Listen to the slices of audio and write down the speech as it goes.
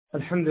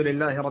الحمد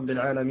لله رب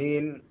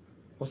العالمين،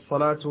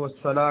 والصلاة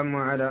والسلام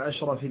على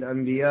أشرف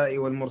الأنبياء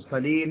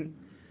والمرسلين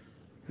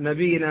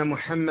نبينا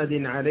محمد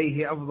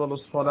عليه أفضل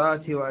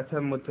الصلاة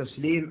وأتم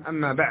التسليم.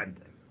 أما بعد،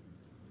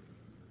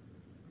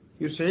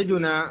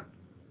 يسعدنا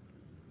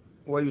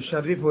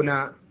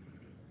ويشرفنا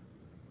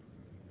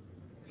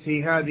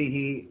في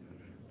هذه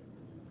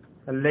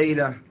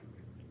الليلة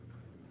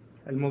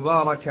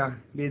المباركة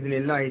بإذن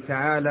الله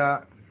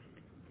تعالى،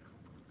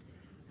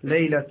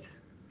 ليلة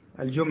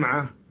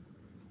الجمعة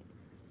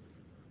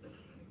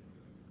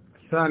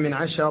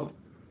 18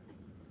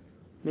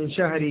 من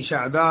شهر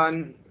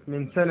شعبان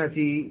من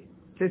سنة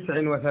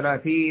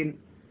 39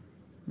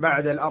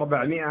 بعد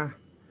 400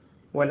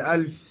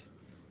 والألف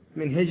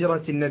من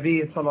هجرة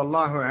النبي صلى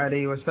الله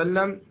عليه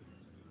وسلم.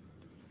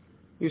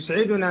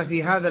 يسعدنا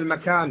في هذا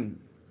المكان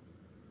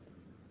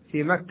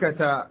في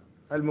مكة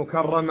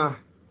المكرمة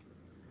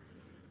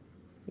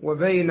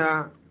وبين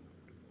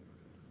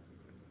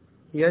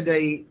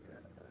يدي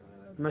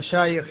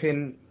مشايخ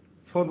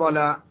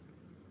فضلاء،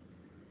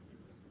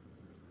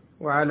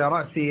 وعلى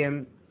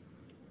رأسهم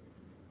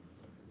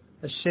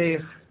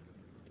الشيخ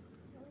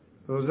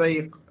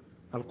رزيق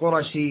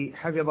القرشي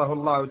حفظه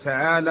الله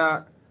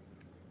تعالى،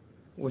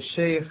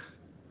 والشيخ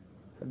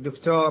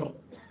الدكتور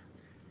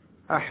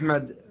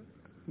أحمد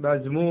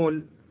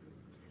بازمول،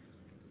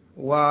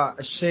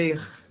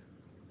 والشيخ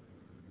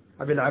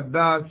أبي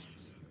العباس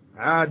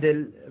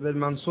عادل بن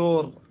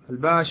منصور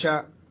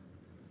الباشا،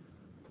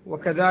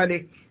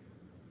 وكذلك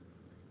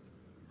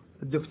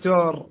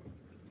الدكتور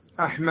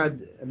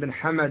أحمد بن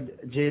حمد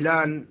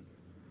جيلان،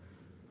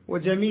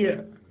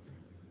 وجميع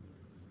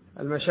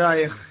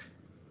المشايخ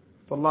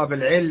طلاب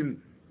العلم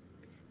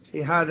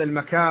في هذا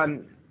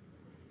المكان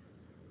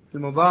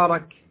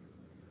المبارك،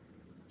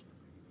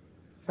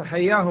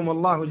 فحياهم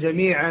الله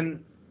جميعا،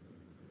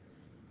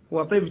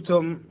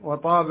 وطبتم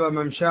وطاب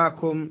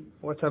ممشاكم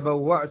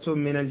وتبوأتم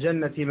من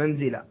الجنة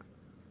منزلا.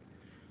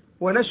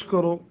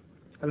 ونشكر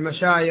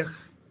المشايخ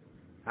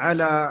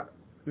على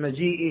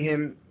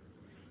مجيئهم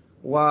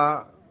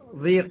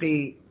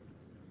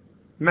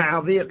مع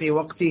ضيق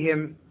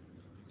وقتهم،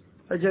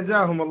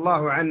 فجزاهم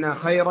الله عنا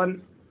خيرا.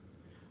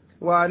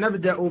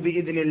 ونبدأ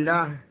بإذن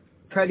الله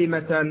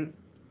كلمة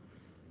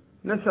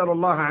نسأل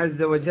الله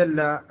عز وجل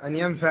أن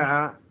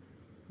ينفع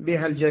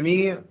بها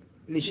الجميع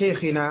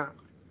لشيخنا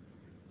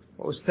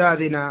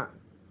وأستاذنا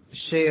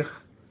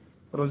الشيخ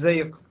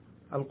رزيق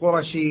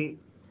القرشي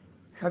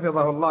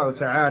حفظه الله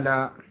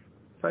تعالى،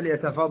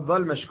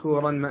 فليتفضل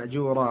مشكورا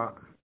مأجورا.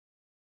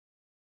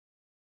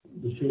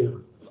 الشيخ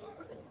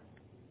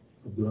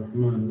عبد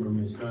الرحمن بن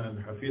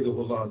Mashaykh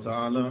حفظه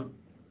ta'ala,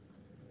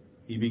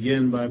 he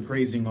began by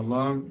praising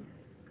Allah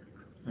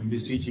and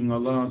beseeching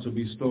Allah to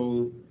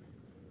bestow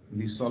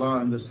the salah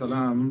and the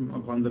salam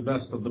upon the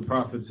best of the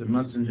prophets and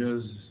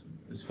messengers,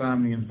 his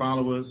family and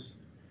followers.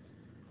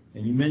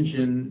 And he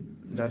mentioned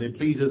that it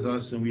pleases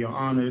us and we are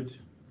honored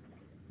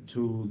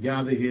to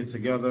gather here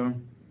together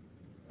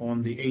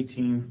on the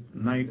 18th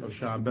night of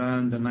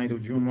Sha'ban, the night of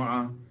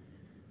Jumu'ah.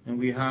 And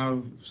we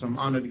have some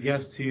honored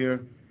guests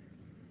here,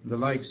 the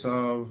likes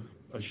of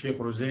Sheikh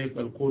Ruzaik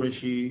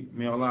al-Qurashi,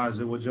 may Allah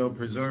Azza wa Jal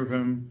preserve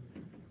him,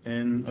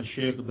 and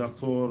Sheikh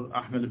Dr.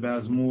 Ahmed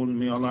Bazmul,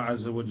 may Allah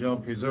Azza wa Jal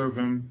preserve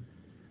him.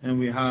 And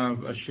we have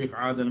Sheikh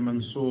Adil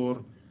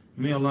Mansour,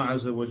 may Allah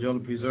Azza wa Jal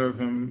preserve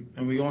him.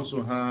 And we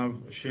also have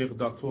Sheikh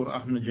Dr.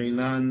 Ahmed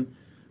Jaylan,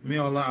 may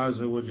Allah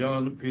Azza wa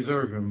Jal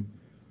preserve him.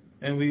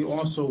 And we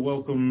also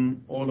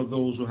welcome all of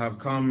those who have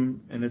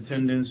come in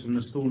attendance from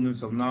the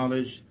students of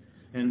knowledge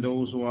and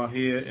those who are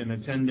here in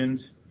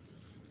attendance.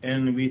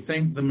 And we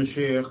thank the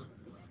Mashaykh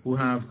who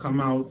have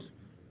come out,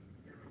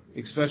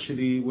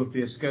 especially with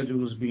their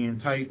schedules being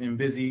tight and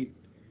busy.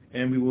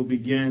 And we will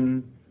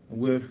begin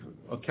with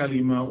a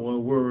kalima or a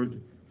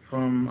word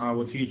from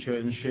our teacher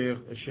and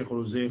Sheikh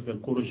Ruzaik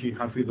al-Qurashi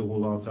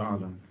hafidhahullah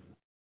ta'ala.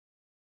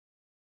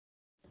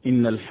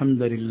 إن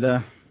الحمد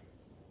لله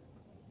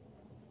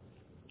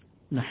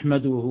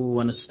نحمده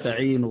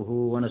ونستعينه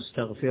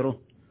ونستغفره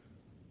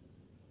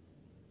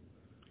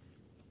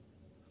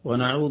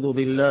ونعوذ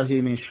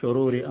بالله من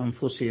شرور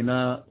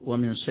أنفسنا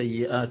ومن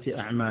سيئات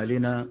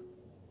أعمالنا.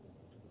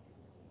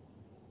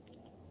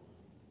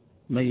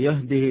 من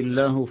يهده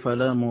الله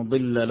فلا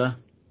مضل له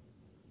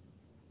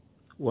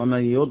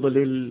ومن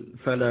يضلل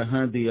فلا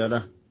هادي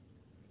له.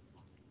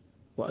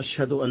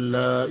 وأشهد أن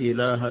لا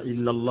إله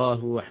إلا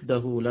الله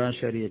وحده لا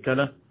شريك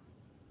له،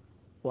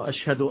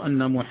 وأشهد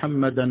أن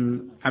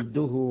محمدا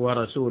عبده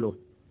ورسوله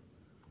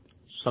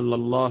صلى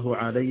الله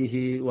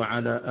عليه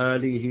وعلى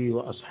آله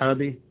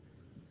وأصحابه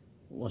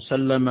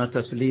وسلم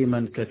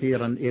تسليما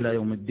كثيرا إلى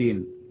يوم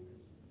الدين.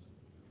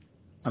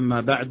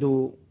 أما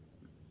بعد،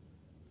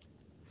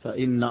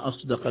 فإن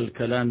أصدق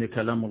الكلام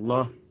كلام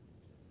الله،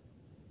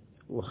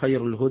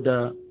 وخير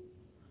الهدى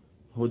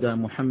هدى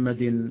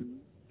محمد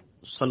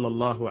صلى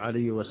الله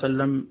عليه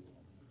وسلم،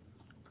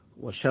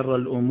 وشر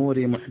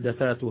الأمور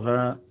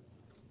محدثاتها،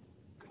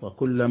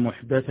 وكل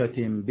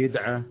محدثة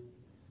بدعة،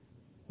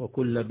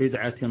 وكل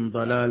بدعة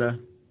ضلالة،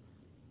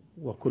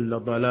 وكل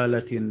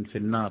ضلالة في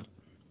النار.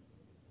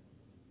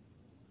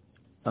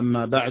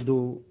 أما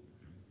بعد،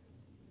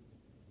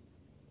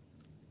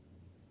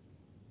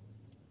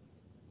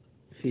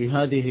 في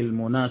هذه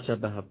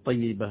المناسبة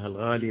الطيبة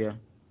الغالية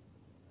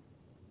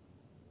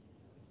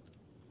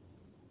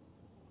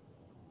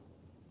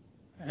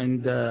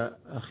عند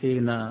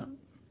أخينا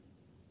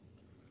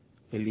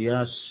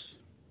إلياس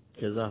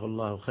جزاه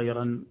الله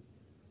خيرا،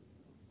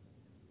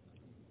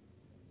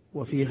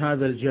 وفي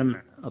هذا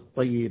الجمع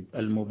الطيب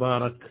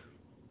المبارك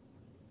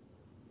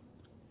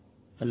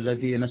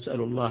الذي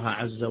نسأل الله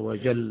عز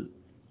وجل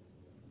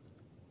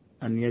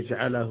أن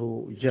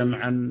يجعله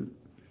جمعا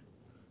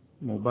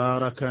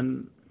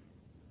مباركا،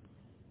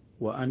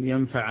 وأن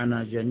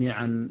ينفعنا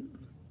جميعا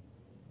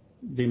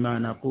بما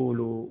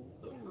نقول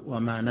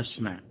وما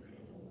نسمع.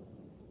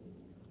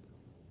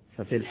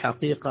 ففي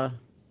الحقيقة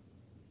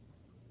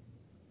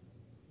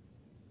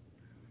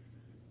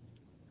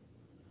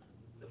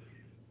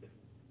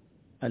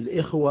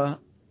الإخوة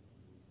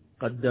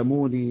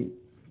قدموني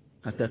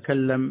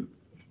أتكلم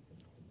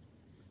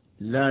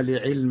لا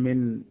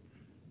لعلم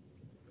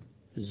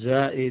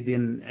زائد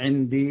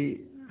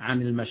عندي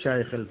عن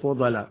المشايخ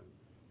الفضلاء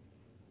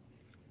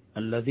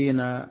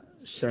الذين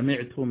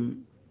سمعتم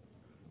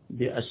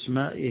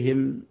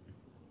بأسمائهم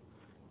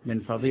من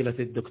فضيلة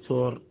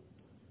الدكتور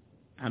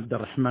عبد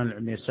الرحمن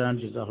العميسان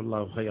جزاه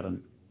الله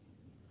خيرا،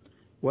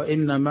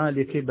 وإنما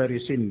لكبر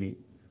سني،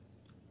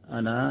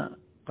 أنا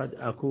قد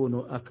أكون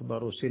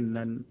أكبر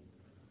سنا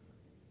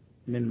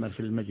ممن في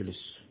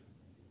المجلس.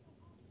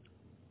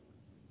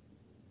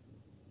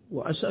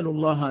 وأسأل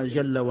الله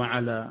جل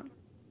وعلا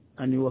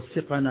أن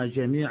يوفقنا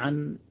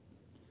جميعا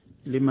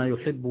لما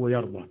يحب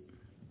ويرضى.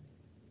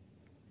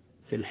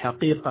 في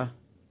الحقيقة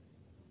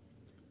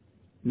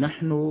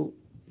نحن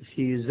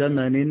في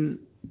زمن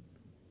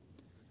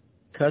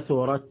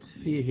كثرت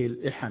فيه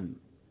الإحن،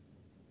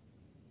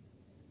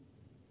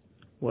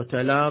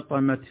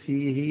 وتلاطمت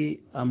فيه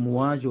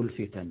أمواج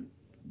الفتن،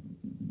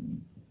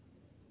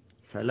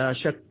 فلا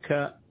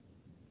شك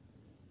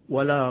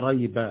ولا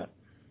ريب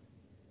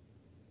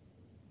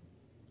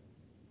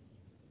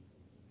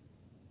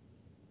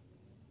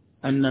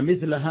أن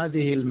مثل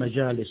هذه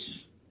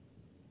المجالس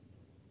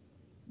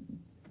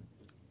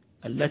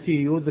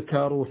التي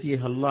يذكر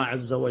فيها الله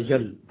عز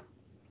وجل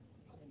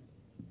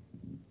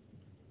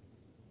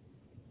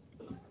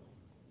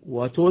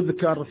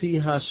وتذكر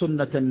فيها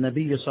سنة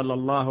النبي صلى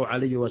الله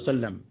عليه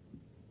وسلم،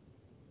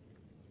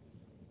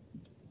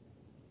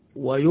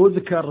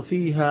 ويذكر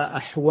فيها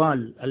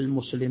أحوال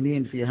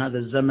المسلمين في هذا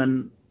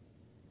الزمن،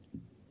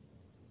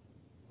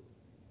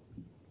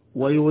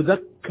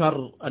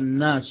 ويذكر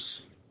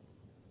الناس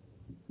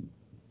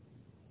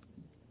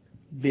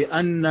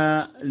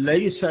بأن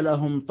ليس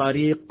لهم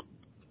طريق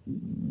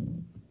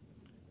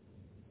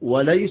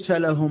وليس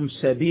لهم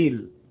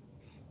سبيل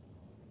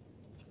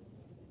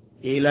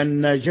إلى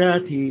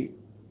النجاة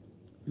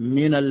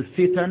من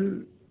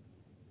الفتن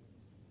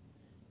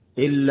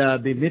إلا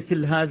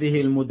بمثل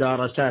هذه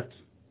المدارسات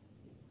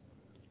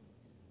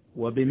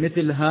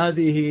وبمثل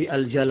هذه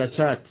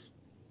الجلسات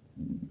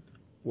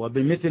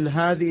وبمثل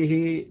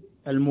هذه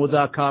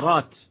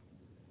المذاكرات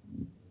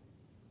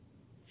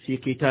في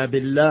كتاب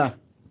الله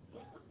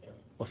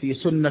وفي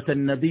سنة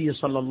النبي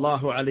صلى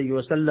الله عليه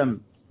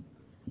وسلم،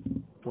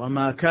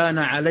 وما كان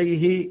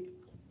عليه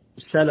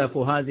سلف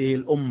هذه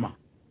الأمة.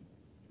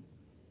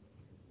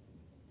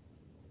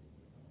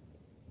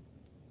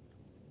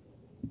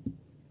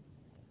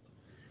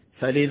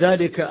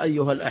 فلذلك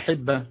أيها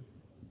الأحبة،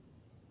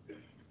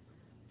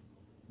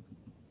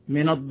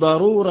 من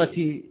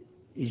الضرورة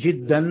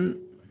جدا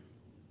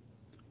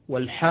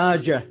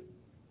والحاجة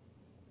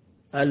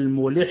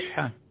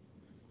الملحة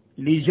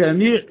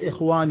لجميع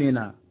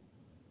إخواننا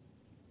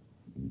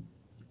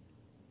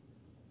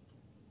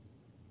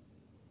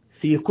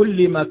في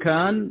كل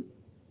مكان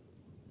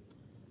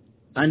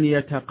أن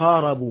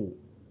يتقاربوا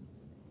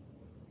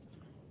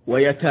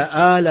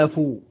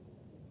ويتآلفوا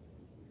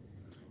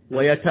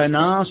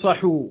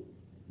ويتناصحوا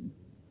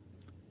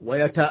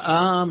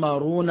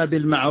ويتآمرون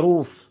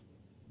بالمعروف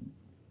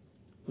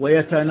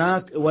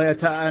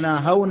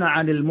ويتناهون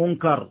عن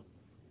المنكر،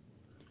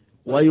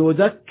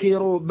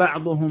 ويذكر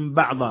بعضهم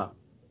بعضا،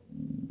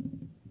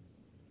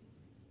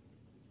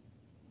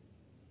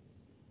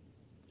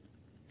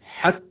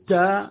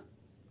 حتى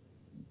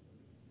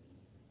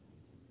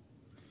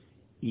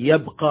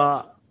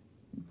يبقى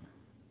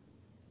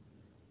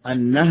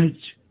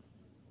النهج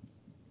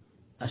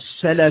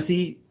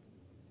السلفي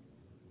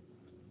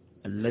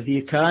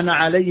الذي كان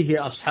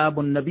عليه أصحاب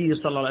النبي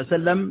صلى الله عليه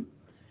وسلم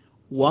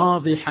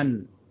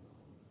واضحا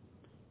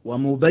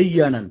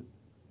ومبينا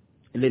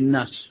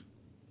للناس.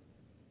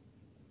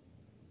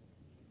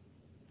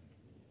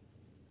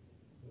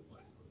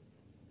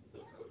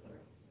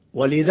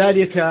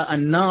 ولذلك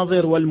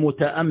الناظر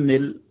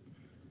والمتأمل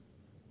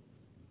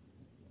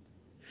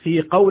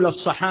في قول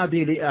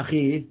الصحابي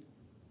لأخيه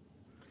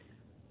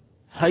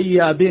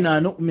هيا بنا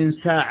نؤمن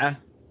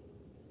ساعة،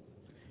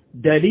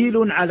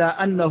 دليل على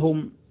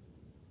أنهم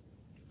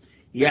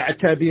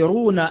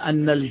يعتبرون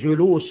أن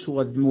الجلوس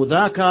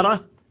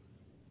والمذاكرة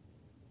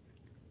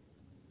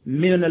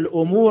من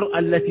الأمور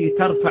التي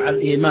ترفع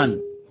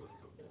الإيمان،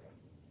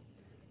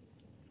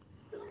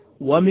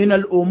 ومن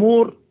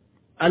الأمور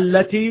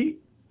التي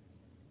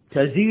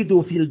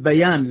تزيد في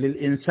البيان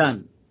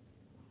للإنسان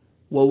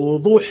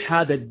ووضوح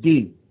هذا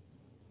الدين.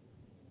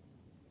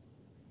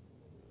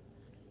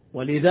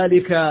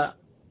 ولذلك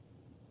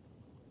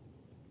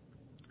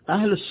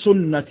أهل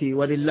السنة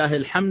ولله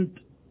الحمد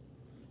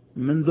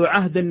منذ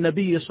عهد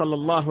النبي صلى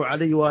الله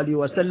عليه وآله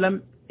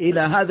وسلم إلى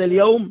هذا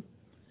اليوم،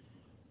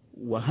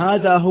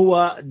 وهذا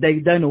هو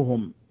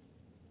ديدنهم،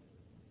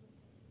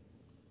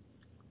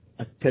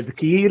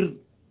 التذكير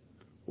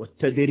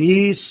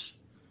والتدريس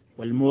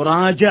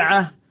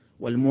والمراجعة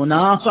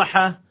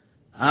والمناصحة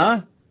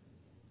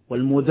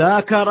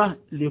والمذاكرة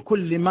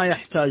لكل ما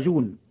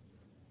يحتاجون.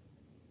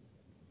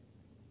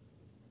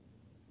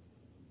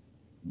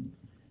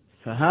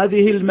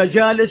 فهذه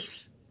المجالس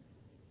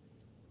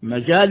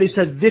مجالس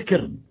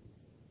الذكر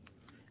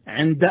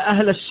عند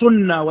أهل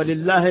السنة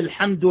ولله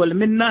الحمد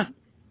والمنة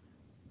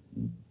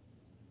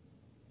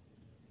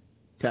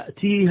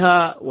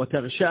تأتيها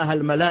وتغشاها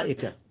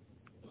الملائكة،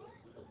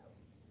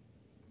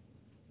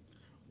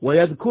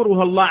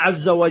 ويذكرها الله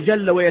عز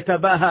وجل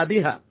ويتباهى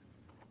بها.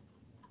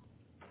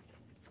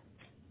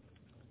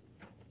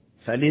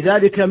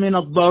 فلذلك من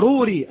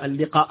الضروري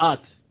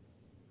اللقاءات،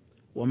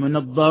 ومن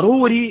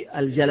الضروري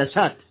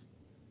الجلسات،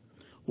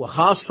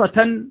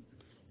 وخاصة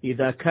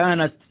إذا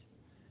كانت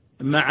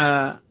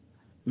مع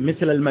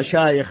مثل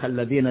المشايخ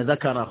الذين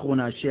ذكر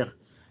أخونا الشيخ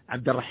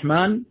عبد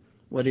الرحمن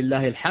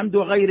ولله الحمد،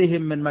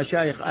 وغيرهم من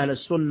مشايخ أهل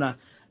السنة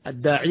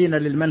الداعين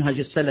للمنهج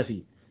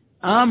السلفي.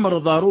 أمر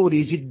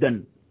ضروري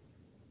جدا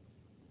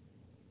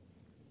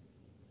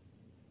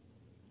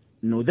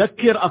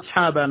نذكر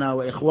أصحابنا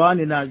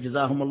وإخواننا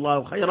جزاهم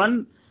الله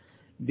خيرا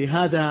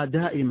بهذا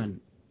دائما.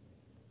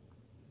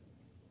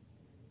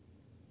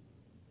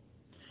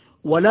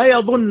 ولا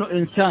يظن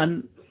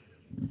إنسان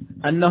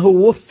أنه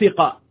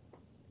وفق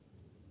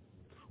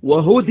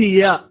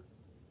وهدي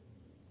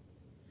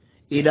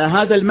إلى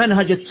هذا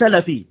المنهج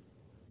السلفي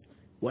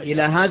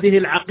وإلى هذه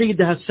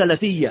العقيدة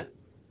السلفية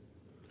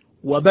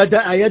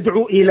وبدأ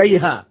يدعو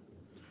إليها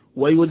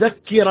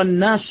ويذكر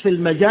الناس في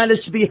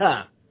المجالس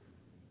بها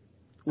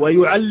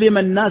ويعلم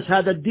الناس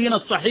هذا الدين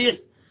الصحيح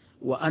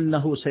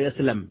وأنه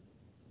سيسلم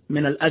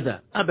من الأذى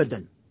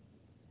أبدا.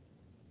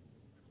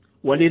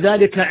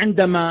 ولذلك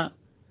عندما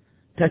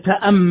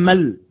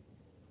تتأمل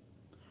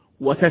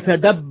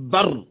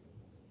وتتدبر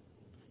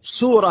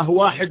سورة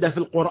واحدة في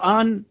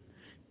القرآن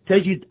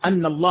تجد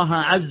أن الله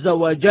عز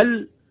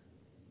وجل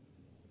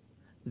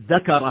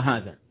ذكر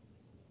هذا.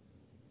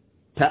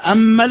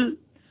 تأمل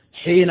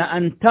حين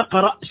أن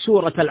تقرأ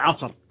سورة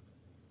العصر،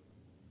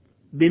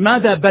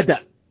 بماذا بدأ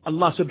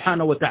الله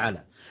سبحانه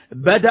وتعالى؟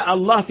 بدأ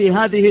الله في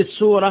هذه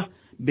السورة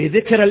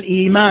بذكر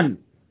الإيمان،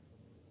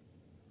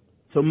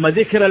 ثم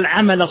ذكر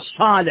العمل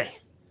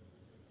الصالح،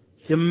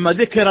 ثم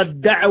ذكر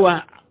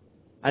الدعوة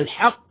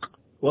الحق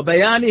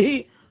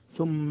وبيانه،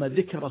 ثم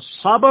ذكر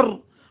الصبر.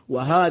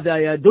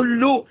 وهذا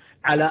يدل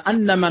على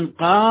أن من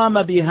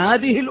قام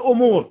بهذه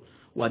الأمور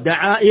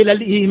ودعا إلى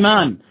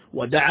الإيمان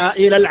ودعا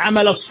إلى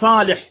العمل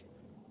الصالح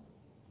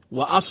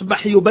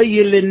وأصبح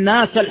يبين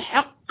للناس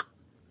الحق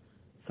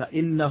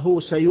فإنه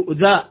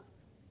سيؤذى،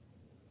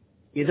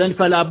 إذن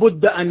فلا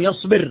بد أن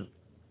يصبر.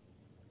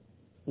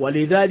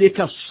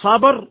 ولذلك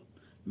الصبر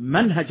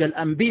منهج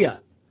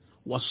الأنبياء،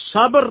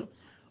 والصبر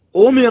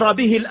أمر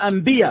به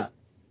الأنبياء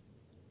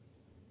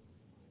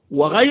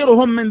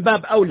وغيرهم من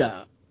باب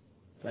أولى.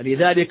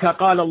 فلذلك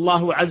قال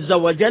الله عز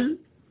وجل: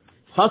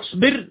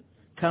 فاصبر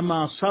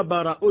كما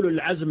صبر أولو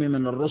العزم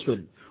من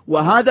الرسل.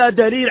 وهذا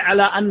دليل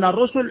على أن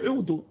الرسل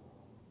عودوا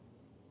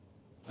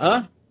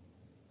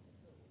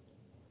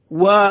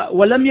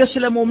ولم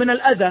يسلموا من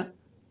الأذى،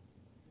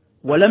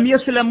 ولم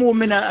يسلموا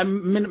من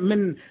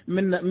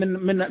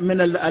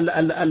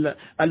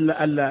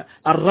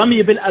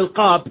الرمي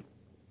بالألقاب.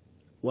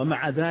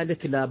 ومع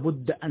ذلك لا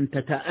بد أن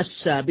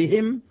تتأسى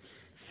بهم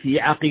في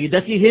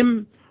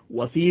عقيدتهم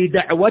وفي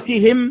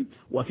دعوتهم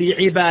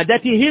وفي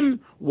عبادتهم،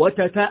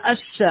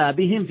 وتتأسى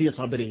بهم في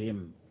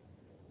صبرهم.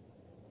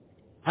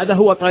 هذا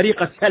هو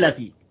طريق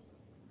السلفي.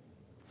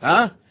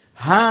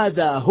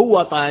 هذا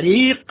هو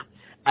طريق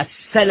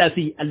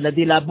السلفي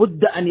الذي لا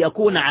بد أن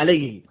يكون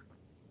عليه.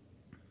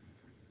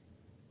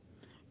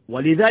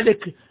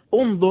 ولذلك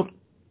انظر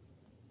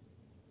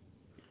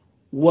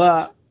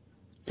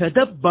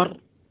وتدبر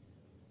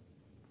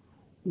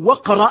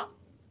واقرأ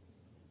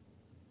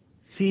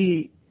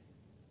في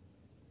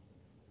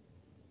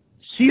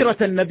سيرة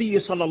النبي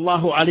صلى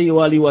الله عليه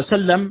وآله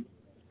وسلم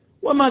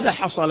وماذا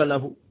حصل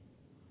له،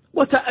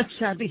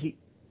 وتأسى به.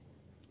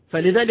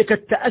 فلذلك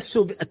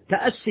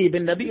التأسي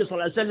بالنبي صلى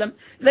الله عليه وسلم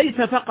ليس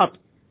فقط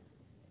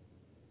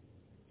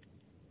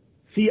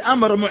في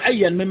أمر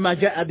معين مما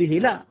جاء به،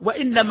 لا،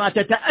 وإنما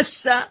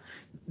تتأسى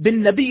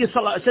بالنبي صلى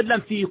الله عليه وسلم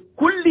في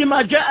كل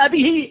ما جاء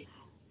به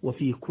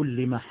وفي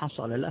كل ما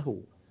حصل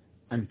له،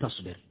 أن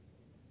تصبر.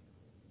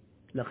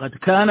 لقد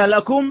كان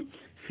لكم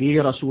في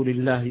رسول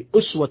الله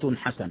أسوة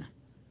حسنة.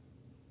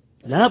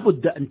 لا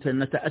بد أن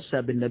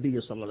نتأسى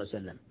بالنبي صلى الله عليه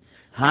وسلم.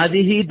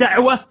 هذه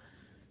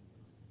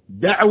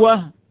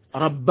دعوة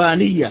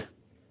ربانية،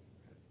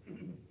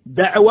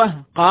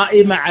 دعوة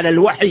قائمة على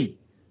الوحي،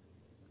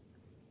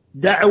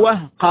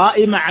 دعوة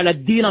قائمة على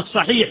الدين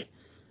الصحيح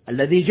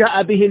الذي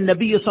جاء به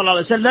النبي صلى الله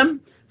عليه وسلم،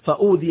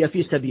 فأوذي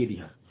في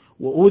سبيلها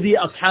وأوذي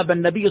أصحاب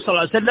النبي صلى الله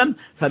عليه وسلم.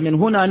 فمن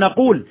هنا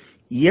نقول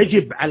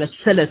يجب على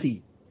السلفي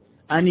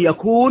أن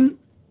يكون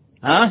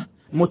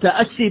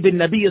متأسي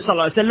بالنبي صلى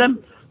الله عليه وسلم،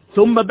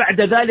 ثم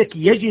بعد ذلك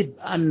يجب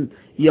أن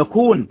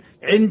يكون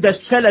عند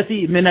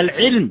السلفي من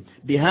العلم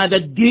بهذا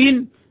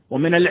الدين،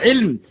 ومن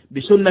العلم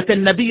بسنة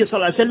النبي صلى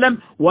الله عليه وسلم،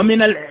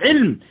 ومن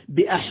العلم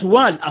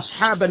بأحوال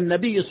أصحاب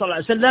النبي صلى الله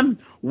عليه وسلم،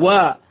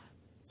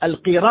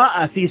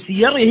 والقراءة في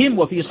سيرهم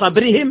وفي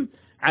صبرهم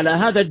على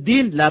هذا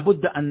الدين. لا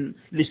بد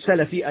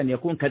للسلفي أن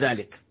يكون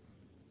كذلك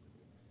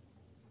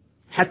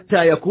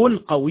حتى يكون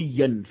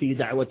قويا في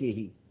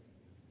دعوته.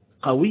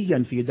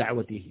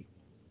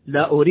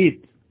 لا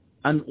أريد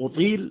أن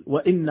أطيل،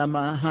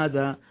 وإنما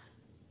هذا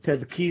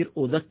تذكير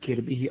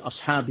أذكر به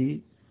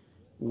أصحابي،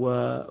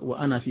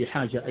 وأنا في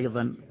حاجة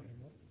أيضا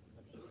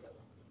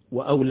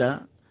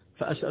وأولى.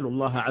 فأسأل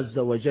الله عز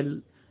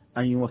وجل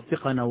أن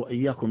يوفقنا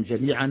وإياكم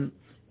جميعا،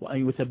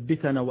 وأن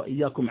يثبتنا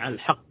وإياكم على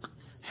الحق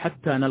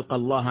حتى نلقى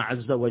الله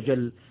عز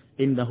وجل،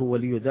 إنه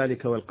ولي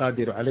ذلك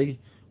والقادر عليه.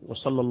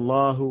 وصلى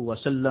الله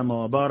وسلم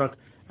وبارك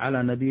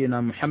على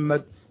نبينا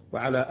محمد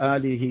وعلى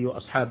آله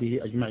وأصحابه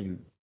أجمعين.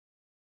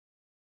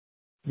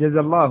 جزا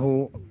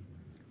الله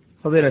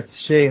فضيلة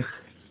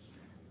الشيخ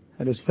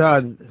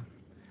الأستاذ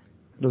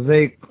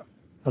رزيق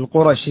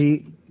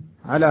القرشي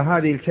على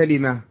هذه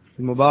الكلمة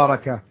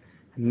المباركة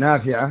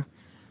النافعة،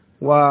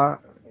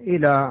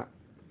 وإلى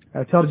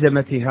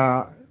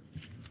ترجمتها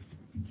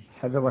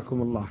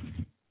حفظكم الله.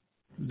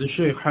 The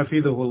Shaykh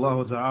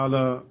Hafidhahullah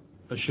Ta'ala,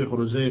 the Shaykh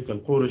Ruzaik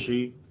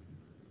al-Qurashi,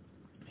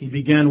 he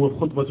began with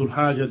Khutbatul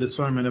Hajah, the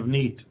sermon of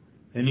need,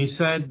 and he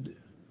said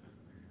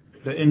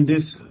that in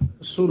this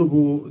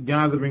suitable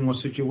gathering or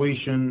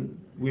situation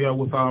we are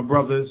with our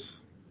brothers,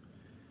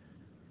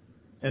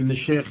 and the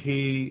Shaykh,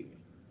 he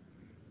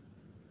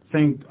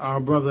thanked our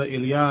brother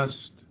Ilyas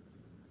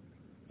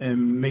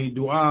and made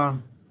dua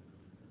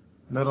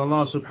that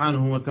Allah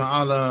subhanahu wa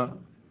ta'ala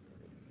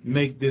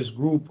make this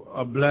group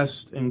a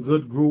blessed and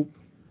good group,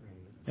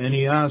 and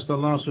he asked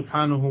Allah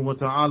subhanahu wa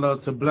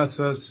ta'ala to bless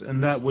us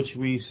in that which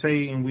we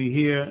say and we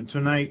hear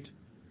tonight.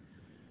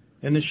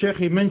 And the Shaykh,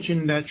 he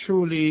mentioned that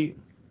truly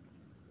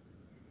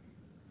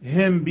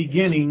him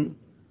beginning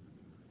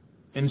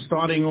and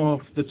starting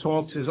off the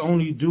talks is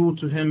only due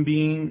to him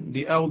being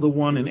the elder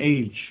one in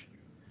age,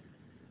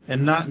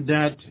 and not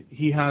that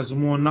he has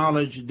more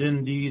knowledge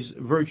than these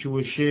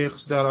virtuous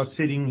sheikhs that are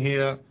sitting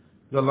here,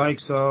 the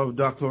likes of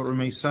Dr.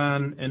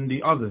 Umaysan and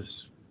the others.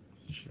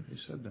 He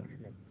said that.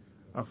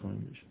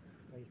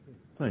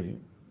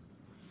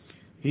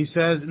 He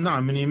says,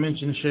 and he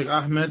mentioned Sheikh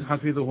Ahmed,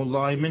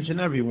 Hafidhullah, he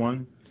mentioned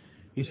everyone.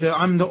 He said,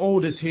 I'm the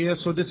oldest here,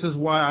 so this is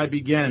why I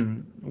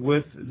began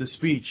with the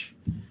speech.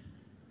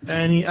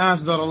 And he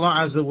asked that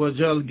Allah Azza wa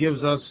Jal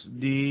gives us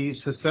the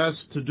success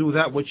to do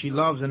that which He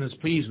loves and is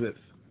pleased with.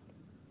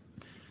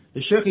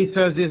 The Shaykh, he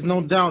says, there's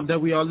no doubt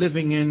that we are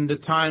living in the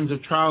times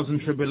of trials and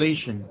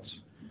tribulations,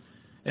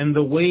 and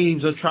the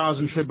waves of trials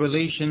and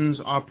tribulations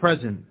are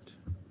present.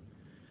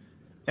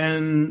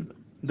 And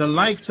the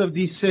likes of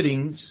these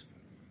sittings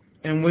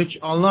in which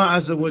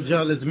Allah Azza wa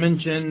Jal is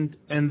mentioned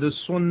and the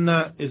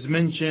Sunnah is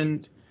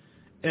mentioned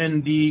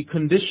and the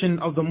condition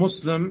of the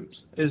Muslims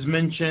is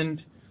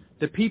mentioned,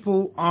 the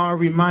people are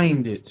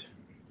reminded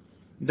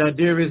that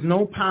there is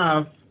no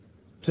path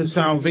to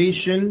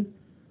salvation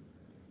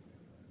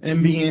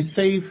and being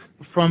safe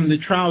from the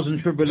trials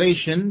and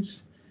tribulations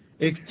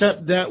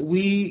except that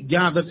we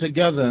gather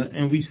together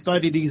and we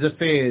study these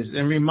affairs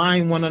and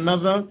remind one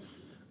another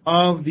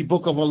of the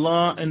Book of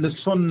Allah and the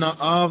Sunnah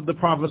of the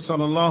Prophet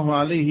sallallahu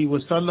alaihi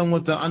wasallam,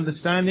 with the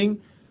understanding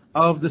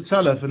of the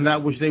Salaf and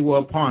that which they were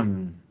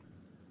upon.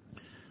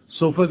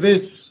 So for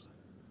this,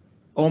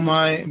 O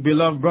my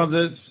beloved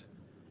brothers,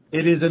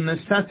 it is a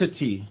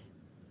necessity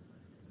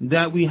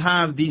that we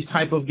have these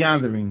type of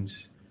gatherings,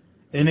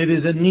 and it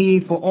is a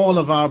need for all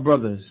of our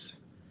brothers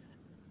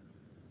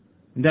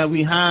that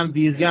we have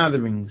these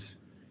gatherings,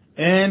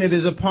 and it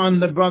is upon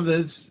the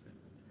brothers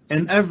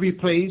in every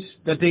place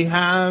that they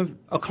have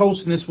a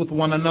closeness with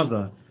one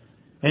another,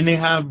 and they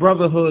have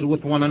brotherhood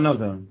with one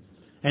another,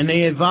 and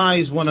they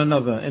advise one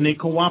another, and they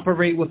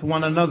cooperate with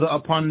one another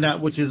upon that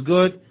which is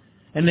good,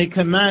 and they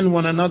command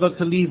one another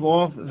to leave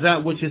off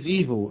that which is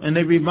evil, and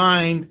they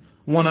remind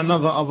one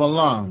another of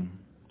Allah,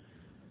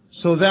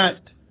 so that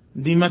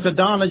the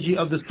methodology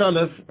of the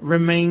Salaf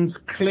remains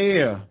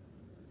clear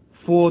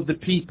for the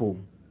people,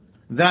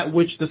 that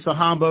which the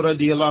Sahaba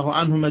radiallahu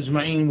anhum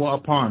ajma'in were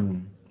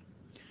upon.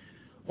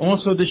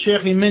 Also the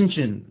Shaykh, he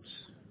mentions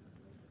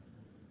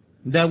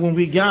that when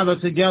we gather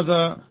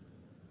together,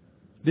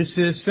 this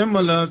is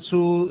similar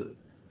to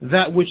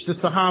that which the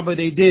Sahaba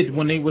they did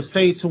when they would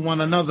say to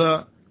one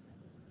another,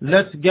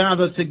 let's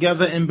gather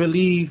together and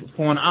believe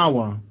for an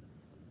hour.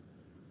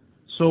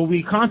 So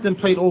we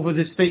contemplate over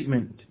this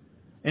statement,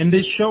 and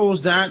this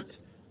shows that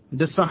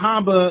the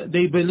Sahaba,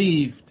 they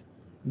believed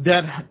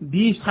that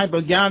these type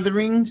of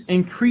gatherings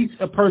increase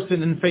a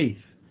person in faith.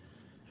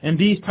 And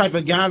these type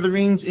of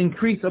gatherings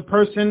increase a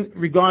person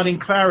regarding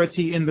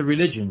clarity in the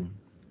religion.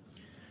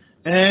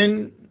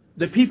 And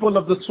the people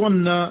of the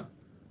Sunnah,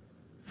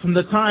 from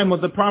the time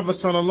of the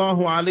Prophet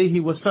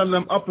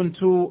ﷺ up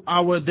until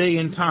our day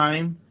and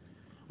time,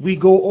 we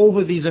go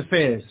over these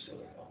affairs,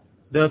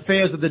 the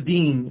affairs of the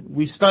deen.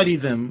 We study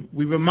them.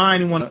 We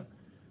remind one another.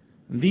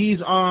 These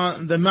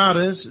are the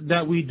matters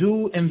that we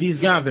do in these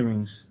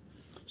gatherings.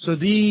 So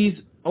these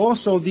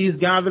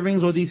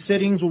gatherings or these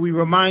sittings where we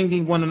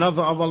reminding one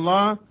another of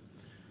Allah,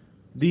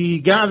 the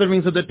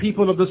gatherings of the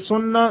people of the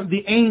Sunnah,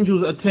 the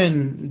angels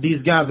attend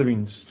these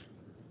gatherings.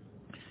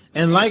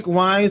 And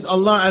likewise,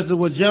 Allah Azza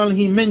wa Jal,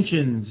 He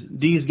mentions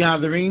these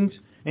gatherings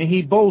and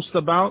He boasts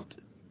about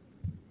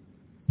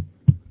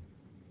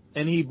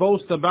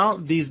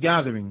these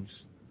gatherings.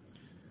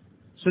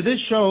 So this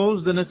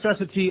shows the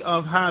necessity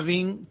of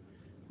having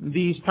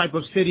these type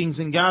of sittings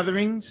and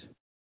gatherings,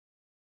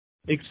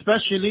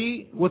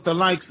 especially with the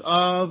likes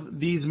of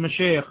these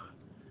Mashaykh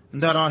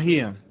that are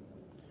here.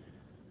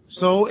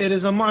 So it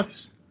is a must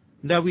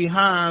that we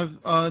have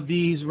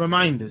these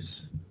reminders.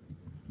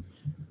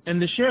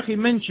 And the Shaykh, he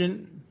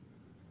mentioned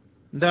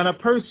that a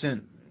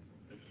person,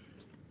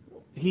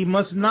 he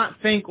must not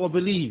think or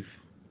believe.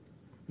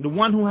 The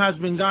one who has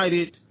been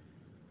guided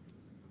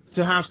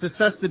to have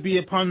success to be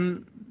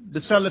upon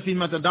the Salafi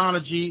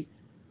methodology,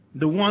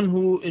 the one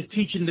who is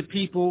teaching the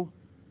people,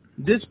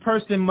 this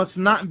person must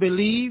not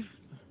believe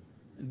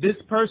that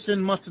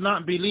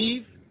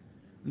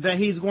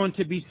he's going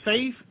to be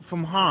safe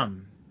from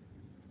harm.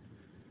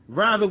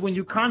 Rather, when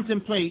you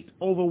contemplate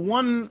over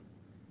one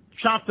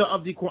chapter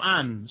of the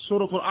Quran,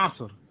 Surah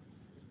Al-Asr,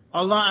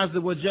 Allah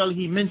Azza wa Jal,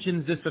 He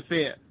mentions this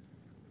affair.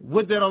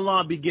 What did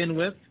Allah begin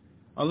with?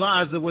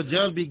 Allah Azza wa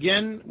Jal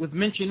began with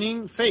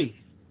mentioning faith.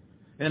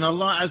 And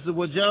Allah Azza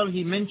wa Jal,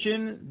 He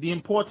mentioned the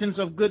importance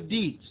of good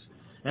deeds.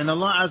 And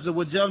Allah Azza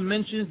wa Jal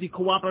mentions the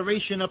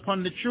cooperation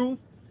upon the truth.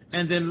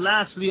 And then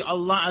lastly,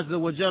 Allah Azza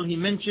wa Jal, He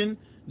mentioned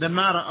the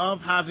matter of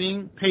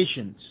having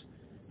patience.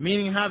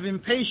 Meaning having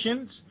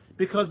patience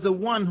because the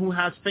one who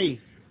has faith,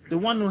 the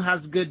one who has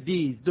good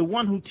deeds, the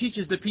one who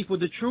teaches the people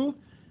the truth,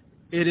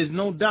 it is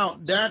no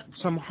doubt that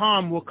some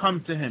harm will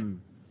come to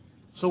him.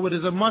 So it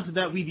is a must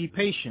that we be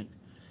patient.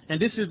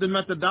 And this is the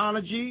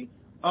methodology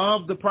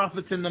of the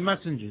prophets and the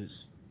messengers.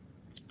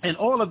 And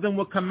all of them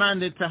were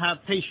commanded to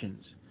have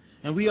patience.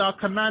 And we are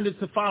commanded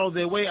to follow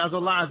their way, as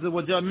Allah Azza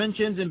wa Jalla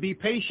mentions, and be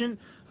patient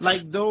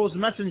like those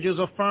messengers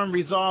of firm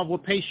resolve were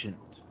patient.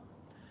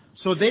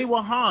 So they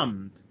were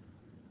harmed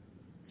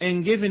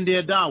in giving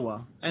their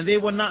da'wah, and they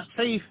were not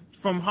safe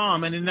from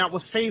harm, and they not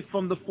were safe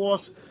from the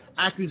false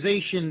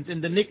accusations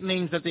and the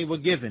nicknames that they were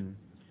given.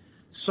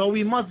 So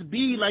we must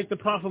be like the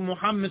Prophet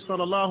Muhammad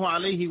sallallahu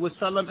alaihi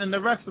wasallam and the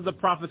rest of the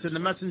prophets and the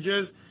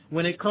messengers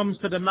when it comes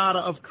to the matter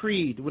of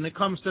creed, when it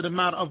comes to the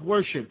matter of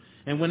worship,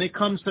 and when it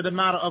comes to the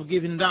matter of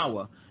giving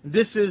da'wah.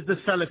 This is the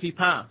Salafi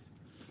path.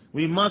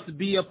 We must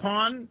be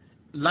upon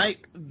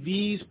like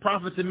these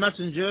prophets and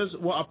messengers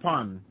were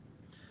upon.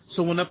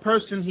 So when a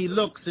person, he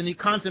looks and he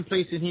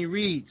contemplates and he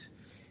reads,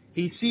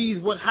 he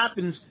sees what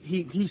happens,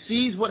 he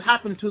sees what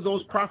happened to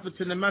those prophets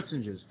and the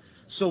messengers.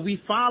 So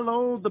we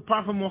follow the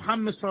Prophet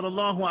Muhammad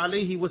sallallahu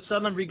alaihi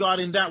wasallam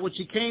regarding that which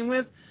he came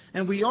with,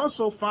 and we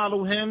also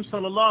follow him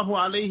sallallahu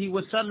alaihi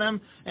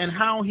wasallam and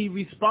how he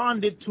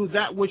responded to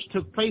that which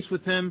took place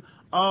with him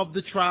of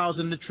the trials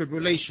and the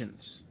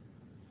tribulations.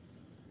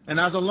 And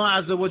as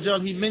Allah Azza wa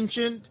Jal, He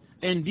mentioned,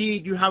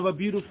 indeed you have a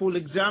beautiful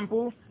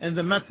example in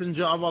the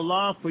Messenger of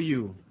Allah for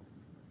you.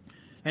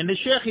 And the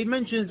Shaykh, he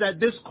mentions that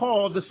this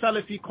call, the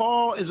Salafi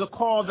call, is a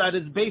call that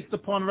is based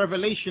upon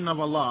revelation of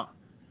Allah.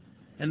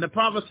 And the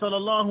Prophet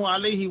sallallahu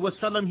alaihi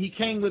wasallam, he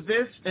came with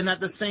this, and at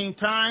the same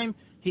time,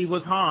 he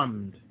was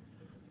harmed.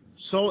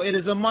 So it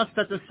is a must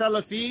that the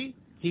Salafi,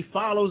 he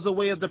follows the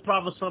way of the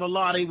Prophet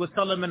sallallahu alaihi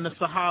wasallam and the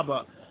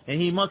Sahaba.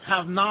 And he must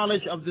have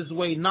knowledge of this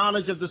way,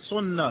 knowledge of the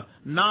Sunnah,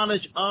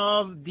 knowledge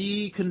of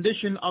the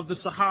condition of the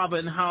Sahaba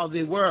and how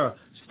they were,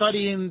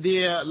 studying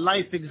their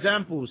life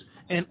examples,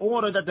 in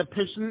order that the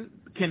person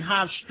can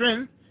have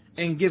strength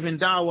in giving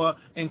da'wah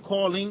and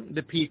calling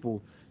the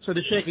people. So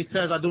the Shaykh, he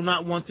says, I do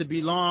not want to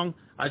be long.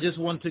 I just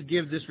want to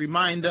give this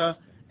reminder.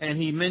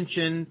 And he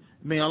mentioned,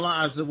 may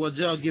Allah Azza wa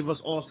Jal give us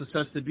all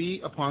success to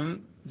be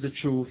upon the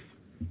truth.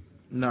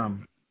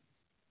 Naam.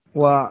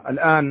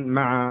 والآن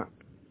مع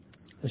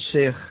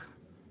الشيخ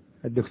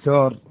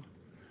الدكتور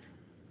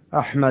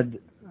أحمد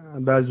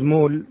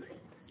بازمول،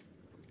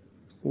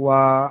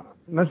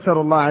 ونسأل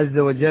الله عز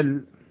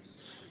وجل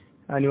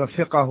أن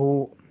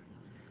يوفقه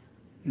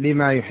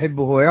لما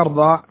يحبه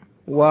ويرضى.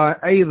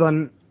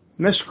 وأيضا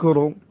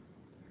نشكر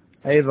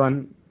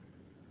أيضا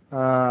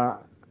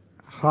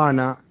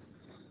أخانا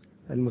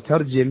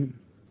المترجم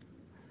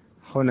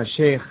أخونا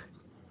الشيخ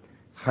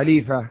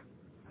خليفة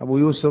أبو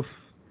يوسف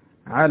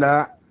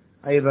على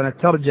أيضا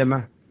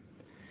الترجمة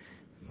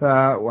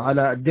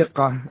وعلى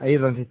الدقة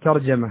أيضا في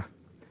الترجمة.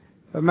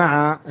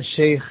 فمع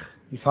الشيخ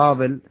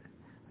الفاضل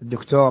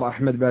الدكتور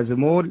أحمد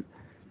بازمول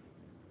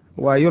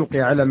ويلقي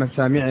على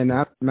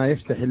مسامعنا ما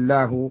يفتح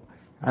الله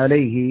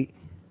عليه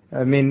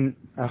من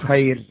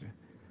خير.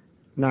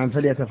 نعم،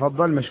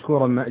 فليتفضل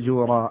مشكورا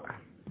مأجورا.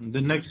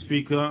 The next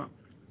speaker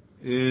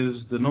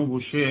is the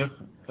noble Sheikh,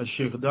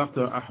 Sheikh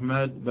Dr.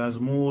 Ahmed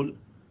Bazmoul.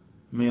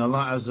 May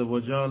Allah Azza wa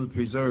Jal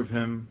preserve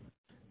him.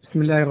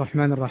 بسم الله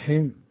الرحمن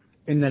الرحيم.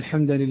 إن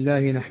الحمد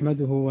لله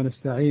نحمده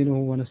ونستعينه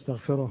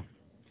ونستغفره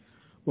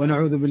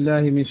ونعوذ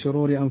بالله من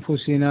شرور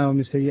أنفسنا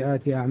ومن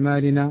سيئات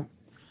أعمالنا.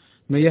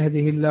 من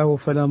يهده الله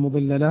فلا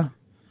مضل له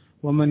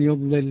ومن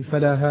يضلل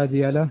فلا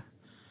هادي له،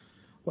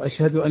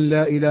 وأشهد أن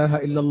لا إله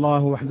إلا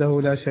الله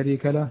وحده لا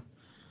شريك له،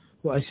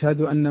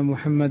 وأشهد أن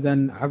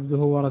محمدا عبده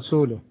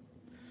ورسوله.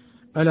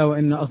 ألا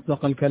وإن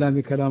أصدق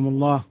الكلام كلام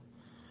الله،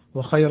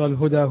 وخير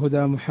الهدى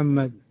هدى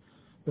محمد،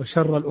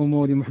 وشر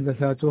الأمور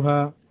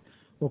محدثاتها،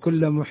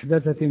 وكل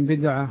محدثة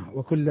بدعة،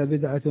 وكل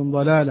بدعة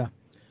ضلالة،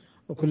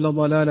 وكل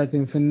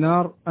ضلالة في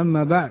النار.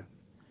 أما بعد،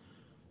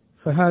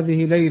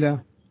 فهذه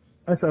ليلة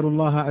أسأل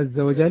الله عز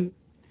وجل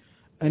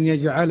أن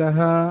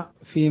يجعلها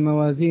في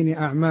موازين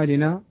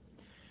أعمالنا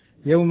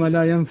يوم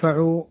لا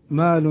ينفع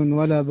مال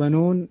ولا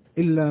بنون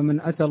إلا من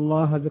أتى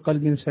الله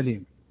بقلب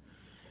سليم.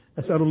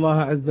 أسأل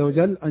الله عز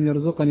وجل أن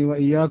يرزقني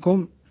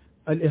وإياكم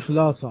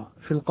الإخلاص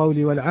في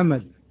القول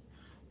والعمل،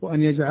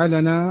 وأن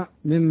يجعلنا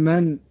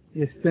ممن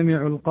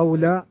يستمع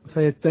القول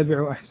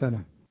فيتبع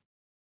أحسنه.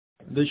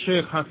 The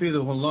Shaykh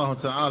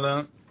Hafidhullah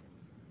Ta'ala,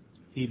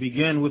 he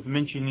began with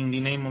mentioning the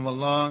name of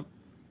Allah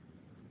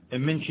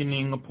and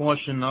mentioning a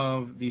portion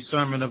of the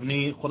sermon of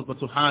Ni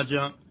Khutbatul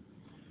Hajjah,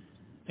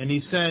 and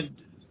he said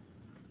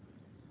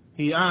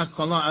he asked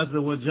Allah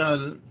Azza wa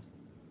Jal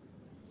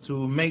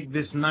to make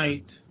this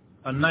night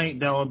a night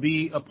that will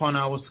be upon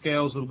our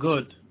scales of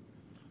good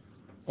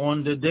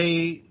on the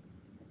day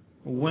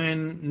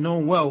when no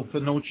wealth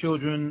and no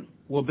children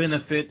will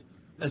benefit,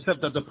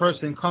 except that the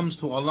person comes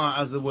to Allah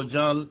Azza wa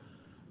Jal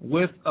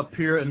with a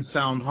pure and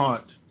sound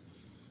heart.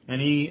 And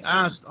he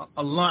asked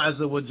Allah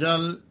Azza wa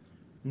Jal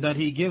that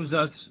he gives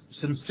us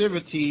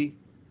sincerity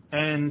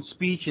and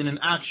speech and in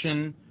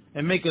action,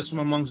 and make us from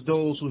amongst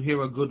those who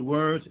hear a good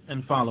word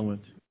and follow it.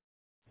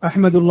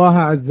 أحمد الله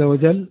عز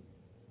وجل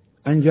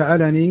أن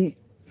جعلني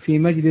في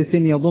مجلس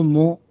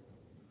يضم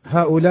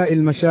هؤلاء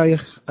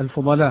المشايخ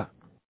الفضلاء.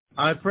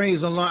 I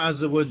praise Allah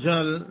Azza wa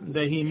Jal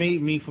that he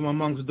made me from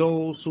amongst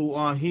those who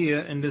are here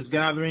in this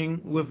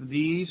gathering with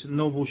these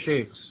noble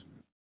sheikhs.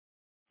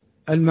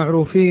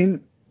 المعروفين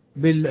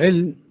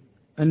بالعلم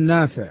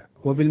النافع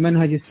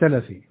وبالمنهج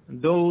السلفي.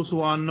 Those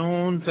who are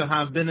known to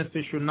have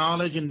beneficial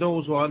knowledge and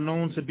those who are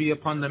known to be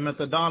upon the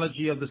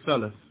methodology of the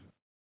Salaf.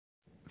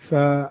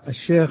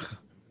 فالشيخ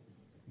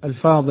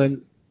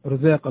الفاضل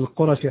رزيق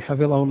القرشي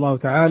حفظه الله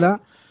تعالى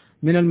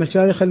من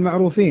المشايخ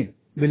المعروفين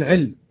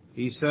بالعلم.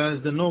 He says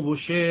the noble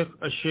Sheikh,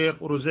 Sheikh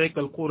Ruzaik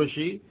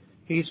al-Qurashi,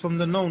 he's from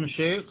the known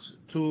sheikhs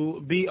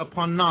to be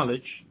upon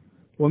knowledge.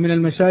 ومن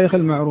المشايخ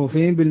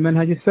المعروفين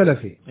بالمنهج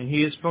السلفي. And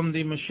he is from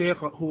the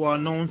Mashaykh who are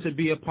known to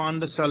be upon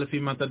the Salafi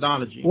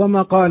methodology.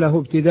 وما قاله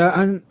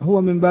ابتداء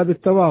هو من باب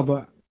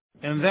التواضع.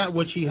 And that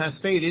which he has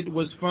stated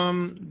was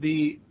from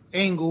the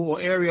angle or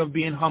area of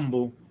being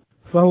humble.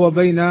 فهو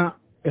بين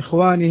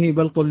إخوانه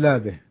بل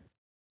طلابه.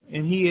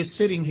 And he is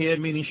sitting here,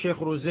 meaning Sheikh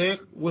Ruzaik,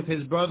 with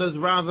his brothers.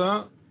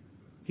 Rather,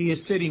 he is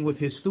sitting with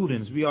his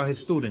students. We are his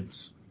students.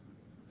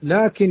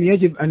 لكن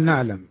يجب أن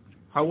نعلم.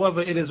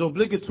 However, it is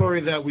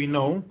obligatory that we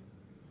know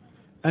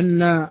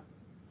أن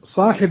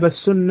صاحب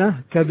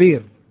السنة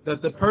كبير.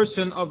 that the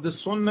person of the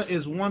Sunnah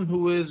is one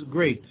who is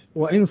great,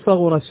 وإن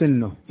صغر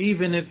سنه.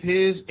 even if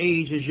his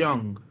age is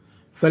young.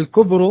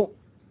 فالكبر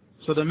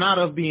So the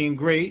matter of being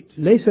great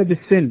ليس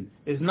بالسن.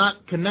 is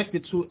not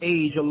connected to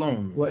age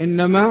alone.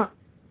 وإنما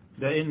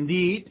That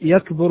indeed,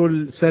 يكبر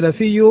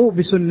السلفي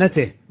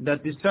بسنته.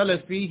 that the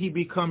Salafi, he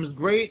becomes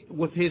great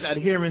with his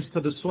adherence to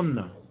the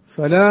Sunnah.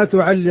 فلا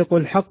تعلق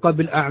الحق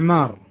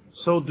بالأعمار.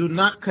 So do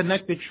not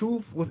connect the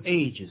truth with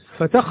ages.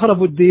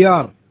 فتخرب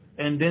الديار.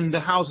 And then the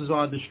houses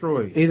are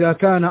destroyed. إذا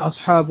كان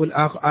أصحاب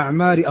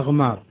الأعمار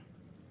أغمار.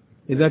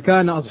 إذا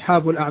كان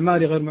أصحاب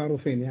الأعمار غير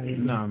معروفين يعني.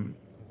 نعم.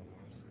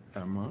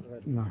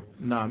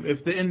 نعم.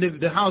 If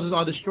the houses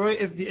are destroyed,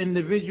 if the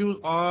individuals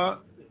are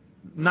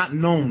not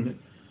known.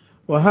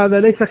 وهذا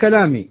ليس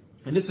كلامي.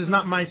 And this is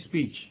not my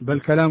speech. بل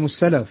كلام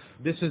السلف.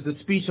 This is the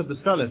speech of the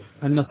Salaf.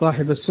 أن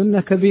صاحب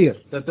السنة كبير.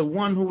 That the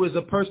one who is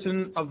a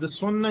person of the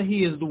Sunnah,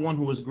 he is the one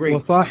who is great.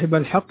 وصاحب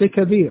الحق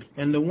كبير.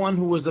 And the one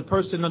who is the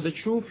person of the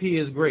truth, he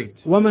is great.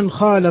 ومن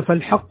خالف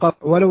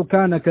الحق ولو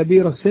كان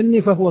كبير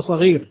السن فهو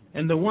صغير.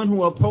 And the one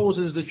who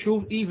opposes the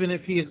truth, even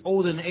if he is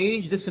old in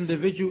age, this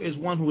individual is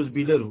one who is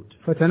belittled.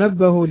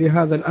 فتنبهوا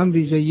لهذا الأمر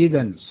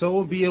جيدا.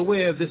 So be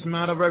aware of this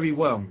matter very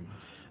well.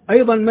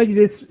 أيضا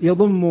مجلس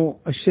يضم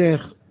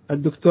الشيخ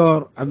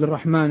الدكتور عبد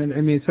الرحمن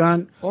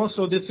العميسان.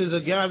 Also, this is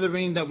a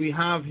gathering that we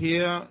have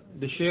here,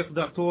 the Sheikh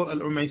Dr.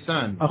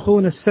 Al-Umaysan.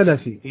 أخونا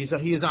السلفي.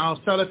 He is our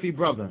Salafi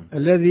brother.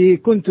 الذي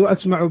كنت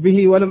أسمع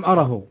به ولم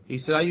أره. He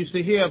said, I used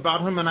to hear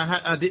about him and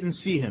I didn't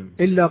see him.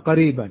 إلا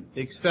قريبا.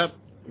 Except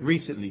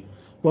recently.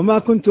 وما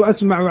كنت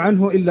أسمع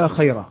عنه إلا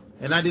خيرا.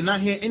 And I did not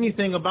hear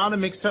anything about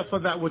him except for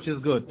that which is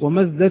good.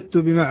 وما ازددت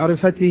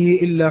بمعرفته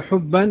إلا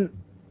حبا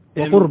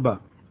وقربا.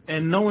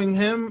 And knowing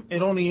him,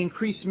 it only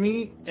increased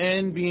me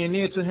and being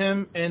near to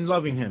him and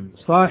loving him.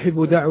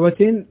 صاحب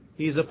دعوة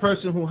He's a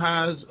person who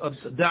has a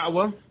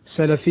da'wah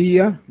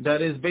سلفية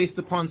that is based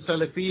upon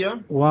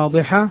salafiyah,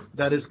 واضحة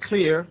that is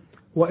clear,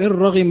 وإن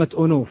رغمت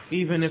أنوف.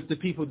 even if the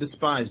people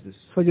despise this.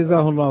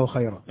 فجزاه الله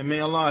خيرا. And may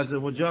Allah Azza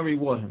wa Jalla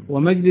reward him.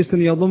 ومجلس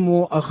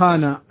يضم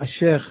أخانا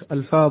الشيخ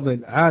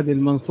الفاضل عادل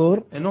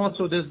منصور. And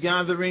also this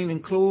gathering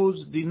includes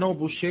the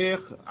noble Sheikh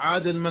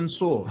Adil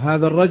Mansour.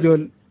 هذا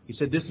الرجل He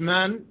said, this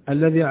man,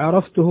 الذي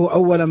عرفته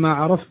أول ما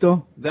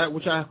عرفته that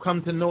which I have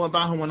come to know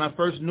about him when I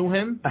first knew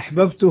him,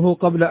 أحببته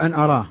قبل أن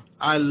أراه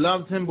I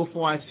loved him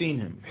before I seen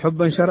him,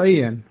 حبا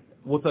شرعيا.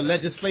 with a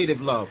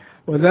legislative love.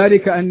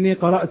 وذلك أني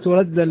قرأت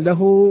ردا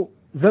له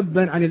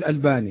ذبا عن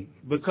الألباني.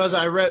 Because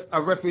I read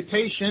a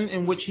refutation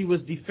in which he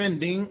was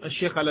defending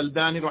Sheikh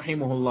Al-Albani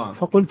rahimahullah.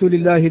 فقلت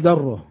لله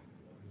دره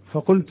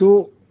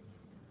فقلت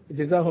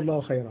جزاه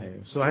الله خيرا.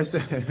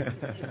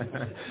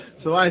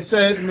 So I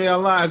said, may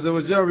Allah Azza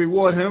wa Jalla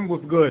reward him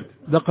with good.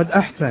 لقد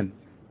أحسن.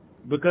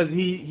 Because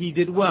he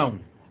did well.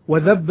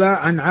 وذب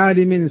عن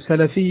عالم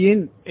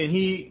سلفي And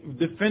he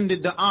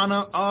defended the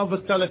honor of a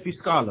Salafi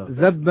scholar.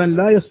 ذبا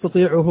لا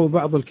يستطيعه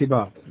بعض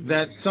الكبار.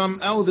 That some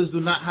elders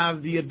do not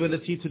have the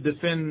ability to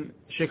defend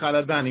Sheikh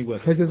Al-Albani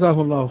with.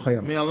 فجزاه الله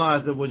خيرا. May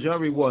Allah Azza wa Jalla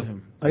reward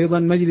him. أيضا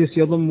مجلس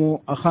يضم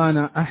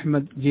أخانا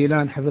أحمد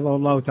جيلان حفظه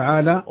الله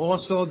تعالى.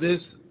 Also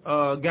this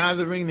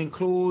gathering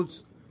includes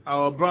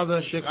our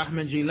brother Sheikh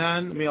Ahmed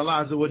Jilan. May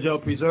Allah Azza wa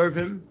Jalla preserve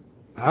him.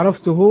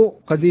 عرفته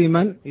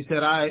قديما. He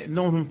said, I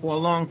know him for a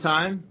long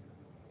time.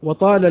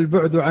 وطال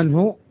البعد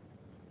عنه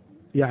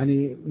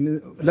يعني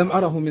لم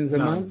أره من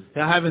زمان. I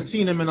haven't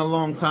seen him in a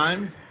long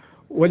time.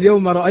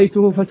 واليوم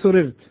رأيته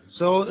فسررت.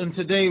 So and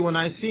today when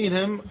I seen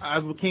him, I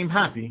became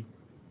happy.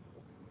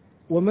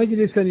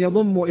 ومجلسا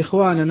يضم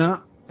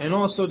إخواننا And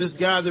also this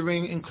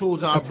gathering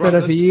includes our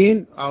brothers,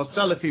 السلفيين. our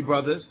Salafi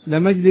brothers.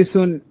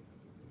 لمجلس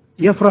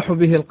يفرح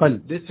به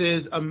القلب. This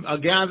is a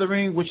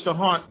gathering which the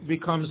heart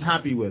becomes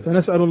happy with.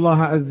 فنسأل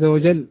الله عز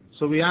وجل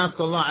So we ask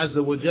Allah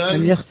Azza wa أن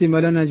Jalla يختم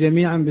لنا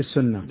جميعا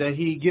بالسنة. that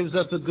He gives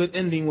us a good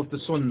ending with the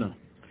Sunnah.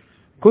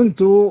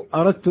 كنت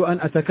أردت أن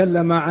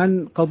أتكلم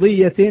عن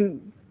قضية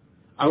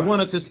I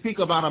wanted to speak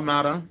about a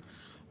matter,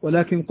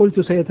 ولكن قلت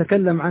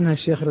سيتكلم عنها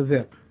الشيخ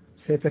رزيق.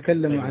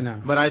 سيتكلم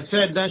عنها. but I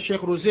said that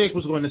Sheikh Ruzaik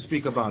was going to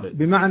speak about it.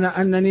 بمعنى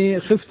أنني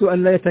خفت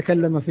أن لا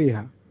يتكلم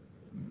فيها.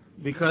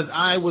 Because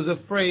I was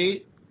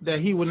afraid that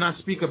he would not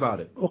speak about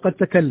it. وقد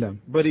تكلم.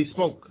 But he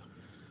spoke.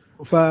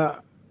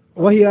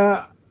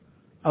 وهي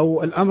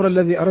أو الأمر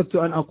الذي أردت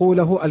أن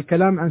أقوله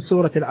الكلام عن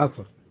سورة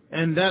العصر.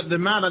 And that the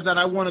matter that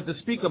I wanted to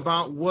speak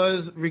about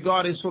was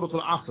regarding Surah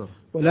Al-Asr.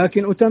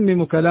 ولكن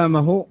أتمم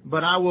كلامه.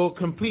 But I will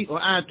complete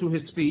or add to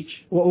his speech.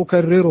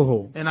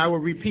 وأكرره. And I will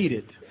repeat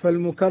it.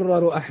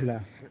 فالمكرر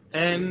أحلى.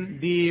 And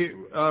the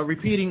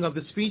repeating of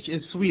the speech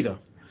is sweeter.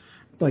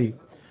 طيب.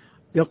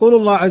 يقول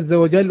الله عز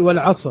وجل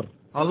والعصر.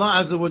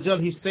 Allah Azza wa Jal,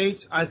 He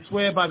states, I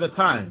swear by the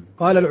time.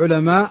 قال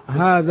العلماء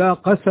هذا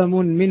قسم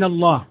من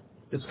الله.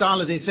 The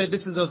scholars, they said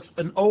this is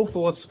an oath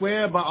or a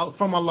swear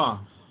from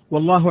Allah.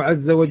 والله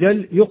عز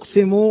وجل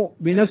يقسم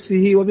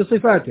بنفسه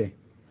وبصفاته.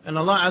 And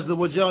Allah Azza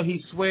wa Jal,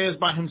 He swears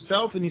by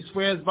Himself and He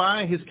swears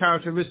by His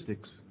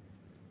characteristics.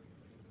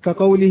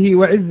 كقوله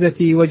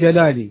وعزتي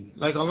وجلالي.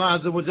 Like Allah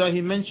Azza wa Jal,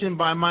 He mentioned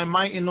by my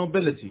might and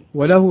nobility.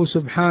 وله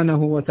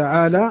سبحانه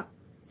وتعالى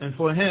And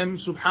for Him,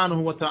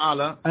 subhanahu wa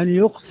ta'ala, أن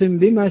يقسم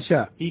بما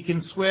شاء. He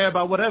can swear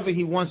by whatever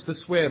He wants to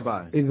swear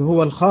by. إذ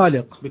هو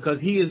الخالق. Because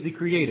He is the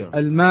creator.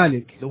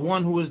 المالك. The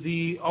one who is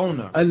the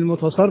owner.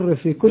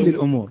 المتصرف في كل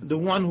الأمور. The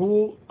one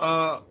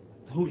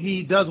who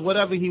He does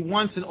whatever He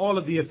wants in all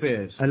of the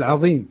affairs.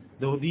 العظيم.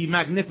 The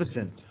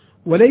magnificent.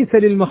 وليس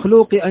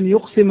للمخلوق أن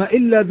يقسم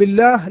إلا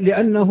بالله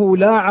لأنه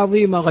لا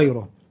عظيم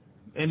غيره.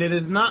 And it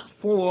is not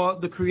for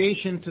the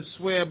creation to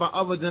swear by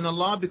other than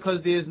Allah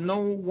because there is no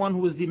one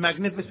who is the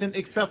magnificent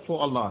except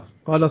for Allah.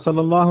 قال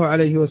صلى الله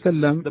عليه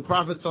وسلم The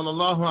Prophet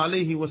sallallahu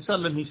alayhi wa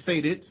sallam, he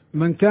stated,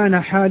 من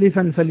كان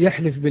حالفا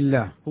فليحلف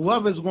بالله.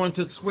 whoever is going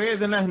to swear,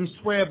 then let him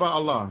swear by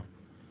Allah.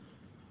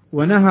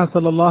 ونهى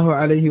صلى الله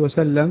عليه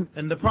وسلم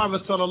And the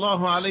Prophet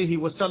sallallahu alayhi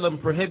wa sallam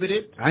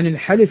prohibited عن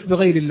الحلف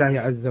بغير الله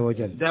عز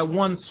وجل. that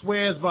one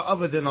swears by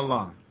other than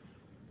Allah.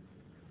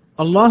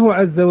 الله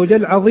عز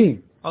وجل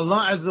عظيم.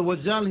 Allah Azza wa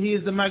Jal, He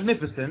is the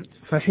magnificent.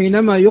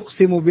 فحينما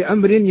يقسم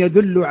بأمر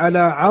يدل على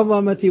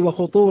عظمة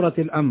وخطورة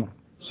الأمر.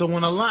 So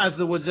when Allah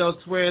Azza wa Jal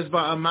swears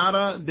by a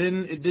matter,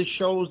 then this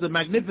shows the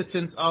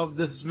magnificence of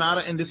this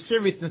matter and the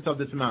seriousness of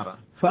this matter.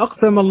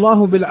 فأقسم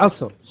الله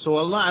بالعصر. So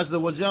Allah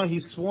Azza wa Jal,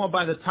 He swore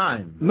by the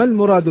time. ما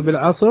المراد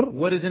بالعصر؟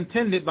 What is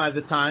intended by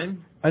the time?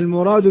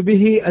 المراد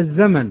به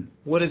الزمن.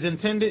 What is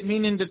intended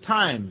meaning the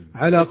time.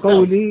 على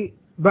قول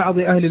بعض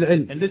أهل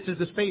العلم. And this is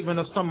the statement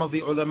of some of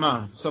the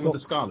ulama, some of the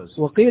scholars.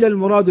 وقيل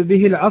المراد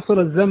به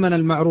العصر الزمن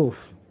المعروف.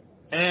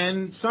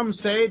 And some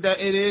say that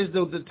it is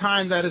the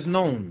time that is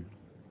known.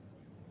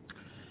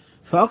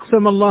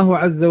 فأقسم الله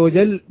عز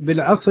وجل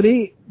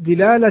بالعصر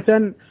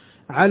دلالة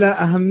على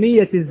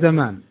أهمية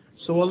الزمان.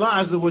 So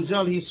Allah Azza wa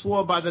Jal, He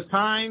swore by the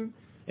time,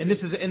 and this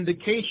is an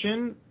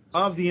indication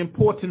of the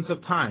importance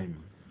of time.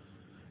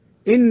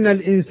 إن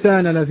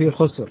الإنسان لفي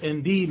خسر.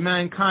 Indeed,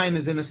 mankind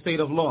is in a state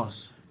of loss.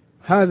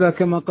 هذا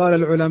كما قال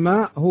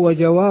العلماء هو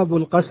جواب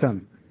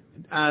القسم.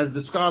 As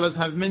the scholars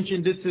have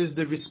mentioned, this is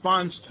the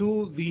response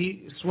to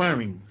the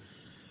swearing.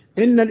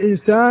 إن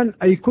الإنسان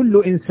أي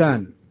كل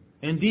إنسان.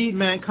 Indeed,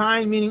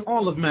 mankind, meaning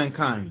all of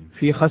mankind.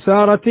 في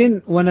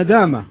خسارة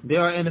وندامة. They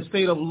are in a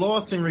state of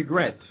loss and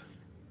regret.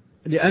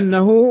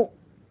 لأنه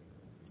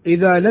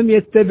إذا لم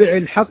يتبع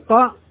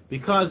الحق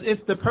Because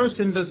if the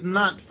person does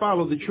not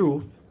follow the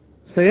truth,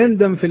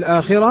 سيندم في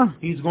الآخرة.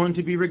 he's going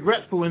to be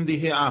regretful in the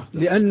hereafter.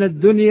 لأن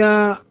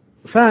الدنيا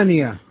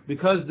فانية.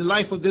 Because the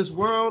life of this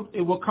world,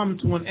 it will come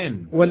to an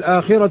end.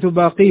 والآخرة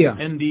باقية.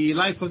 And the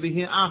life of the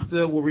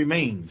hereafter will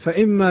remain.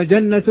 فإما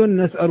جنة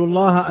نسأل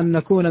الله أن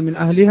نكون من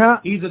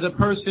أهلها. Either the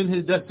person,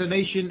 his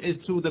destination is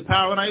to the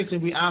paradise,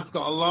 and we ask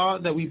Allah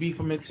that we be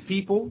from its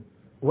people.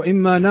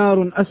 وإما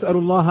نار أسأل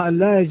الله أن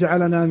لا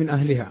يجعلنا من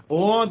أهلها.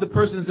 Or the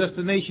person's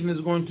destination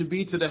is going to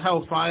be to the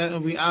hellfire,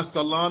 and we ask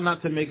Allah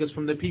not to make us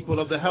from the people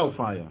of the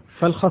hellfire.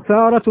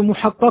 فالخسارة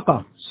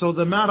محققة. So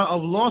the matter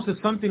of loss is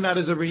something that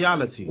is a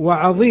reality.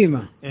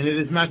 وعظيمة. And it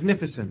is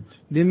magnificent.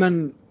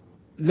 لمن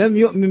لم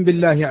يؤمن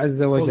بالله عز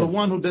For the وجل.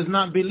 one who does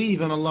not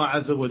believe in Allah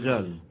Azza wa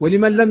Jal.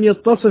 ولمن لم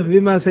يتصف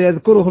بما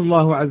سيذكره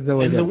الله عز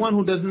And the وجل. one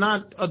who does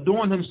not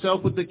adorn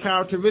himself with the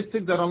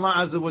characteristics that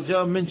Allah Azza wa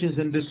Jal mentions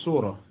in this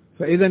surah.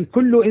 فإذا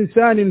كل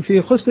إنسان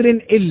في خسر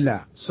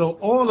إلا. So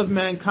all of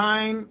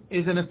mankind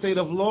is in a state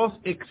of loss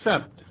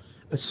except.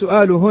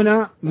 السؤال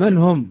هنا من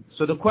هم؟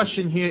 So the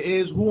question here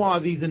is, who are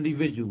these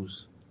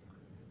individuals?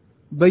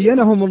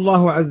 بينهم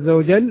الله عز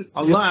وجل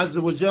Allah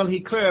Azza wa Jal, He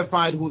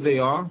clarified who they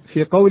are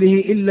في قوله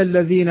إلا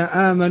الذين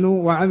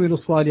آمنوا وعملوا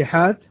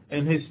الصالحات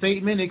in His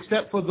statement,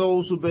 except for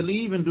those who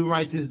believe and do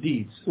righteous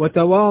deeds,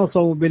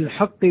 وتواصوا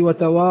بالحق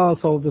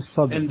وتواصوا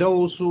بالصبر. and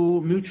those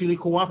who mutually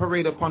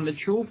cooperate upon the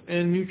truth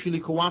and mutually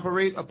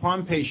cooperate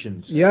upon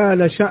patience. يا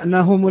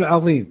لشأنهم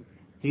العظيم.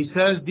 He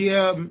says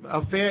their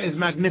affair is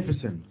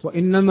magnificent.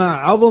 وإنما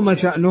عظم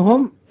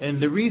شأنهم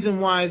And the reason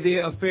why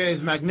their affair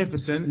is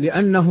magnificent,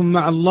 لأنهم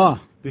مع الله.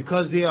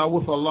 because they are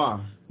with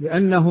Allah,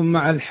 لأنهم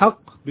مع الحق.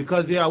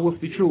 because they are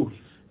with the truth,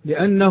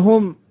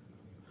 لأنهم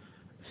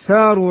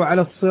ساروا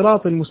على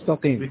الصراط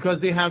المستقيم. because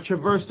they have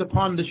traversed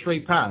upon the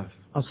straight path.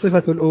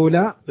 الصفة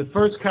الأولى The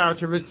first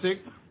characteristic,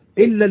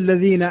 إلا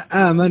الذين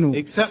آمنوا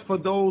except for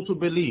those who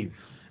believe,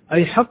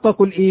 أي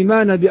حققوا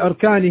الإيمان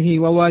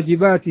بأركانه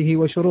وواجباته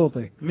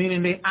وشروطه.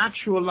 meaning they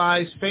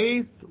actualize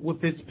faith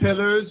with its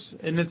pillars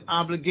and its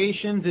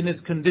obligations and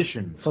its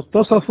conditions.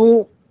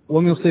 فاتصفوا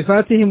ومن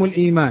صفاتهم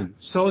الإيمان.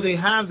 So they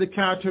have the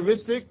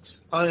characteristics,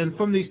 and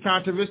from these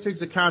characteristics,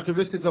 the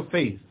characteristics of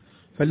faith.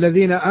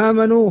 فالذين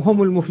آمنوا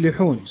هم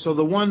المفلحون. So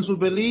the ones who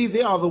believe,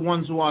 they are the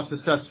ones who are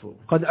successful.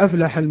 قد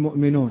أفلح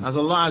المؤمنون. As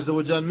Allah Azza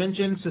wa Jal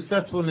mentioned,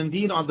 successful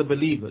indeed are the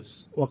believers.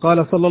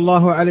 وقال صلى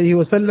الله عليه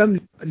وسلم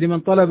لمن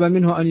طلب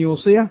منه أن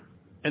يوصيه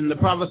And the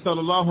Prophet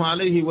sallallahu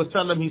alaihi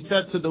wasallam, he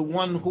said to the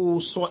one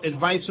who sought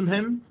advice from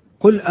him,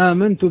 قل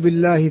آمنت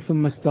بالله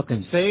ثم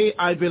استقم. say,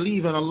 I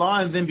believe in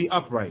Allah, and then be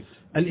upright.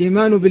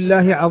 الإيمان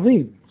بالله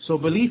عظيم. So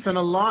belief in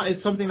Allah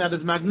is something that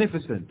is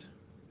magnificent.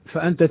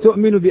 فأنت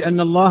تؤمن بأن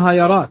الله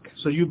يراك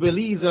So you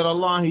believe that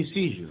Allah, He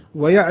sees you,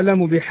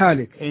 ويعلم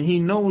بحالك and He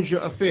knows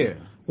your affair,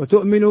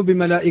 وتؤمن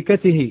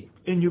بملائكته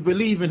and you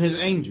believe in His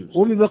angels,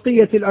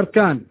 وببقية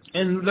الأركان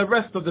and the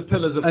rest of the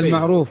pillars of faith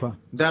المعروفة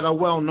that are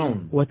well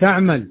known,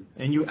 وتعمل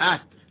and you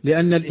act,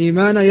 لأن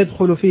الإيمان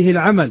يدخل فيه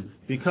العمل.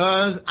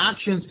 because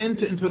actions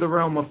enter into the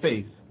realm of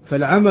faith.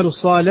 فالعمل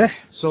الصالح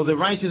So the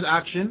righteous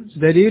actions,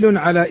 دليل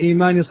على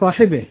إيمان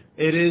صاحبه.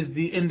 it is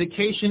the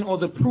indication or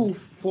the proof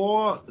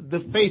for the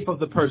faith of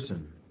the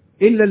person,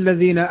 إلا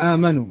الذين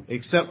آمنوا.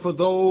 except for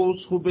those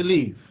who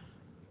believe.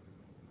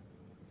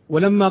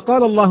 ولما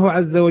قال الله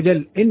عز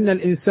وجل إن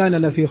الإنسان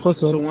لفي So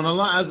خسر when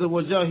Allah Azza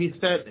wa Jal, He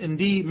said,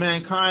 indeed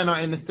mankind are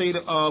in a state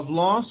of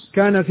loss,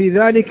 كان في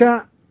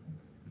ذلك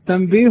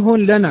تنبيه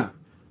لنا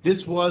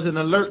this was an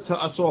alert to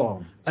us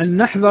all, أن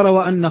نحذر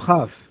وأن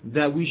نخاف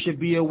that we should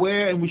be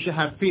aware and we should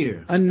have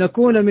fear, أن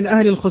نكون من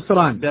أهل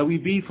الخسران that we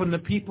be from the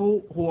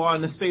people who are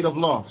in a state of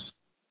loss,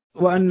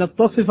 وأن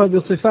نتصف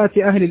بصفات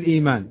أهل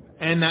الإيمان.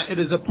 and that it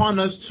is upon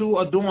us to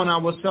adorn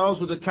ourselves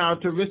with the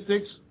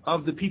characteristics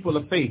of the people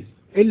of faith.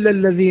 إلا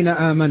الذين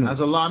آمنوا. As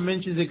Allah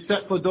mentions,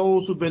 except for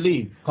those who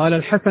believe. قال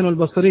الحسن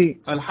البصري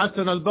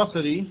Al-Hasan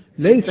al-Basri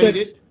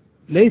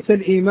ليس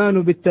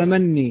الإيمان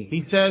بالتمني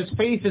he says,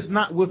 faith is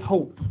not with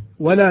hope,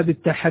 ولا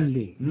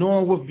بالتحلي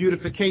nor with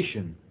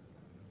beautification.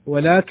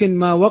 ولكن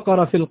ما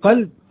وقر في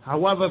القلب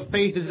However,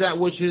 faith is that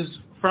which is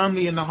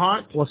firmly in the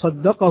heart,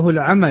 وصدقه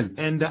العمل.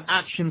 and the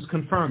actions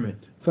confirm it.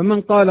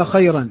 فمن قال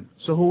خيرا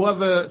So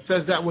whoever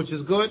says that which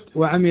is good,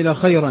 وعمل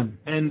خيرا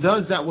and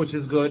does that which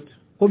is good,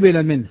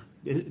 قبل منه.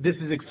 this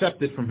is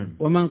accepted from him.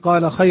 ومن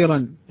قال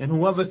خيرا And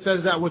whoever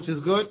says that which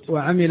is good,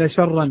 وعمل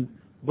شرا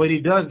but he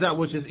does that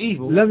which is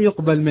evil, لم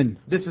يقبل منه.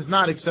 this is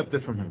not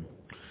accepted from him.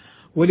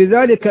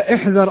 ولذلك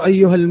احذر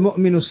أيها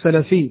المؤمن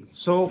السلفي.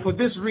 So for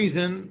this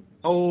reason,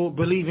 O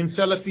believing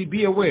Salafi,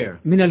 be aware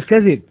من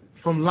الكذب.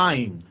 from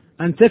lying.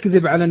 أن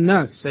تكذب على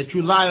الناس. That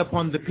you lie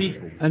upon the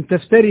people. أن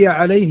تفتري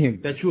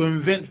عليهم. That you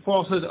invent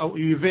falsehoods, or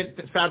you invent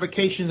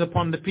fabrications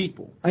upon the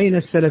people. أين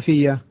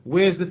السلفية؟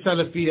 Where's the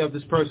Salafi of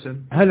this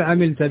person? هل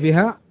عملت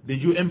بها؟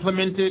 Did you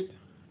implement it?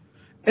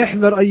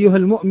 احذر أيها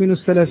المؤمن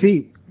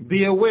السلفي.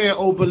 Be aware,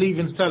 O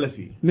believing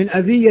Salafi. من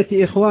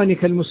أذية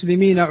إخوانك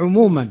المسلمين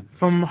عموما.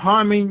 From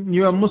harming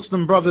your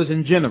Muslim brothers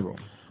in general.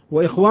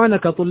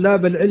 وإخوانك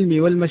طلاب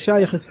العلم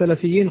والمشايخ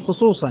السلفيين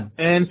خصوصا.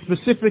 And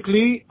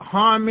specifically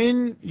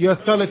harming your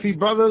Salafi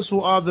brothers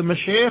who are the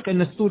Mashaykh and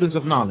the students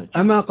of knowledge.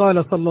 أما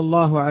قال صلى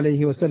الله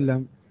عليه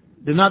وسلم.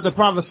 Did not the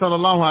Prophet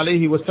sallallahu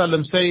alaihi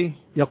wasallam say?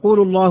 يقول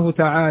الله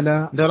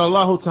تعالى. That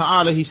Allah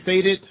Ta'ala, he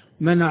stated.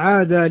 من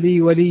عادى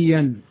لي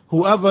وليا.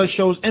 Whoever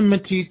shows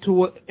enmity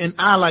to an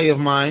ally of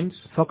mine,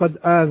 فقد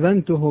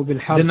آذنته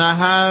بالحرب. Then I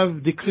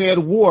have declared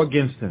war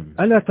against him.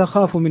 ألا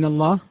تخاف من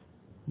الله؟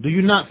 Do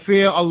you not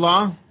fear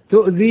Allah?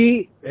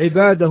 تؤذي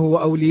عباده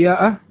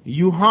وأولياءه.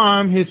 You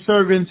harm his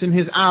servants and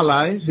his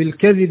allies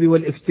بالكذب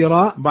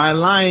والافتراء. by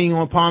lying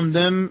upon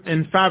them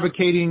and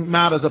fabricating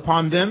matters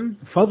upon them.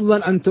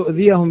 فضلا أن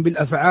تؤذيهم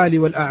بالأفعال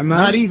والأعمال.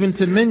 Not even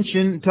to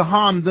mention to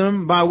harm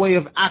them by way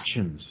of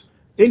actions.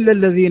 إلا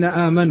الذين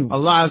آمنوا.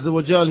 Allah Azza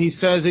wa Jal, he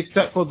says,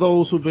 except for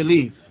those who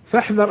believe.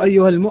 فاحذر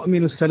أيها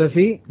المؤمن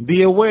السلفي.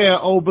 Be aware,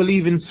 O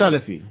believing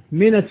Salafi.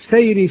 من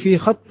السير في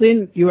خط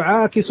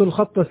يعاكس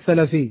الخط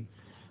السلفي.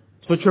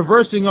 For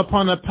traversing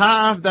upon a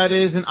path that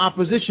is in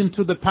opposition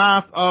to the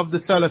path of the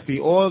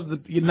Salafi or the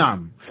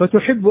Yunam.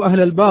 فتحب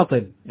أهل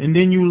الباطل. And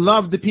then you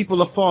love the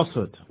people of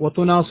falsehood.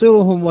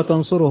 وتناصرهم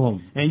وتنصرهم.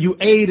 And you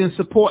aid and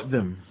support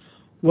them.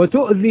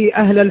 وتؤذي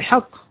أهل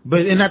الحق.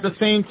 But and at the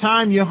same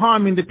time you're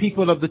harming the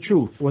people of the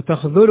truth.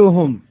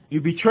 وتخذلهم.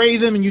 You betray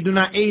them and you do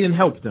not aid and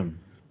help them.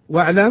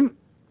 واعلم.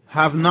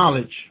 Have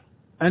knowledge.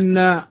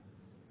 أن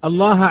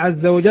الله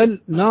عز وجل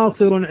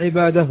ناصر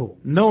عباده.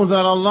 Know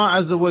that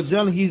Allah Azza wa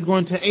Jal, he's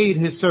going to aid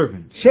his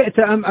servants. شئت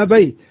أم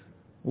أبيت.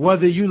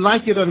 Whether you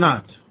like it or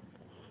not.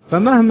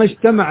 فمهما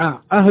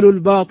اجتمع أهل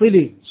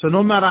الباطل. So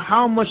no matter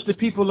how much the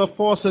people of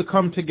falsehood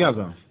come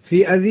together.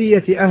 في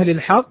أذية أهل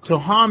الحق. To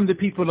harm the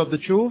people of the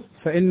truth.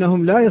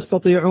 فإنهم لا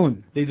يستطيعون.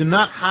 They do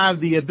not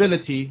have the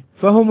ability.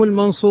 فهم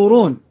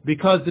المنصورون.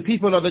 Because the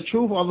people of the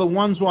truth are the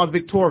ones who are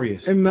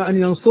victorious. إما أن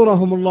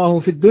ينصرهم الله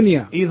في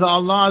الدنيا. Either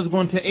Allah is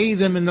going to aid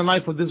them in the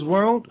life of this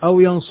world. أو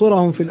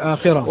ينصرهم في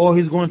الآخرة. Or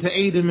he's going to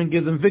aid them and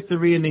give them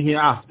victory in the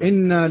hereafter.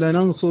 إنا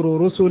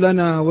لننصر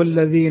رسلنا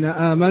والذين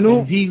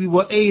آمنوا. Indeed, we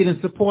will aid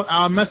and support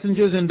our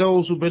messengers and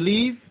those who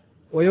believe.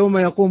 ويوم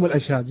يقوم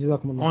الأشهاد.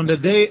 جزاكم الله. On the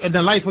day, in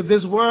the life of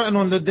this world, and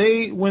on the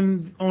day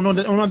when,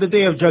 on the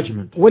day of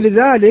judgment.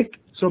 ولذلك.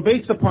 So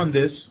based upon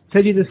this,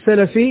 تجد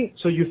السلفي.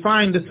 So you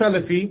find the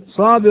Salafi.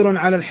 صابر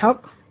على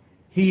الحق.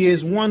 He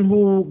is one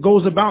who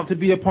goes about to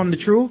be upon the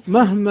truth.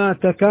 مهما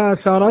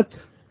تكاثرت.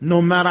 No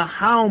matter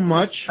how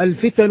much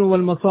الفتن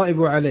والمصائب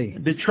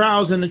عليه. The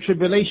trials and the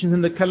tribulations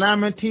and the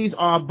calamities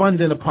are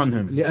abundant upon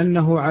him.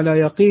 لأنه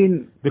على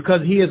يقين.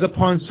 Because he is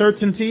upon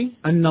certainty.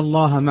 أن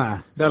الله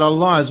معه. That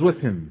Allah is with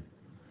him.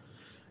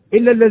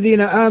 إلا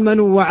الذين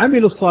آمنوا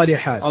وعملوا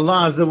الصالحات.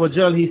 Allah Azza wa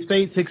Jal, he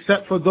states,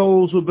 except for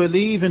those who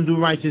believe and do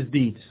righteous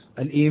deeds.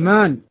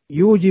 الإيمان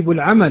يوجب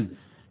العمل.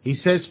 He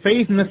says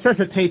faith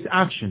necessitates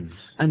actions.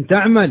 أن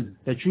تعمل.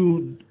 That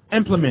you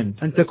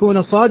implement. أن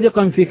تكون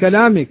صادقا في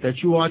كلامك.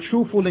 That you are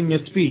truthful in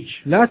your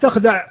speech. لا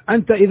تخدع.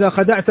 أنت إذا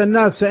خدعت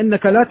الناس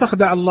فإنك لا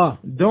تخدع الله.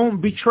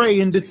 Don't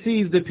betray and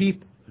deceive the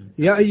people.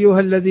 يا أيها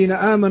الذين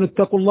آمنوا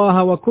اتقوا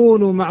الله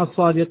وكونوا مع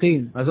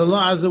الصادقين. As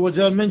Allah Azza wa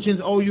Jal mentions,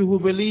 O you who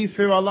believe,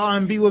 fear Allah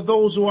and be with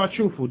those who are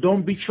truthful.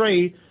 Don't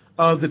betray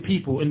the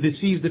people and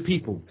deceive the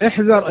people.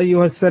 احذر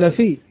أيها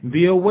السلفي.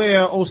 Be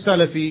aware, O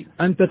Salafi,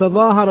 أن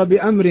تتظاهر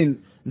بأمر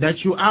that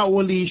you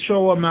outwardly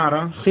show a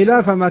matter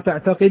خلاف ما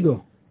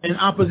تعتقده. In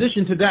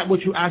opposition to that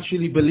which you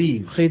actually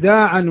believe.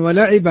 خداعا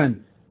ولعبا.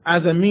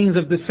 As a means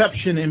of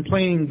deception and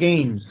playing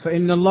games.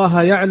 فإن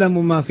الله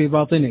يعلم ما في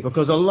باطنك.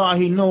 Because Allah,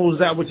 he knows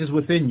that which is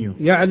within you.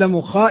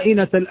 يعلم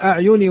خائنة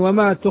الأعين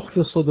وما تخفي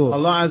الصدور.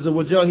 Allah Azza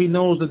wa Jal, he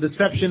knows the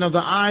deception of the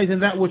eyes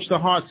and that which the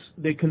hearts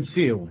they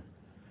conceal.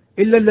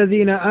 إلا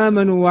الذين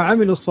آمنوا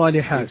وعملوا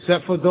الصالحات.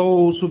 Except for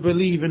those who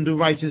believe and do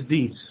righteous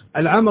deeds.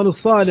 العمل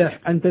الصالح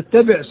أن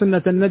تتبع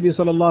سنة النبي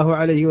صلى الله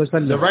عليه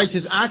وسلم. The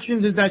righteous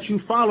actions is that you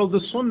follow the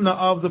sunnah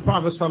of the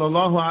Prophet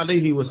sallallahu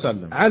alaihi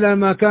wasallam. على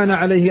ما كان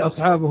عليه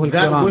أصحابه الكرام.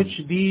 That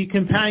which the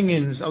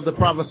companions of the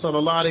Prophet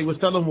sallallahu alaihi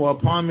wasallam were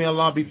upon, may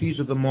Allah be pleased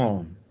with them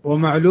all.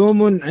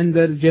 ومعلوم عند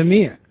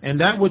الجميع. And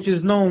that which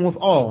is known with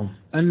all.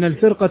 أن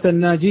الفرقة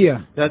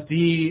الناجية. That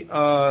the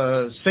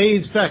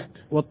saved sect.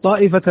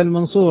 والطائفة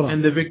المنصورة.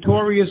 And the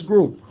victorious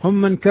group.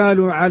 هم من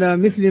كانوا على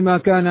مثل ما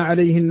كان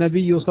عليه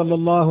النبي صلى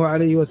الله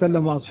عليه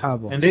وسلم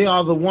وأصحابه. And they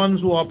are the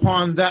ones who are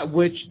upon that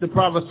which the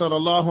Prophet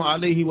sallallahu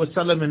alaihi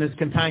wasallam and his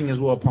companions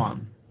were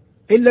upon.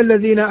 إلا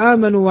الذين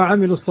آمنوا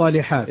وعملوا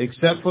الصالحات.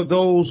 Except for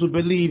those who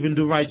believe and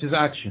do righteous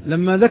actions.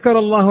 لما ذكر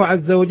الله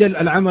عز وجل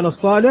العمل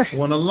الصالح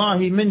When Allah,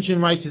 He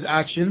mentioned righteous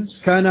actions,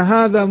 كان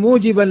هذا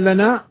موجبا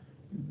لنا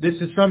this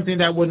is something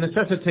that would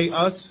necessitate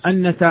us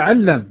أن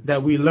نتعلم.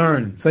 that we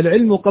learn.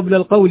 فالعلم قبل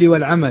القول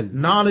والعمل.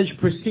 Knowledge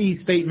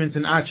precedes statements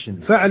and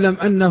actions. فاعلم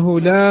أنه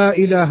لا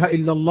إله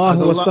إلا الله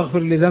واستغفر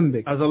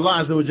لذنبك. As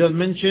Allah Azza wa Jal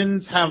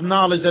mentions, have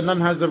knowledge that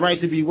none has the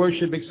right to be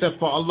worshipped except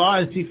for Allah,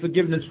 and seek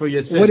forgiveness for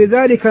your sins.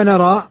 ولذلك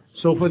نرى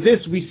So for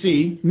this we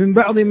see من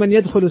بعض من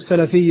يدخل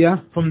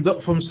السلفية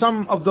from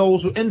some of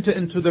those who enter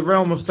into the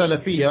realm of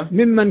Salafiyah,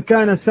 ممن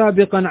كان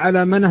سابقا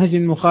على منهج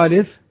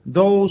مخالف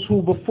those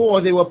who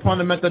before they were upon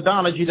a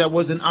methodology that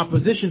was in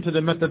opposition to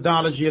the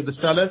methodology of the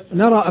Salaf,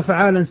 نرى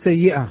أفعالا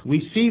سيئة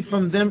we see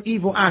from them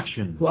evil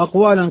action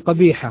وأقوالا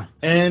قبيحة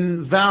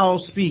and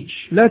foul speech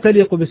لا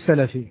تليق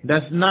بالسلفي.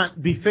 that's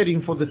not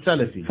befitting for the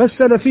Salafi.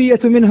 فالسلفية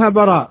منها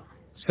براء.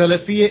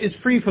 Salafiyah is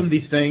free from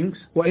these things,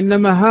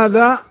 وإنما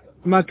هذا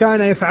ما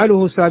كان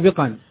يفعله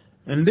سابقا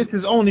and this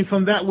is only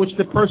from that which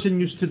the person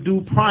used to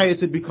do prior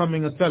to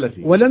becoming a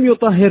Salafi. ولم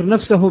يطهر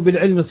نفسه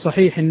بالعلم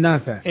الصحيح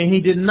النافع. And he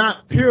did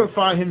not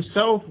purify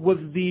himself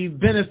with the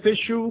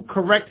beneficial,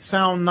 correct,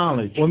 sound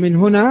knowledge. ومن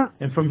هنا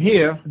And from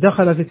here,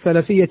 دخل في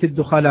السلفية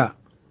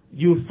الدخلاء.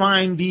 you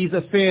find these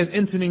affairs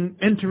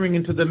entering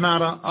into the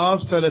matter of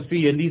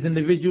Salafiyah, and these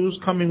individuals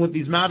coming with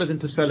these matters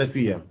into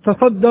Salafiyah.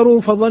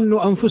 تصدروا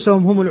فظنوا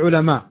أنفسهم هم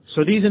العلماء.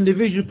 So these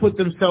individuals put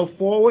themselves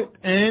forward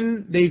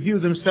and they view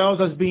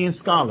themselves as being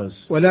scholars.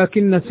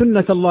 ولكن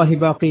سنة الله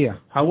باقية.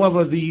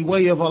 However, the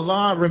way of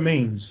Allah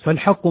remains.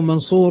 فالحق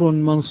منصور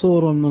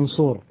منصور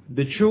منصور.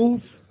 The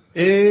truth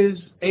is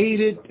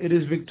aided, it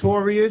is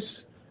victorious,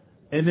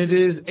 and it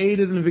is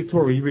aided and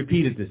victorious. He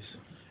repeated this.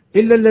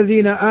 إلا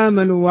الذين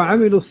آمنوا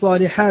وعملوا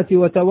الصالحات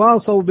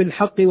وتواصوا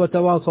بالحق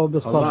وتواصوا Allah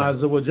بالصبر.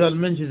 Azza wa Jal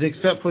mentions,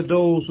 except for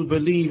those who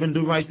believe and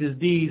do righteous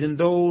deeds, and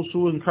those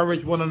who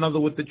encourage one another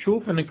with the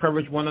truth and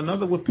encourage one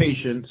another with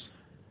patience.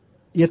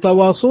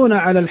 يتواصون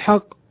على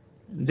الحق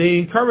They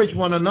encourage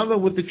one another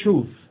with the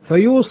truth.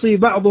 فيوصي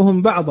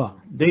بعضهم بعضا.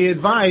 They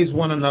advise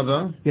one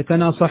another.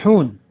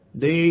 يتناصحون.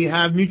 They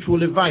have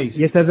mutual advice.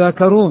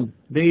 يتذاكرون.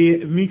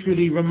 They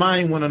mutually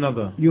remind one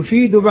another.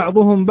 يفيد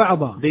بعضهم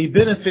بعضا. They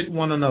benefit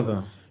one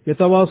another.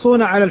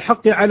 يتواصون على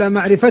الحق على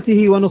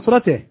معرفته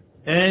ونصرته.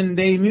 And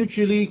they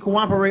mutually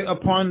cooperate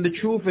upon the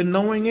truth and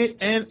knowing it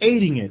and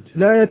aiding it.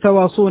 لا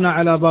يتواصون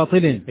على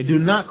باطل. They do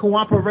not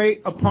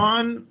cooperate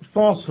upon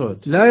falsehood.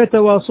 لا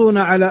يتواصون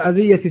على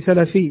أذية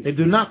سلفي. They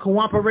do not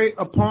cooperate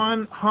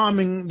upon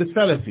harming the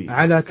Salafi.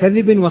 على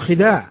كذب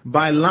وخداع.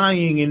 By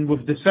lying and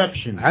with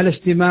deception. على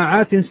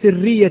اجتماعات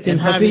سرية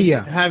And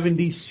خفية. having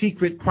these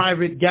secret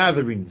private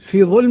gatherings.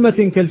 في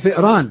ظلمة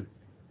كالفئران.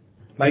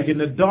 Like in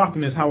the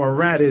darkness, how a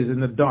rat is in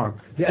the dark.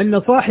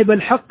 لأن صاحب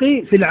الحق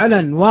في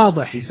العلن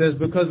واضح. He says,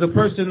 because the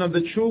person of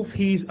the truth,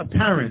 he's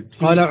apparent,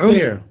 he's قال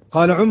clear.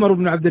 عمر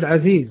بن عبد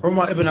العزيز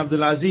Umar ibn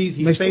Abdul Aziz,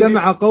 he ما stated,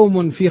 اجتمع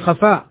قوم في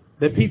خفاء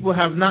the people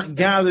have not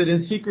gathered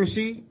in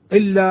secrecy,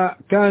 إلا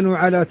كانوا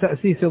على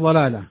تأسيس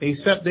ضلالة.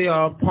 except they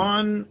are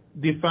upon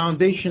the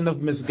foundation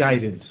of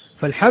misguidance.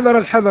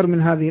 الحذر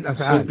من هذه So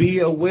الأفعال.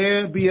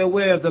 be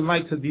aware of the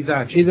likes of these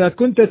actions. إذا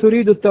كنت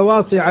تريد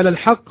التواصي على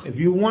الحق If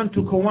you want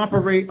to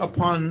cooperate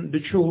upon the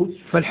truth,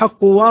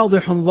 فالحق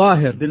واضح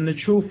ظاهر. then the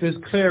truth is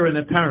clear and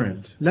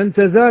apparent. لن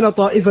تزال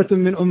طائفة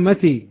من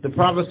أمتي The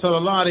Prophet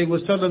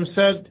ﷺ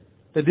said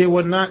that there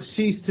would not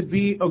cease to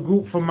be a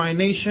group from my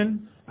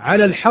nation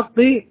على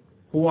الحق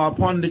who are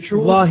upon the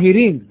truth,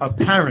 ظاهرين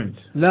apparent.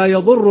 لا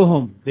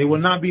يضرهم They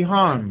will not be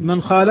harmed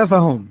من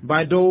خالفهم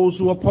by those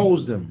who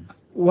oppose them,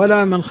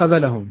 ولا من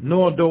خذلهم.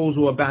 nor those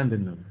who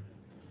abandon them.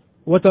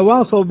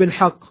 وتواصوا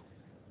بالحق.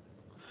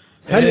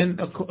 And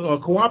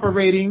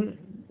cooperating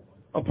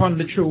upon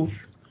the truth,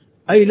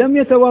 أي لم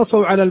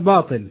يتواصوا على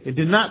الباطل.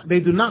 they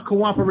do not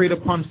cooperate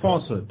upon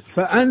falsehood.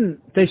 فأن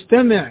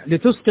تجتمع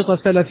لتسقط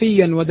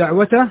سلفيا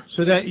ودعوته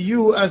So that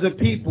you as a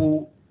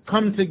people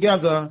come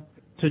together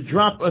to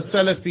drop a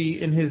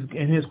Salafi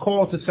in his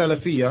call to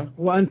Salafiyah.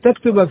 وأن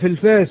تكتب في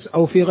الفيس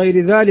أو في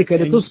غير ذلك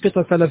لتسقط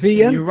You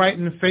سلفيا write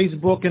in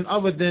Facebook and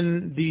other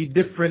than the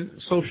different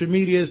social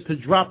medias to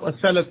drop a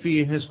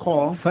Salafi in his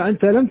call.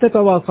 فأنت لم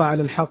تتواصى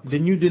على الحق.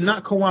 Then you did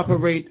not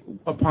cooperate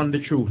upon the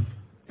truth.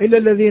 إلا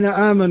الذين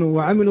آمنوا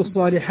وعملوا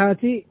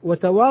الصالحات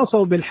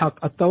وتواصوا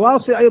بالحق.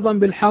 التواصي أيضا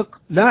بالحق.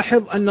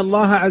 لاحظ أن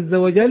الله عز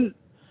وجل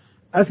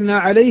أثنى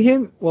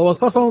عليهم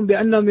ووصفهم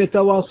بأنهم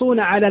يتواصون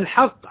على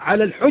الحق،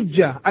 على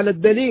الحجة، على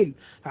الدليل،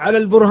 على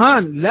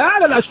البرهان، لا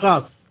على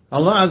الأشخاص.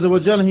 Allah Azza wa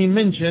Jalla, He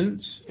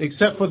mentions,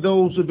 except for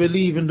those who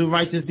believe and do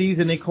righteous deeds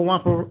and they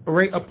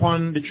cooperate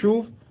upon the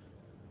truth,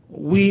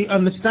 we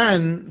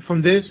understand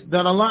from this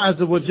that Allah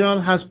Azza wa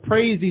Jalla has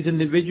praised these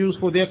individuals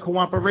for their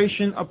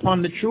cooperation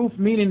upon the truth,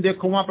 meaning their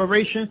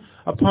cooperation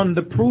upon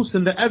the proofs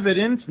and the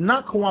evidence,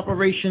 not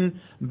cooperation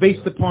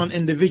based upon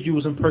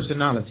individuals and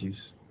personalities.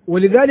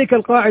 ولذلك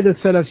القاعدة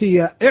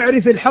السلفية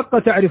اعرف الحق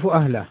تعرف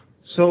أهله.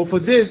 So for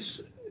this,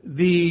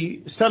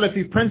 the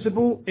Salafi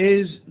principle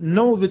is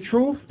know the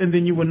truth and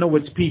then you will know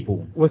its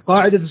people.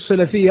 والقاعدة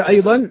السلفية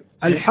أيضا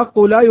الحق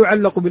لا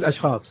يعلق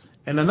بالأشخاص.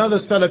 And another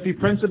Salafi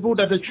principle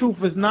that the truth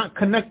is not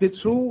connected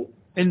to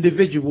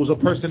individuals or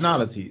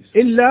personalities.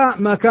 إلا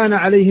ما كان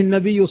عليه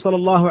النبي صلى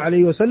الله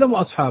عليه وسلم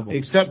وأصحابه.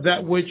 Except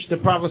that which the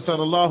Prophet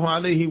sallallahu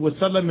alaihi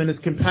wasallam and his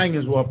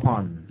companions were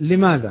upon.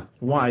 لماذا؟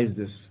 Why is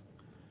this?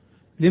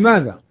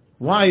 لماذا؟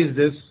 Why is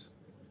this?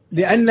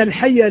 لأن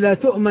الحي لا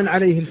تؤمن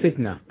عليه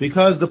الفتنة.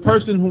 Because the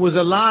person who is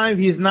alive,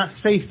 he is not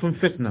safe from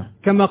fitna.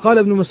 كما قال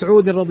ابن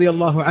مسعود رضي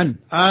الله عنه.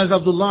 As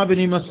Abdullah bin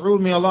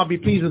Mas'ud, may Allah be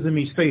pleased with him,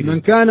 he stated,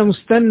 من كان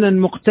مستنا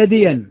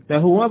مقتديا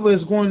that whoever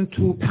is going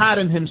to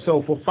pattern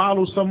himself or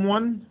follow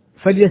someone,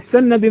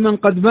 فليستن بمن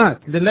قد مات.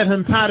 then let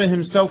him pattern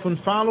himself and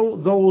follow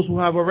those who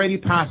have already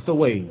passed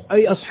away.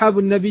 أي أصحاب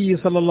النبي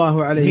صلى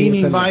الله عليه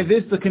Meaning وسلم. by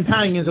this, the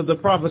companions of the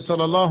Prophet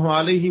sallallahu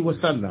alaihi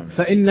wasallam.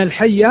 فإن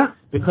الحي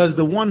Because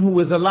the one who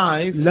is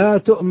alive, لا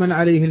تؤمن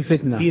عليه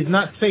الفتنة. he is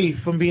not safe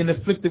from being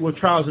afflicted with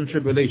trials and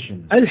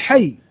tribulations.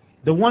 الحي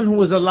The one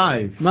who is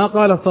alive, ما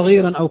قال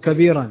صغيرا أو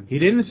كبيرا. he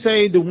didn't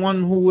say the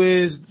one who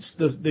is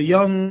the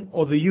young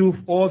or the youth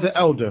or the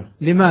elder.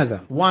 لماذا؟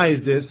 Why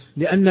is this?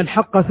 لأن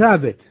الحق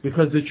ثابت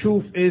Because the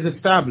truth is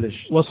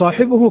established.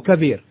 وصاحبه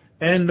كبير.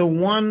 And the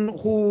one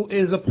who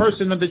is a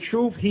person of the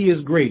truth, he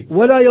is great.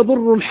 ولا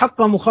يضر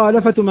الحق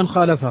مخالفة من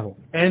خالفه.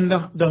 And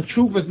the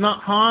truth is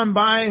not harmed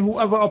by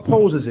whoever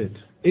opposes it.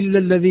 إلا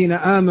الذين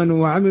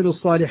آمنوا وعملوا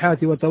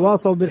الصالحات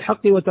وتواصوا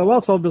بالحق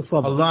وتواصوا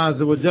بالصبر. Allah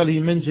Azza wa Jalla, he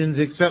mentions,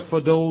 except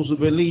for those who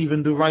believe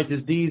and do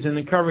righteous deeds and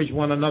encourage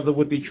one another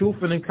with the truth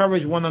and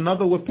encourage one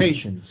another with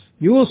patience.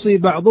 يوصي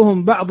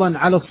بعضهم بعضا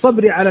على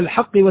الصبر على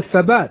الحق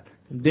والثبات.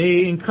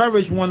 They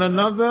encourage one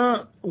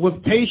another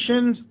with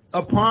patience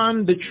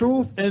upon the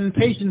truth and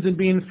patience in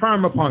being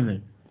firm upon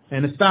it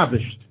and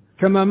established.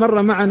 كما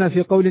مر معنا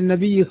في قول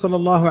النبي صلى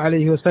الله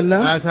عليه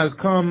وسلم. As has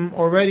come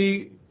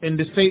already in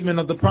the statement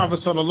of the Prophet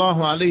sallallahu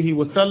alaihi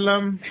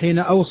wasallam, حين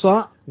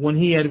أوصى when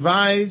he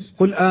advised,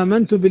 قل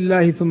آمنت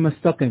بالله ثم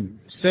استقم.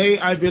 say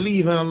I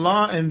believe in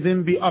Allah and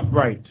then be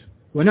upright.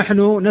 ونحن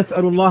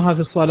نسأل الله في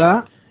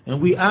الصلاة And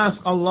we ask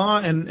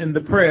Allah in the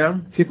prayer,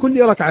 في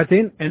كل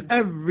ركعة in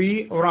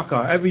every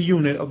rak'ah, every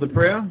unit of the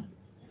prayer,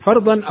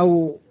 فرضا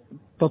أو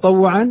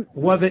تطوعا,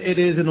 whether it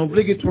is an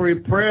obligatory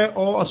prayer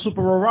or a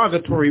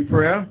supererogatory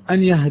prayer,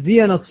 أن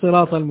يهدينا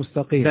الصراط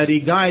المستقيم. that he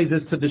guides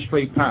us to the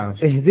straight path.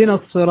 اهدنا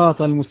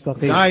الصراط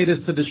المستقيم. Guide us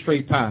to the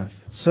straight path.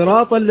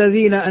 صراط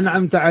الذين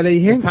أنعمت The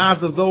عليهم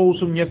path of those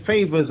whom your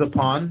favors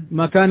upon,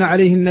 ما كان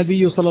عليه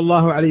النبي صلى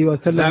الله عليه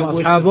وسلم that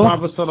which the وأصحابه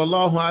Prophet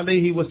sallallahu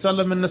alaihi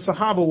wasallam and the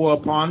Sahaba were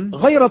upon.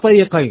 غير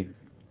طريقين.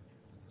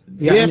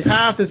 Their يعني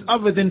path is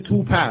other than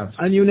two paths.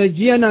 أن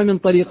ينجينا من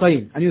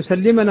طريقين، أن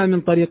يسلمنا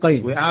من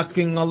طريقين. We're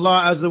asking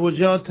Allah Azza wa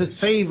Jalla to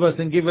save us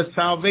and give us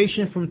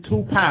salvation from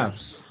two paths.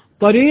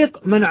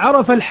 طريق من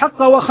عرف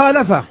الحق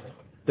وخالفه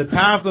The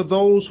path of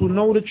those who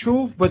know the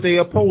truth, but they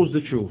oppose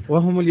the truth.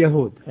 وهم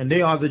اليهود، And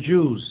they are the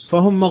Jews.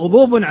 فهم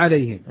مغضوب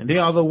عليهم. And they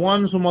are the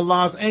ones whom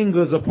Allah's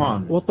anger is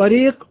upon.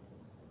 وطريق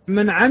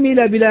من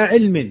عمل بلا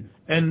علم.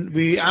 And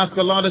we ask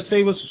Allah to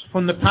save us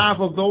from the path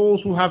of those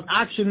who have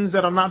actions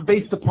that are not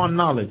based upon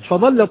knowledge.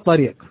 فضل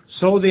الطريق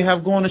So they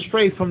have gone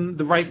astray from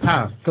the right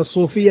path.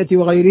 كالصوفية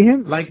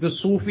وغيرهم Like the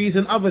Sufis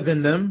and other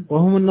than them,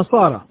 وهم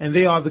النصارى. and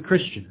they are the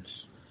Christians.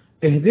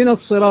 اهدنا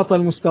الصراط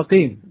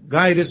المستقيم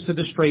Guide us to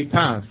the straight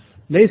path.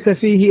 ليس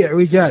فيه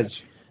اعوجاج.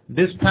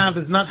 This path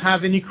does not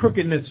have any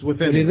crookedness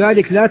within it.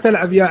 لذلك لا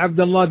تلعب يا عبد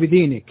الله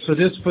بدينك. So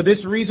for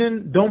this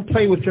reason, don't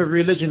play with your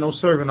religion, O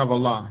servant of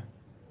Allah.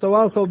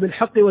 تواصوا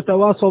بالحق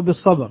وتواصوا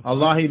بالصبر.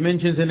 Allah, He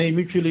mentions, and they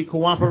mutually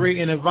cooperate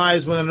and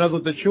advise one another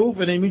with the truth,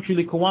 and they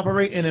mutually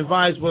cooperate and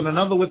advise one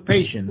another with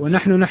patience.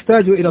 ونحن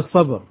نحتاج إلى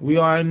الصبر. We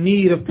are in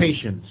need of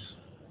patience.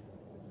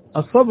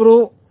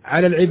 الصبر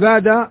على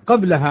العبادة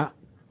قبلها،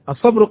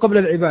 الصبر قبل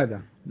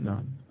العبادة. No.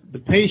 The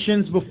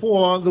patience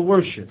before the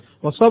worship.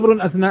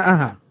 وصبر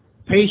أثناءها.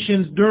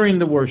 Patience during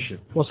the worship.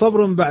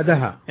 وصبر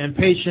بعدها. And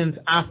patience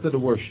after the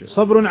worship.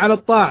 صبر على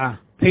الطاعة.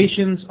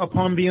 Patience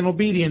upon being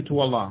obedient to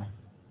Allah.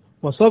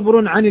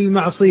 وصبر عن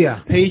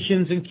المعصية.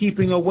 Patience in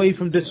keeping away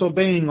from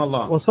disobeying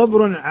Allah.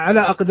 وصبر على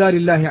أقدار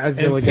الله عز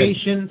And وجل.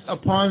 patience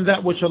upon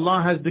that which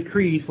Allah has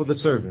decreed for the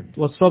servant.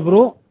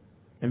 والصبر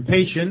And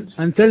patience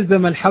أن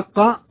تلزم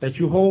الحق that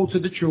you hold to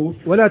the truth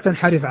ولا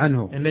تنحرف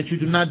عنه. and that you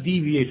do not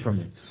deviate from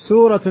it.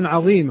 سورة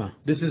عظيمة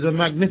This is a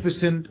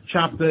magnificent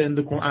chapter in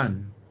the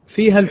Quran.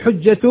 فيها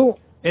الحجة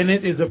And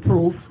it is a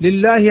proof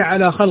لله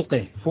على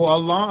خلقه. for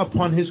Allah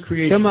upon His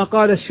creation. كما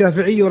قال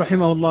الشافعي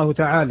رحمه الله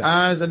تعالى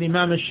As an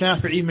Imam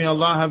al-Shafi'i, may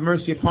Allah have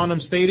mercy upon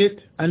him, stated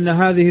أن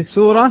هذه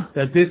السورة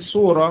that this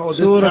surah or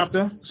this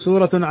chapter,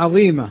 سورة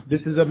عظيمة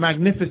this is a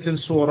magnificent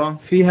surah.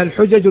 فيها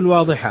الحجج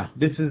الواضحة.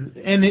 This is,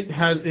 and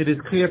it is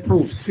clear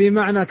proofs. في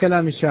معنى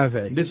كلام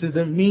الشافعي. This is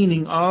the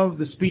meaning of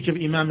the speech of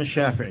Imam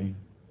al-Shafi'i.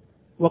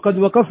 وقد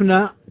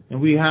وقفنا And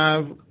we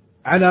have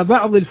على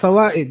بعض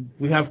الفوائد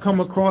come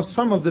across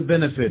some of the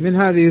benefits من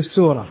هذه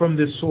السورة. from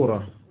this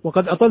surah.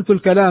 وقد أطلت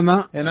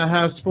الكلام and I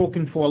have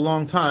spoken for a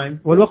long time,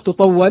 والوقت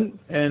طول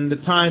and the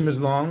time is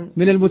long.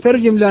 من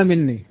المترجم لا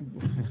مني.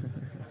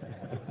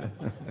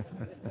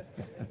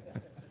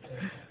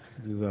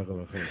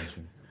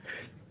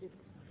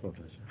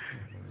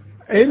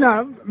 أي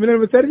نعم، من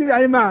المترجم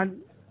يعني معا،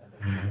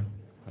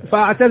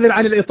 فأعتذر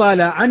عن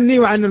الإطالة عني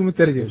وعن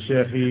المترجم.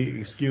 Sheikh,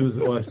 he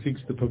excused or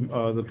seeks the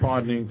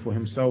pardoning for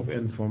himself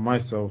and for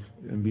myself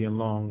in being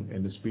long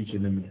in the speech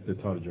and in the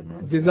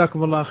tarjuma.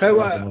 جزاكم الله خير،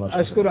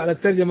 وأشكر على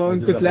الترجمة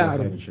وإن كنت لا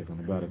أعرف.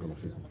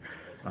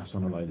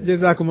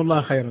 جزاكم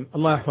الله خيرا،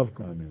 الله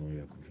يحفظكم.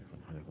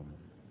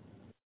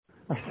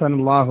 أحسن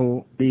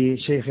الله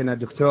لشيخنا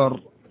الدكتور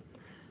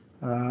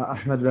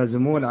أحمد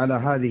بازمول على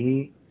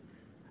هذه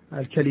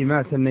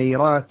الكلمات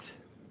النيرات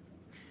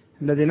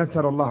الذي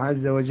نسأل الله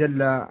عز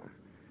وجل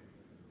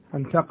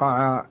أن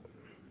تقع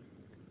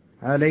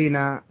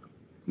علينا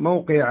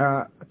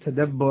موقع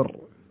التدبر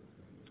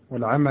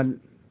والعمل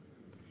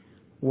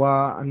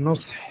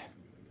والنصح.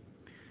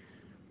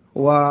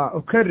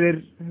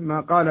 وأكرر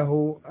ما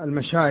قاله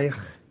المشايخ،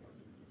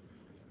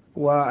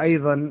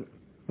 وأيضا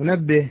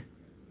أنبه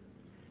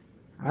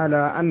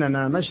على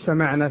أننا ما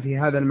اجتمعنا في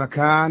هذا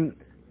المكان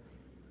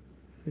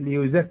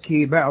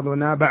ليزكي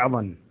بعضنا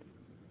بعضا،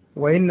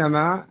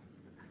 وإنما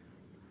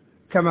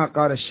كما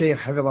قال الشيخ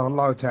حفظه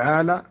الله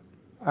تعالى: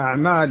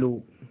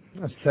 أعمال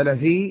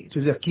السلفي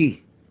تزكيه،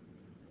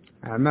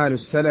 أعمال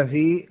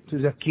السلفي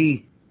تزكيه.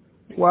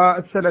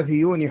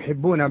 والسلفيون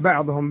يحبون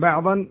بعضهم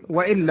بعضا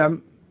وإن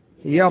لم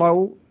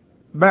يروا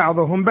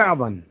بعضهم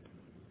بعضا،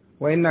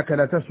 وإنك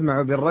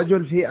لتسمع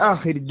بالرجل في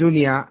آخر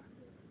الدنيا،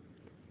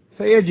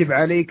 فيجب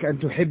عليك أن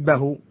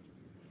تحبه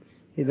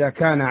إذا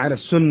كان على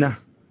السنة،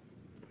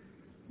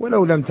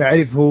 ولو لم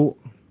تعرفه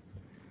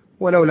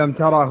ولو لم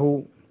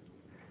تره.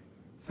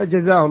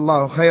 فجزاه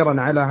الله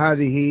خيرا على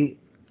هذه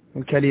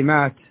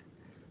الكلمات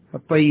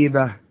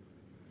الطيبة،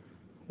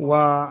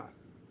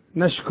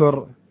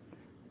 ونشكر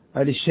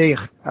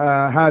للشيخ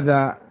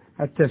هذا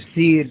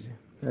التفسير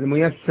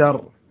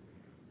الميسر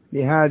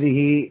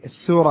لهذه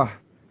السورة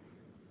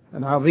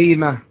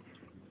العظيمة.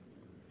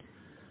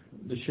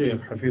 The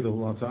Shaykh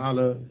Hafidhullah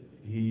Ta'ala,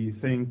 he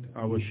thanked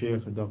our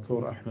Shaykh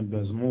Dr. Ahmed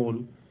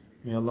Bazmul,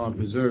 may Allah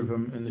preserve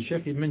him, and the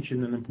Shaykh he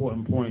mentioned an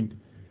important point,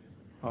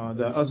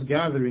 that us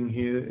gathering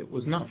here, it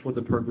was not for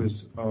the purpose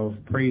of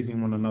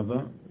praising one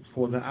another,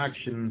 for the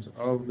actions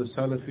of the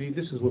Salafi.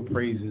 This is what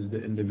praises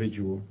the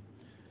individual.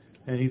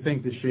 And he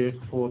thanked the Shaykh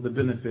for the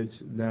benefits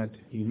that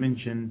he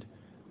mentioned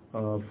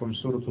from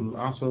Surah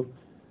Al-Asr.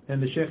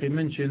 And the Shaykh he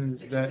mentioned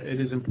that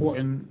it is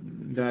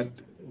important that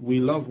we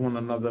love one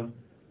another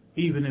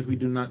even if we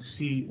do not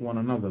see one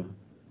another.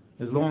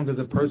 As long as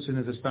a person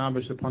is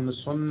established upon the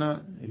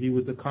Sunnah, if he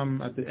was to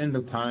come at the end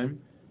of time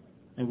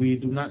and we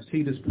do not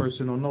see this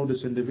person or know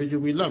this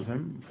individual, we love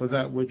him for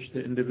that which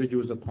the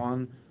individual is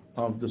upon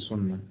of the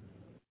Sunnah.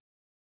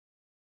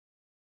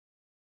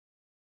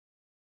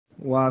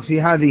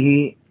 وفي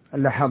هذه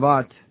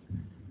اللحظات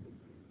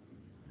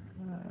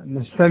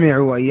نستمع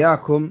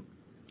وإياكم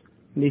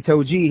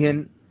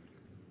لتوجيه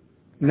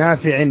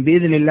نافع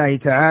بإذن الله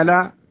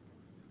تعالى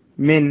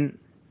من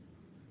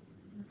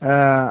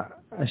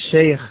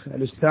الشيخ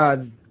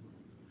الأستاذ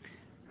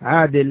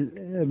عادل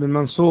بن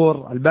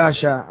منصور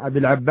الباشا أبي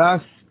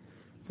العباس،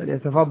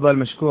 فليتفضل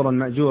مشكورا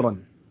مأجورا.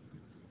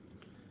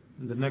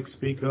 The next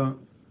speaker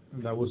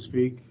that will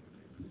speak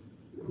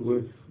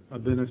with a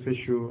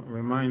beneficial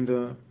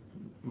reminder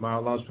by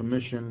Allah's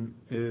permission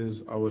is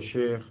our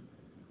Shaykh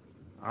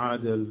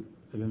Adil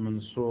ibn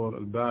Mansour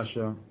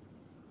al-Basha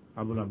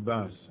Abu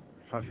al-Abbas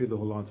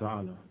Hafidhullah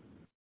Ta'ala.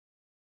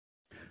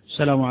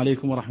 السلام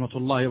عليكم ورحمة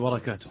الله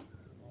وبركاته.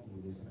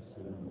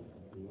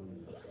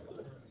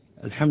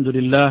 الحمد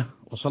لله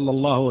وصلى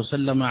الله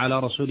وسلم على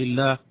رسول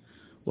الله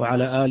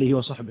وعلى آله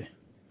وصحبه.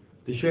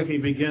 The Shaykh he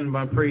began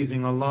by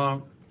praising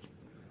Allah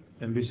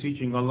and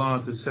beseeching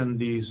Allah to send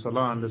the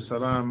salah and the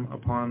salam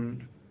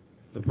upon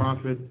the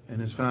Prophet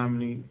and his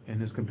family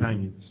and his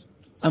companions.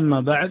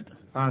 أما بعد،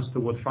 As to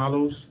what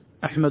follows,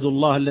 أحمد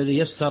الله الذي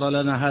يسر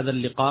لنا هذا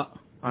اللقاء.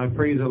 I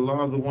praise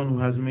Allah, the one who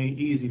has made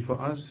easy for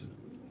us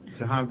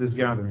to have this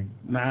gathering.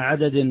 مع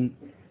عدد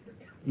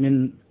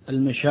من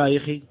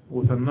المشايخ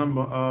with a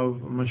number of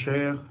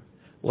Mashaykh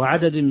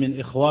وعدد من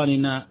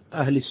إخواننا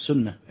أهل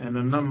السنة and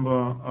a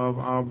number of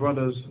our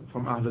brothers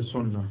from Ahl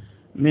Sunnah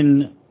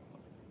من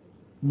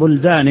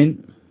بلدان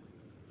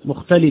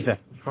مختلفة.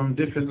 from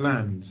different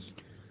lands.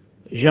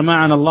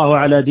 جمعنا الله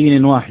على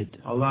دين واحد.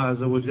 Allah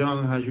Azza wa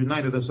Jalla has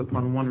united us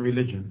upon one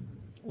religion.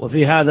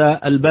 وفي هذا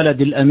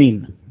البلد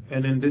الأمين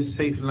And in this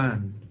safe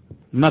land,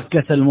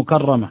 مكة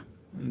المكرمة،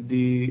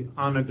 the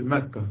honored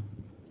Makkah,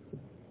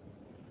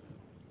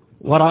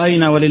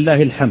 ورأينا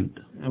ولله الحمد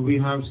and we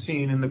have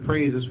seen in the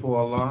praises for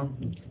Allah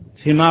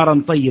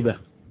ثمارا طيبة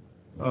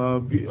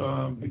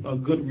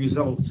good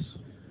results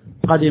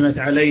قدمت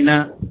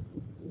علينا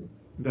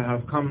that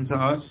have come to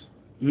us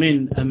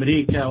من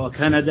أمريكا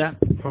وكندا،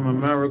 from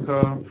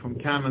America, from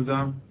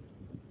Canada.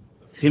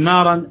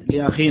 ثمارا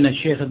لأخينا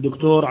الشيخ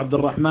الدكتور عبد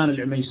الرحمن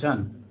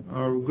العميسان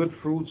good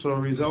fruits or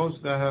results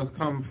that have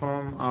come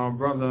from our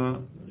brother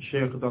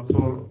Sheikh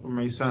Dr.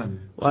 Maysan.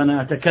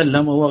 وأنا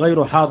أتكلم وهو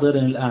غير حاضر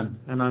الآن.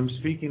 And I'm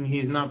speaking, he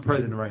is not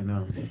present right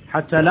now.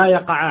 حتى لا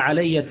يقع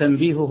علي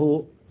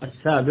تنبيهه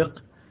السابق.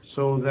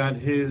 So that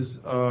his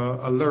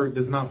alert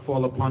does not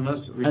fall upon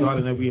us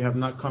regarding that we have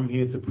not come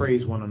here to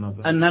praise one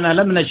another. أننا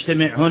لم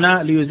نجتمع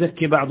هنا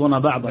ليزكي بعضنا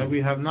بعضا. That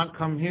we have not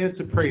come here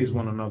to praise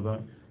one another.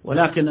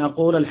 ولكن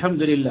أقول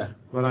الحمد لله.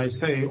 But I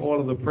say all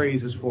of the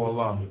praise is for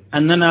Allah.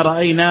 أننا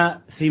رأينا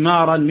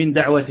ثمارا من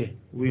دعوته.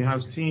 We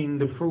have seen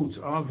the fruits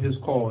of his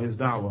call, his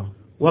da'wah.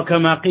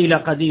 وكما قيل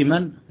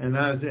قديما. And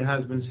as it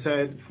has been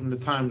said from the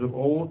times of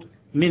old.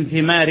 من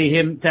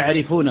ثمارهم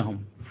تعرفونهم.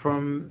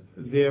 From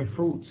their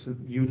fruits,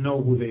 you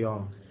know who they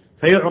are.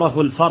 فيعرف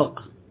الفرق.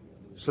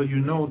 So you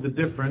know the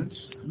difference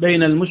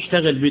بين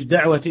المشتغل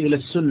بالدعوة إلى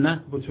السنة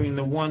between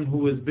the one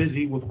who is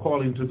busy with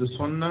calling to the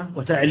sunnah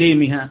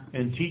وتعليمها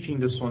and teaching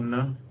the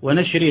sunnah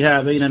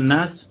ونشرها بين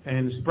الناس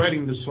and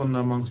spreading the sunnah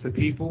amongst the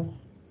people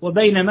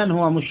وبين من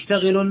هو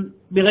مشتغل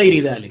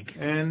بغير ذلك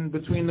and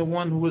between the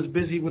one who is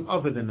busy with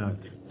other than that.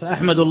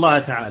 فأحمد الله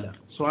تعالى.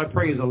 So I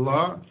praise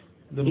Allah,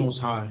 the Most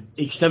High.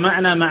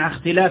 اجتمعنا مع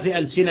اختلاف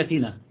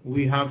ألسنتنا.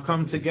 We have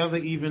come together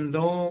even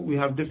though we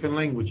have different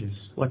languages.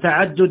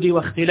 وتعدد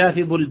واختلاف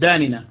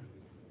بلداننا.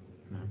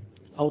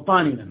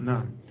 أوطاننا.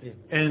 No.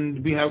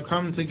 And we have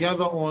come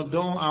together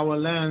although our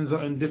lands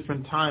are in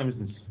different times.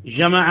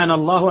 جمعنا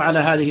الله على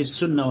هذه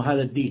السنة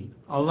وهذا الدين.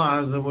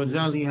 Allah Azza wa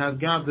Jalla, He has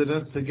gathered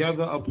us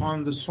together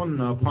upon the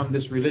sunnah, upon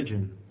this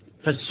religion.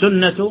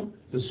 فالسنة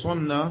The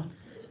sunnah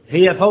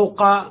هي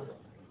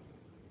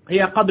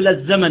قبل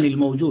الزمن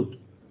الموجود.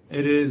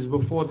 It is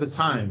before the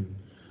time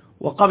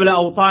وقبل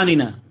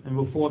أوطاننا. and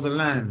before the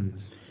lands.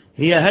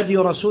 هي هدي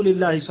رسول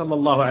الله صلى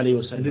الله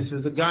عليه And وسلم. this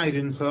is the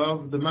guidance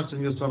of the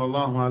Messenger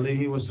sallallahu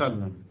alayhi wa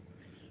sallam.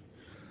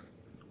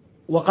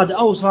 وقد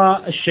أوصى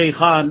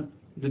الشيخان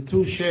The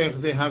two sheikhs,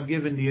 they have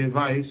given the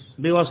advice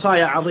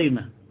بوصايا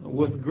عظيمة.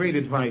 with great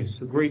advice,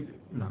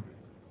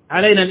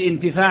 علينا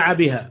الانتفاع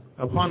بها.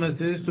 upon us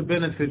is to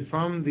benefit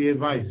from the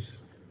advice.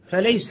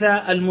 فليس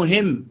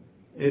المهم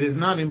It is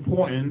not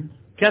important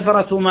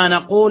كثرة ما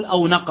نقول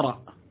أو نقرأ.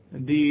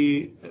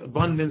 the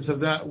abundance of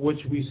that which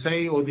we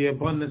say or the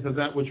abundance of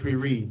that which we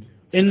read.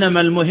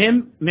 إنما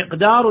المهم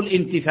مقدار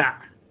الانتفاع.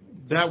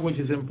 That which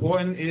is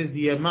important is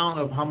the amount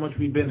of how much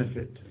we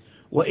benefit.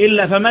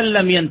 وإلا فمن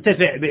لم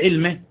ينتفع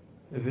بعلمه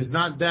If it's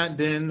not that,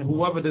 then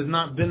whoever does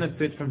not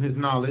benefit from his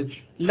knowledge,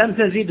 لم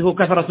تزده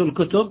كثرة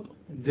الكتب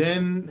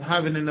then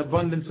having an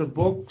abundance of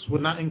books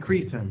would not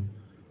increase him,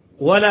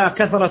 ولا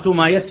كثرة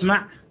ما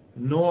يسمع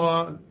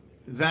nor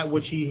that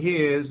which he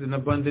hears in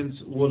abundance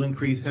will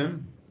increase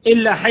him,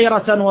 إلا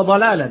حيرة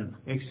وضلالا.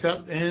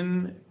 except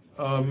in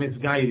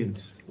misguidance.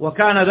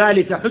 وكان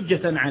ذلك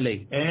حجة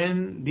عليه.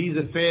 And these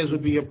affairs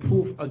would be a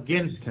proof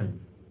against him.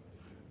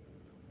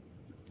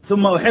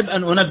 ثم أحب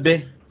أن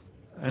أنبه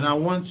And I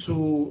want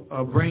to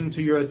bring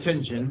to your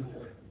attention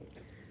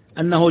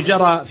أنه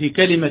جرى في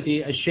كلمة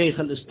الشيخ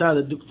الأستاذ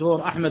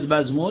الدكتور أحمد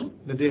بازمول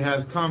that there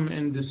has come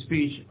in the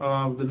speech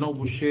of the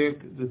noble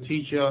Sheikh, the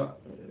teacher,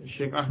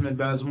 Sheikh Ahmed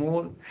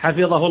Bazmoul.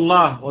 حفظه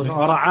الله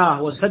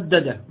ورعاه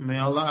وسدده. May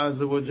Allah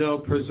Azza wa Jal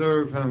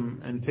preserve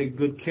him and take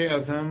good care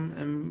of him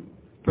and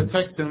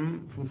protect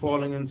him from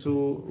falling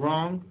into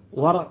wrong.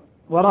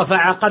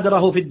 ورفع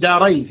قدره في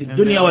الدارين في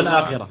الدنيا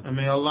والآخرة. And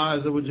may Allah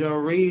Azza wa Jal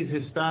raise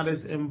his status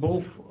in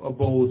both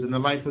abodes, in the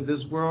life of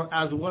this world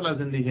as well as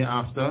in the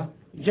hereafter.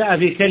 جاء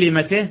في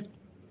كلمته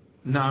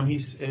Now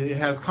it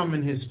has come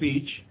in his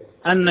speech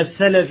أن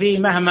السلفي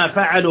مهما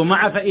فعلوا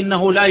معه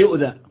فإنه لا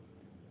يؤذى.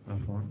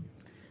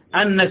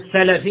 أن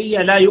السلفي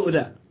لا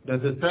يؤذى.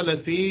 That the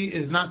Salafi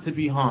is not to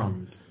be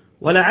harmed.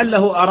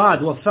 ولعله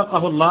أراد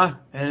وفقه الله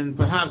And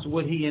perhaps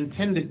what he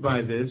intended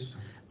by this,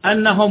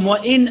 أنهم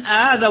وإن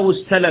آذوا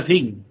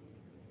السلفي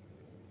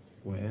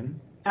when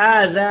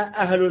آذى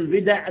أهل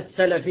البدع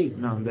السلفي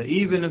now that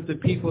even if the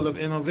people of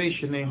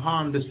innovation they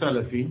harm the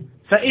Salafi,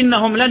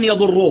 فإنهم لن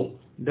يضروه.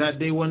 that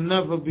they will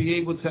never be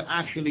able to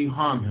actually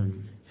harm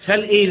him.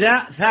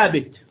 فالإيذاء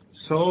ثابت.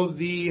 So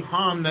the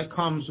harm that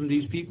comes from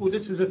these people,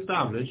 this is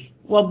established.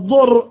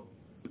 والضر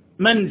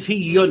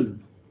منفي.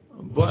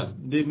 But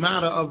the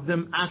matter of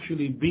them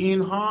actually being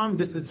harmed,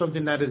 this is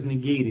something that is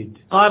negated.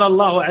 قال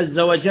الله عز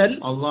وجل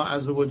Allah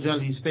Azza wa Jal,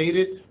 He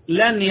stated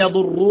لن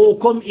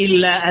يضروكم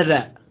إلا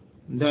أذى.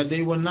 that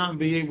they will not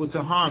be able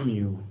to harm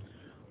you.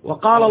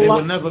 وقال They will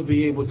الله never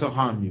be able to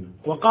harm you.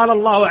 وقال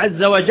الله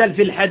عز وجل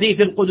في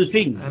الحديث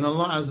القدسي And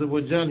Allah Azza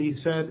wa Jal, He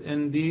said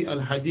in the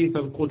Al-Hadith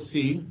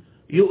Al-Qudsi,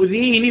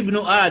 يؤذيني ابن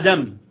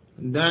آدم.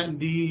 that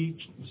the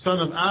son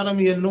of Adam,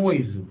 he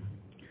annoys him.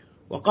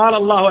 وقال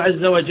الله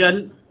عز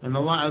وجل And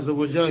Allah Azza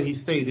wa Jal,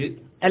 He stated,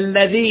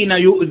 الذين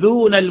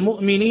يؤذون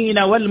المؤمنين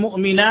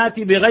والمؤمنات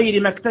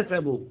بغير ما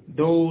اكتسبوا.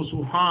 those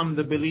who harm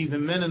the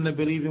believing men and the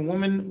believing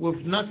women with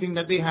nothing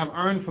that they have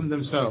earned from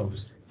themselves.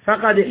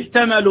 فقد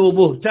احتملوا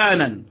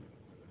بهتانا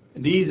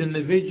These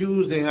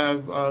individuals, they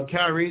have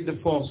carried the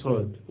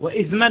falsehood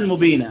وإثما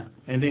مبينا.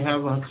 and they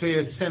have a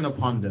clear sin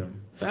upon them.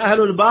 فأهل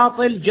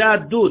الباطل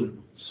جادون.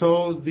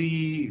 So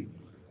the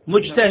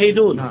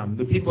مجتهدون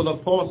The people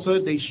of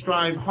falsehood, they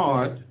strive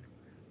hard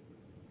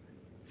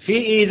في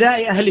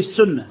إيذاء أهل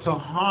السنة to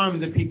harm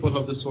the people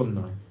of the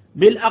Sunnah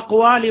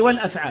بالأقوال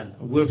والأفعال.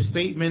 with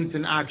statements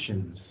and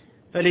actions.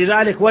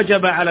 فلذلك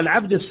وجب على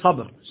العبد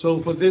الصبر.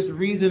 So for this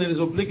reason, it is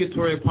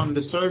obligatory upon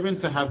the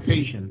servant to have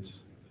patience.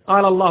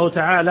 قال الله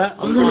تعالى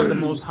Allah the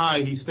Most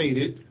High, He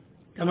stated,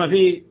 كما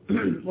في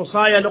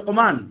وصايا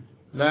لقمان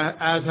that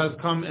as has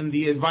come in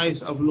the advice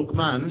of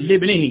Luqman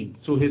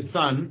لابنه to his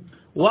son,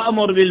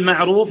 وأمر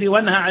بالمعروف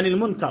وانهى عن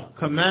المنكر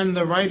command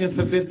the right and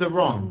forbid the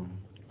wrong,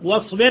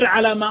 واصبر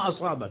على ما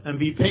أصابك. and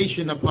be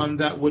patient upon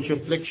that which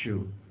afflicts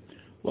you.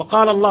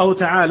 وقال الله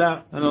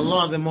تعالى And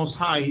Allah the Most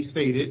High, He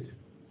stated,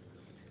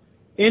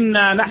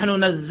 إنا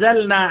نحن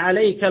نزلنا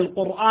عليك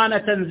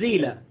القرآن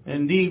تنزيلا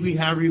indeed we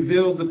have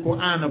revealed the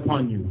Quran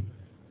upon you.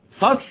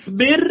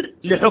 فاصبر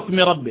لحكم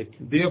ربك.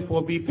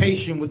 Therefore be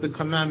patient with the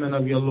commandment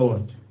of your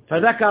Lord.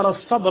 فذكر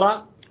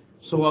الصبر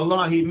So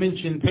Allah, He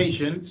mentioned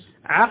patience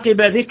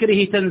عقب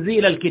ذكره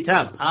تنزيل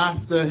الكتاب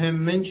after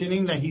Him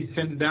mentioning that He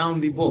sent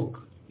down the book,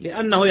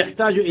 لأنه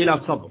يحتاج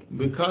إلى صبر.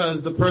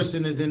 because the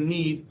person is in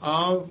need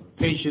of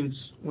patience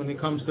when it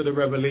comes to the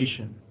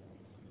revelation.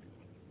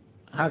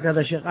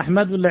 هكذا شيخ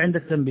أحمد ولا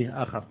عندك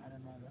تنبيه آخر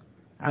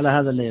على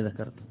هذا اللي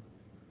ذكرته؟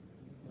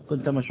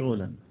 كنت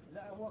مشغولا.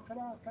 لا هو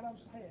كلام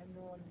صحيح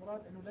إنه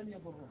المراد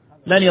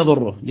إنه لن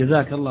يضره.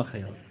 جزاك الله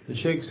خير. The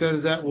Sheikh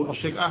says that,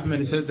 Sheikh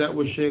Ahmed says that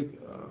what Sheikh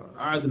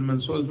Adil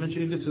Mansour is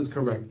mentioning, this is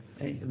correct.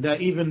 That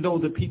even though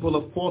the people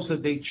of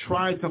falsehood, they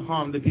try to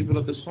harm the people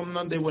of the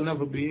Sunnah, they will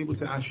never be able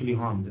to actually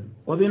harm them.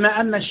 وبما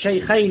أن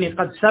الشيخين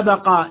قد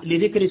سبق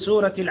لذكر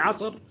سورة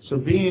العصر. So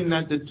being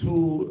that the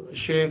two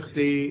Sheikhs,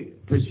 they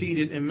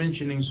preceded in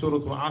mentioning Surah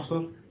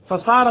Al-Asr,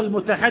 فصار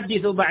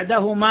المتحدث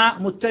بعدهما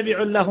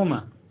متبع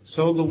لهما.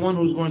 so the one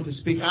who's going to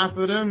speak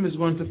after them is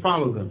going to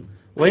follow them.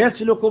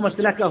 ويسلك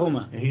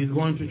مسلكهما. And he's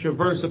going to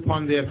traverse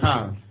upon their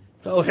path.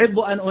 فأحب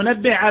أن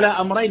أنبه على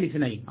أمرين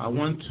اثنين. I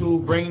want to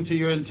bring to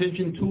your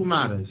attention two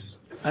matters.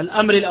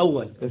 الأمر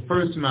الأول The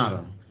first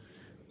matter,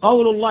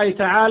 قول الله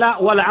تعالى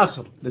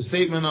والعصر. the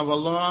statement of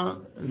Allah,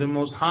 the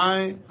Most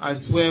High,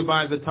 I swear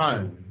by the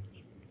time.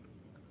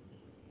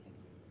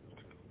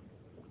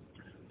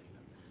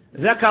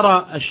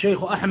 ذكر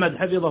الشيخ أحمد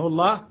حفظه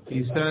الله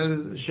He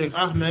says, Sheikh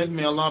Ahmed,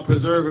 may Allah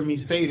preserve him,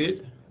 he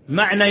stated,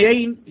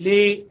 معنيين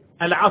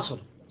للعصر.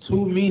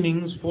 two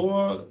meanings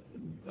for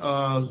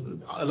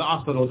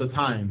al-asr, or the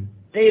time.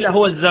 قيل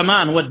هو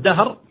الزمان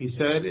والدهر. He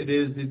said it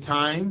is the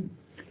time,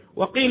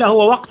 وقيل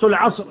هو وقت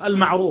العصر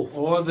المعروف.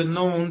 or the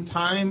known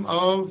time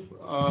of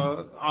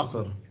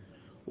asr.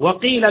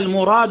 وقيل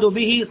المراد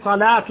به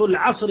صلاة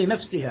العصر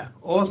نفسها.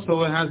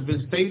 Also it has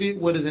been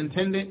stated what is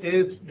intended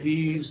is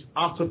the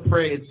asr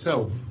prayer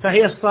itself,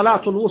 فهي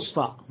الصلاة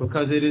الوسطى.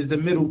 because it is the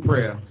middle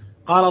prayer.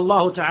 قال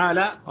الله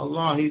تعالى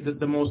Allah, He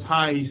the Most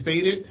High, He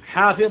stated,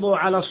 حافظوا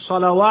على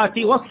الصلوات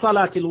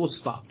والصلاة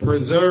الوسطى.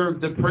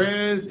 preserve the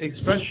prayers,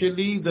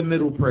 especially the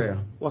middle prayer.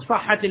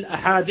 وصحت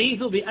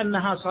الأحاديث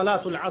بأنها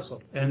صلاة العصر.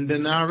 And the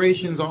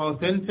narrations are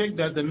authentic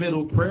that the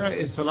middle prayer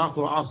is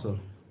Salatul Asr.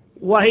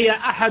 وهي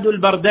أحد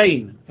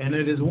البردين. And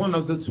it is one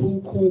of the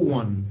two cool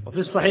ones. وفي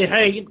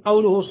الصحيحين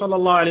قوله صلى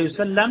الله عليه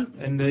وسلم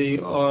And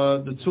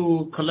the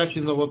two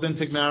collections of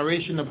authentic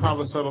narration, the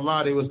Prophet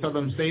sallallahu alaihi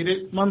wasallam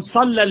stated, من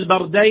صلى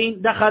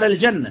البردين دخل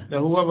الجنة. that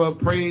whoever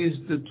prays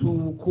the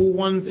two cool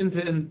ones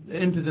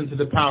enters into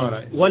the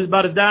paradise.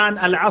 والبردان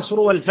العصر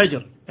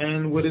والفجر.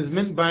 And what is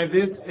meant by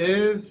this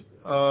is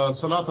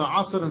Salat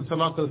al-Asr and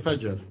Salat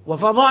al-Fajr.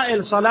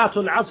 وفضائل صلاة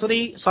العصر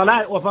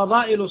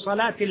وفضائل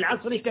صلاة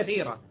العصر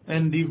كثيرة.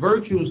 And the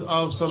virtues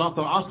of Salat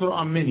al-Asr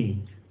are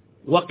many.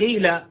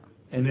 وقيل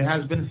And it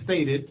has been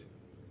stated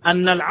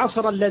أن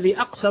العصر الذي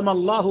أقسم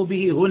الله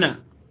به هنا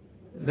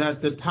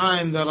that the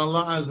time that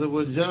Allah Azza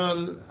wa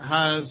Jal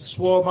has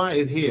swore by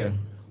is here.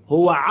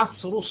 هو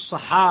عصر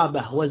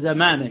الصحابة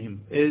وزمانهم.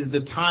 Is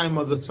the time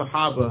of the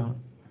Sahaba.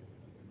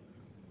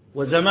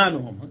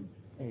 وزمانهم.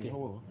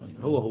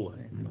 هو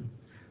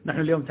نحن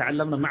اليوم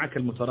تعلمنا معك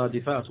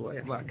المترادفات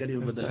وإضاع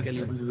كلمة بدل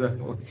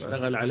كلمة.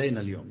 اشتغل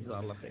علينا اليوم جزاه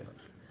الله خيرا.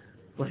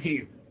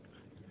 طيب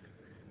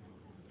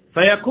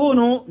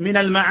فيكون من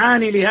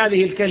المعاني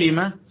لهذه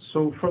الكلمة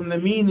So from the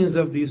meanings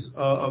of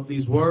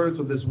these words,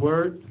 of this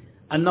word,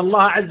 أن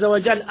الله عز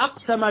وجل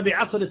أقسم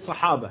بعصر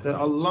الصحابة. that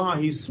Allah,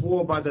 He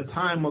swore by the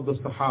time of the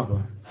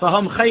Sahaba.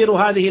 فهم خير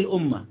هذه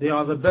الأمة. They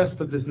are the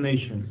best of this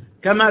nation.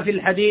 كما في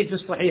الحديث في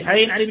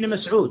الصحيحين عن ابن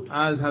مسعود.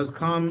 As has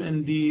come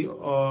in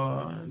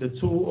the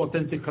two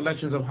authentic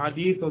collections of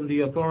hadith on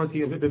the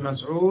authority of Ibn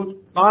Mas'ud.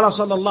 قال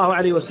صلى الله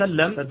عليه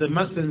وسلم That the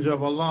messenger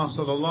of Allah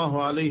sallallahu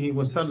alayhi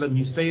wa sallam,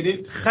 he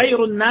stated,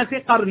 خير الناس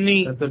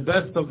قرني that the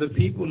best of the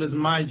people is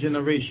my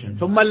generation.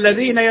 ثم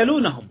الذين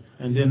يلونهم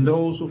And then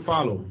those who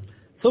follow.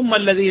 ثم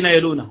الذين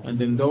يلونهم. And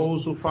then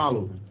those who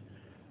follow.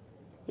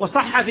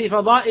 وصح في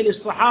فضائل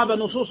الصحابة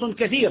نصوص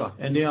كثيرة.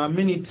 And there are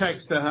many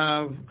texts that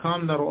have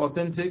come that are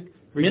authentic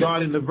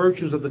regarding the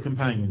virtues of the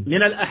companion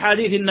من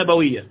الأحاديث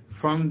النبوية.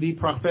 from the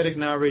prophetic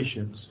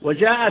narrations.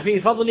 وجاء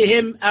في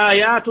فضلهم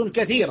آيات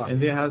كثيرة.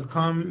 And there has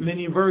come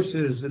many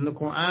verses in the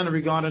Quran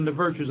regarding the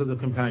virtues of the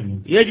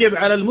companion. يجب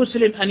على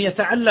المسلم أن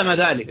يتعلم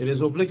ذلك. It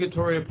is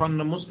obligatory upon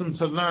the Muslim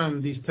to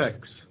learn these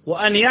texts.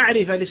 وأن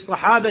يعرف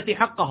للصحابة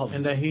حقهم.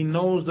 And that he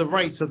knows the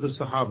rights of the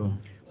Sahaba.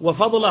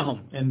 وفضلهم.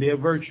 And their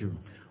virtue.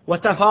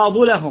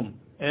 وتفاضلهم.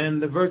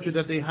 And the virtue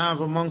that they have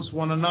amongst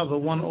one another,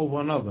 one over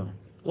another.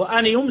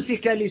 وأن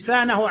يمسك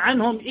لسانه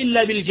عنهم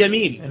إلا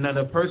بالجميل. And that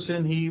a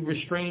person, he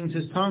restrains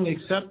his tongue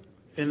except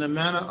in a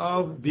manner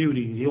of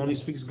beauty. He only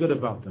speaks good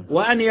about them.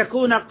 وأن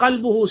يكون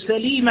قلبه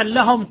سليما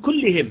لهم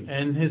كلهم.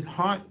 And his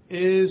heart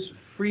is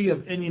free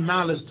of any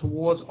malice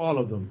towards all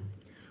of them.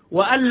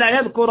 وأن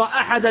لا يذكر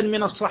أحدا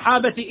من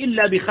الصحابة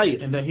إلا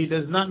بخير. And that he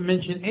does not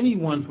mention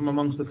anyone from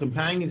amongst the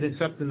companions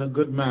except in a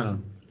good manner.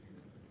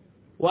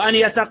 وأن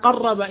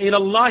يتقرب إلى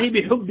الله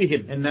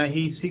بحبهم. And that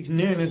he seeks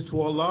nearness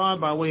to Allah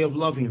by way of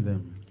loving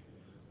them.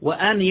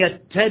 وأن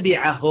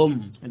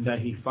يتبعهم. And that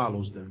he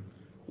follows them.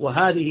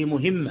 وهذه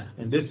مهمة.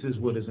 And this is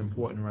what is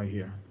important right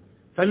here.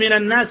 فمن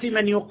الناس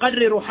من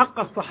يقرر حق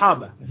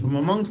الصحابة. From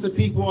amongst the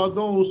people are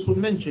those who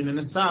mention and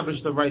establish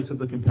the rights of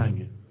the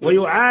companion.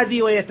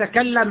 ويعادي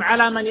ويتكلم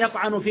على من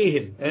يطعن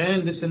فيهم.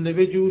 And this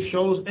individual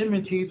shows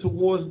enmity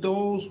towards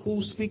those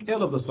who speak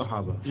ill of the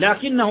Sahaba.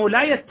 لكنه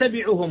لا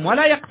يتبعهم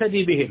ولا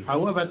يقتدي بهم.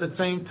 However, at the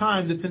same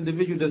time, this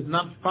individual does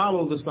not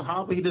follow the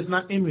Sahaba, he does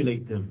not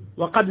emulate them.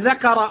 وقد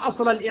ذكر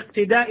أصل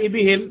الاقتداء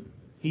بهم.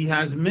 He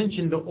has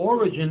mentioned the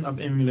origin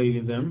of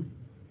emulating them.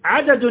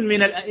 عدد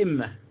من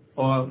الأئمة.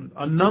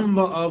 A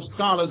number of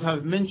scholars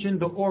have mentioned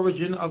the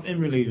origin of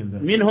emulating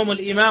them. منهم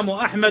الإمام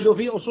أحمد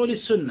في أصول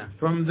السنة.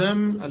 From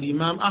them,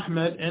 Imam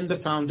Ahmad and the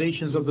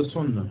foundations of the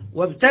Sunnah.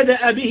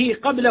 وابتدأ به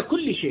قبل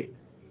كل شيء.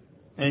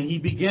 And he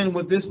began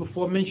with this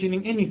before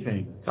mentioning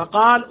anything.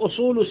 فقال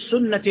أصول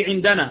السنة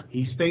عندنا.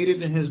 He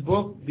stated in his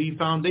book, the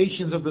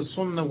foundations of the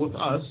Sunnah with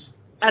us.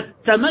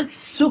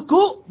 التمسك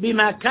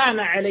بما كان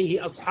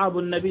عليه أصحاب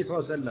النبي صلى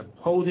الله عليه وسلم.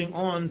 Holding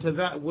on to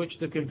that which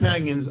the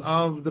companions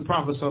of the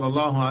Prophet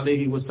sallallahu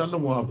alaihi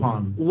wasallam were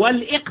upon.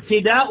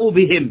 والاقتداء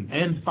بهم.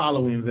 And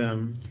following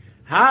them.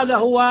 هذا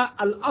هو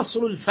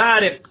الأصل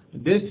الفارق.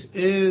 This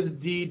is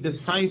the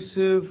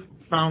decisive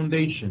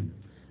foundation.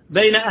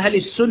 بين أهل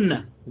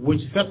السنة.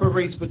 Which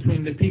separates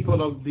between the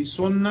people of the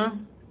Sunnah.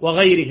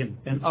 وغيرهم.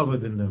 And other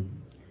than them.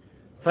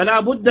 فلا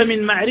بد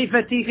من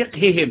معرفة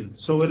فقههم.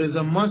 So it is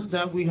a must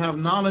that we have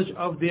knowledge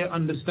of their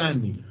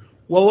understanding.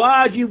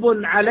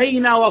 وواجب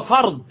علينا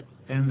وفرض.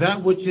 And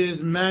that which is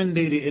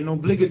mandated and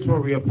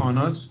obligatory upon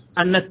us.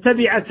 أن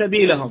نتبع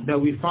سبيلهم. That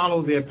we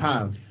follow their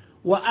path.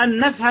 وأن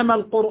نفهم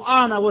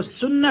القرآن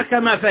والسنة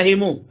كما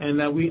فهموا. And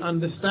that we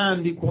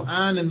understand the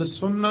Quran and the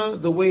Sunnah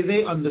the way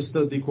they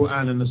understood the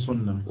Quran and the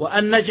Sunnah.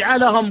 وأن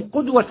نجعلهم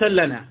قدوة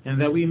لنا. And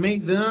that we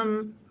make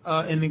them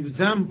an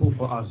example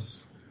for us.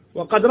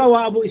 وقد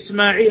روى أبو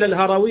إسماعيل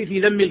الهروي في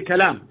ذم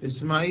الكلام.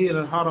 Ismail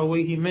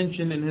al-Harawi, he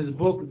mentioned in his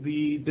book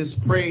the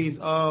dispraise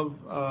of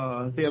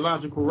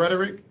theological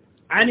rhetoric.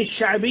 عن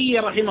الشعبي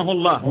رحمه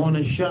الله. On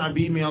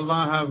al-Sha'bi, may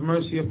Allah have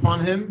mercy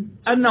upon him.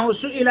 أنه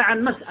سئل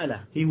عن مسألة.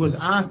 He was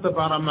asked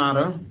about a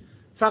matter.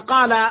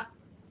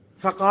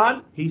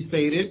 فقال he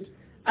stated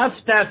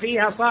أفتى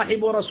فيها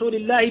صاحب رسول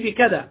الله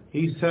بكذا.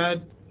 He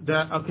said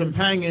that a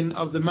companion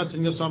of the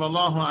Messenger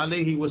sallallahu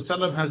alaihi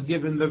wasallam has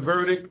given the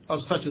verdict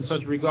of such and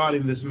such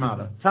regarding this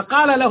matter.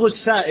 فقال له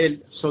السائل.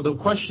 So the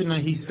questioner,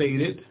 he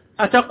stated,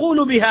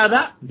 أتقول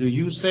بهذا؟ Do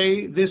you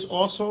say this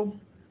also?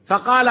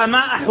 فقال ما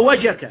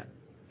أحوجك؟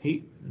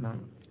 No.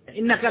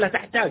 إنك لا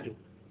تحتاج.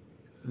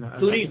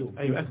 تريد.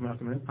 أيوة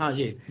أسمع.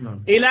 جيد.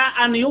 إلى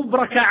أن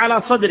يبرك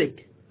على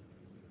صدرك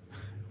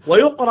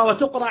ويقرأ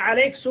وتقرأ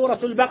عليك سورة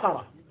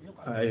البقرة.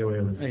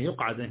 أيوة.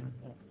 يقعد.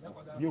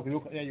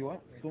 أيوة.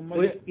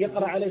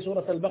 يقرأ عليه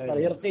سورة البقرة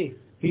يرقيه.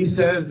 He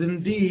says,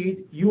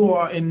 indeed, you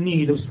are in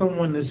need of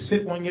someone to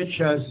sit on your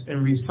chest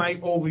and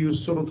recite over you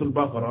Surah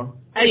Al-Baqarah.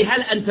 أي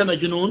هل أنت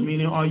مجنون؟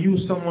 Meaning, are you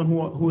someone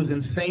who is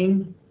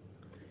insane?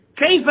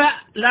 كيف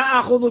لا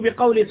أخذ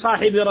بقول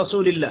صاحب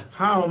رسول الله؟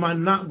 How am I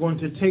not going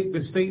to take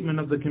the statement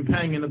of the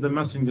companion of the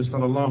Messenger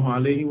sallallahu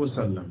alaihi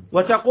wasallam?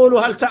 وتقول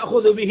هل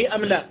تأخذ به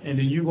أم لا؟ And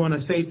are you going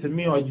to say to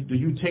me, or do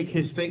you take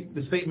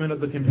the statement of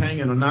the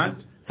companion or not?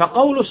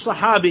 فقول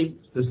الصحابي,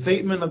 the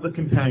statement of the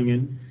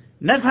companion,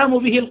 نفهم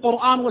به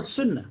القرآن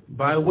والسنة.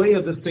 By way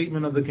of the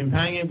statement of the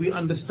companion, we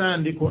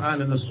understand the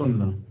Quran and the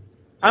Sunnah.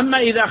 أما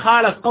إذا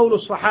خالف قول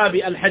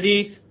الصحابي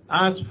الحديث,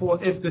 as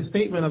for if the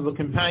statement of the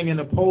companion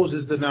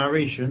opposes the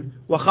narration,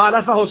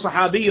 وخالفه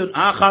صحابي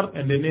آخر,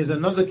 and then there's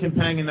another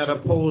companion that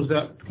opposes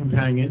that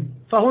companion,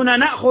 فهنا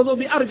نأخذ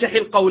بأرجح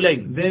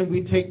القولين. then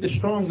we take the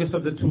strongest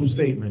of the two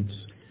statements.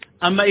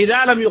 أما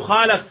إذا لم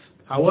يخالف,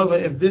 however,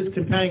 if this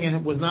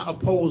companion was not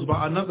opposed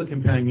by another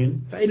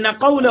companion, فإن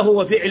قوله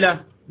وفعله,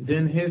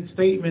 then his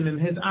statement and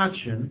his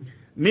action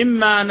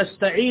مما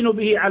نستعين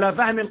به على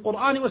فهم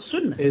القرآن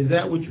والسنة, is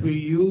that which we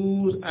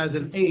use as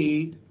an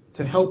aid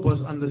to help us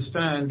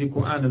understand the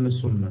Quran and the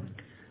Sunnah.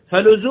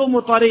 فلزوم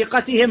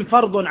طريقتهم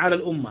فرض على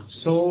الأمة.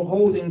 So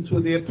holding to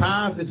their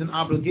path is an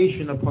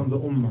obligation upon the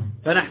ummah.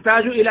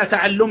 فنحتاج إلى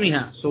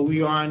تعلمها. So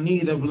we are in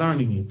need of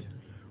learning it.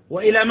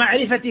 وإلى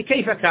معرفة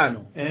كيف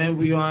كانوا. And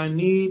we are in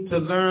need to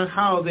learn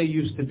how they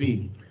used to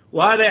be.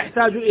 وهذا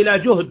يحتاج إلى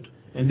جهد.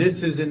 And this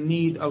is in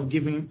need of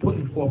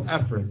putting forth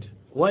effort.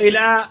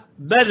 وإلى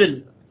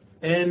بذل.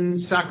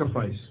 And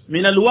sacrifice.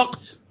 من الوقت.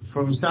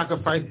 From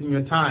sacrificing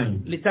your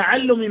time.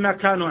 لتعلم ما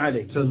كانوا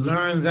عليه. To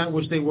learn that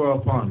which they were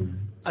upon.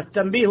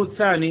 التنبيه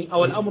الثاني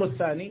أو الأمر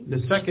الثاني.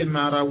 The second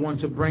matter I want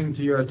to bring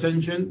to your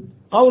attention.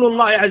 قول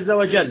الله عز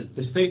وجل.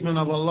 The statement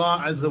of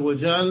Allah Azza wa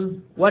Jal.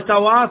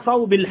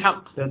 وتواصوا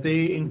بالحق. That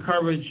they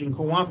encourage and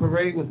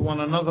cooperate with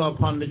one another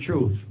upon the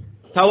truth.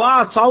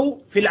 تواصوا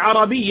في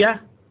العربية.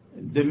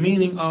 The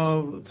meaning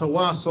of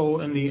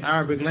tawasaw in the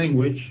Arabic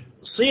language.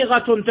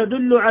 صيغة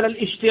تدل على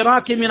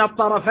الاشتراك من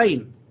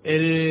الطرفين.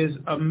 It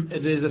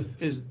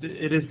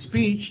is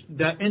speech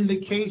that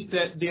indicates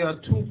that there are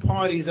two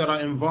parties that are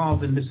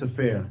involved in this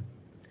affair.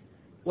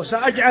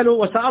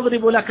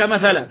 وسأضرب لك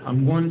مثلا.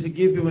 I'm going to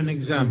give you an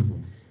example.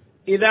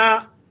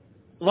 إذا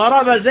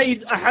ضرب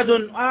زيد أحد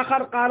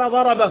آخر قال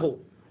ضربه.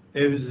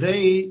 If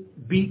Zayd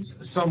beats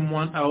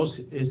someone else,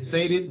 it's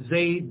stated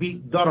Zayd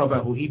beat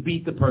darabahu. He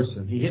beat the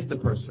person. He hit the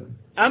person.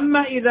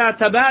 أما إذا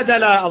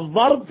تبادل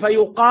الضرب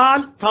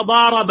فيقال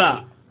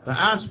تضاربا. But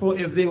as for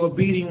if they were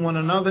beating one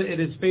another, it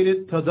is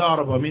stated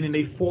tadaraba, meaning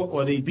they fought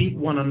or they beat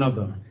one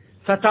another.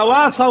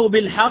 فتواصوا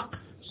بالحق.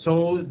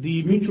 So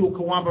the mutual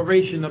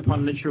cooperation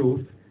upon the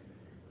truth.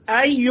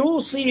 أي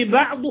يوصي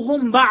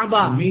بعضهم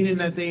بعضا. Meaning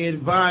that they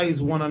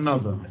advise one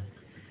another.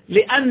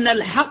 لأن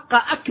الحق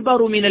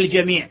أكبر من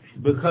الجميع.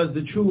 Because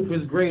the truth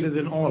is greater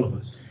than all of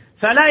us.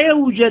 فلا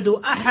يوجد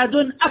أحد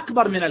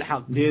أكبر من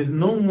الحق. There is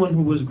no one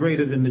who is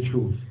greater than the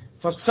truth.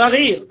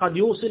 فالصغير قد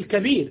يوصي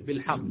الكبير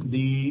بالحق.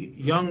 The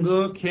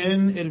younger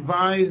can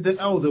advise the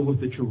elder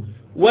with the truth.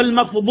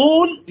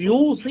 والمفضول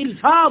يوصي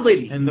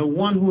الفاضل. And the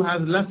one who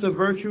has lesser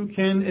virtue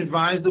can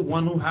advise the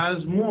one who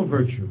has more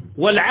virtue.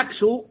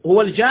 والعكس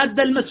هو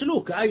الجادة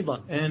المسلوكة أيضا.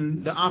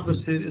 And the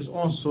opposite is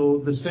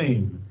also the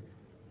same.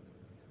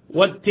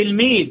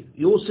 والتلميذ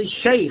يوصي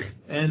الشيخ.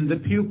 And the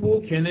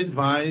pupil can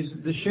advise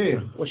the sheikh.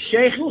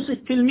 والشيخ يوصي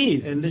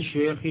التلميذ. And the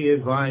sheikh, he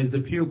advised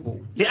the pupil.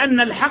 لأن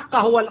الحق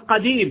هو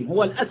القديم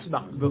هو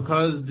الأسبق.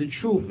 Because the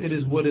truth, it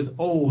is what is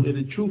old, and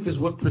the truth is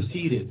what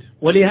preceded.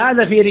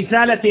 ولهذا في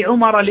رسالة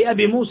عمر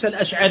لأبي موسى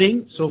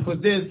الأشعري. So for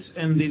this,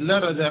 in the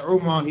letter that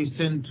Umar he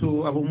sent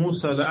to Abu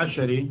Musa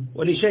al-Ash'ari.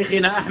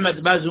 ولشيخنا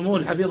أحمد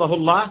بازمول حفظه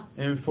الله.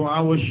 And for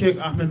our Sheikh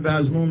Ahmed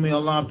Bazmoul, may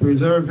Allah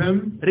preserve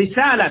him.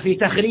 رسالة في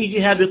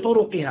تخريجها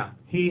بطرقها.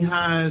 He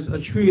has a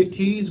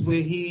treatise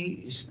where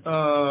he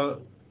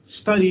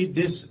studied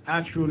this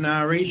actual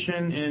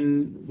narration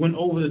and went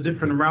over the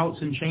different routes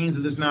and chains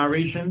of this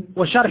narration.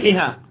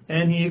 وشرحها.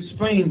 And he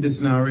explained this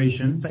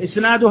narration.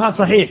 فإسنادها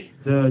صحيح.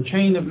 The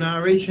chain of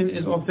narration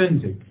is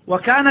authentic.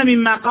 وكان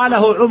مما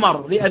قاله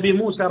عمر لأبي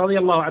موسى رضي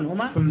الله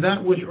عنهما. From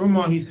that which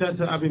Umar he said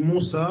to Abu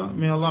Musa,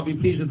 may Allah be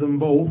pleased with them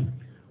both.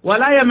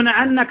 ولا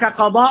يمنعنك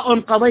قضاء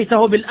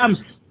قضيته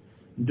بالأمس.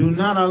 Do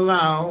not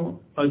allow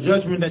a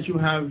judgment that you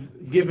have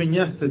given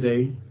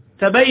yesterday.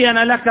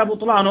 تبين لك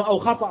بطلانه أو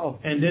خطأه.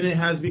 And then it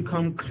has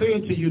become clear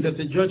to you that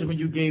the judgment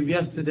you gave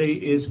yesterday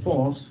is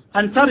false.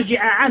 أن ترجع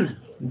عنه.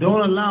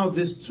 Don't allow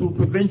this to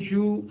prevent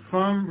you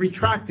from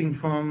retracting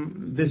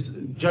from this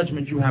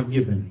judgment you have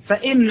given.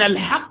 فإن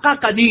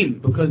الحق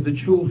قديم. Because the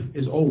truth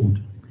is old.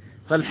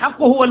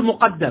 فالحق هو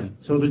المقدم.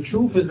 So the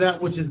truth is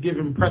that which is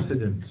given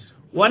precedence.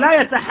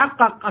 ولا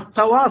يتحقق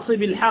التواصي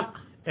بالحق.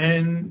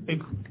 And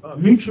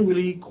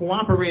mutually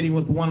cooperating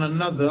with one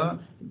another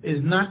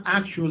is not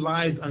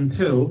actualized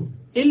until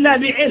إلا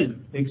بعلم.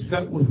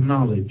 Except with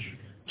knowledge.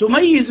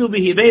 تميز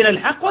به بين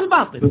الحق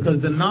والباطل.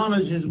 Because the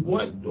knowledge is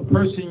what a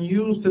person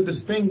used to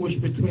distinguish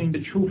between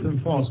the truth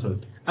and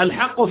falsehood.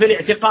 الحق في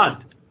الاعتقاد.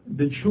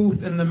 The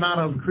truth in the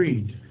matter of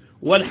creed.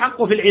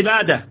 والحق في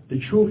العبادة. The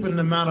truth in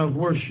the matter of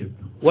worship.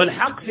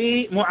 والحق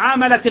في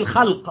معاملة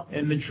الخلق.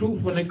 And the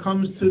truth when it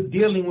comes to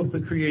dealing with the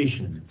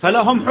creation.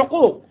 فلهم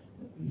حقوق.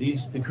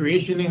 The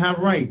creation, they have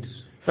rights.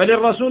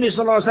 فللرسول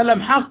صلى الله عليه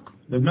وسلم حق.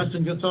 The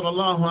Messenger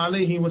sallallahu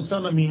alayhi wa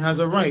sallam, he has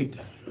a right.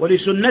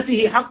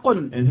 ولسنته حق.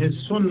 And his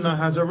sunnah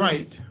has a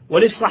right.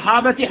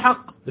 وللصحابة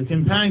حق. The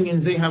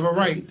companions, they have a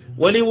right.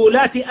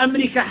 ولولاة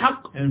أمرك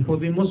حق. And for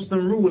the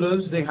Muslim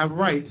rulers, they have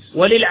rights.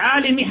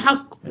 وللعالم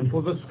حق. And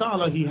for the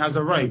scholar, he has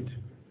a right.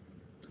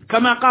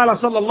 كما قال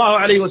صلى الله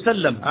عليه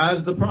وسلم.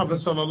 As the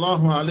Prophet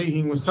sallallahu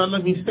alayhi wa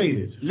sallam, he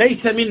stated.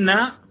 ليس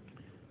منا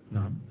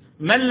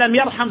من لم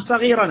يرحم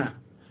صغيرنا.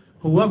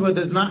 Whoever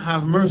does not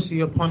have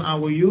mercy upon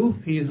our youth,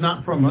 he is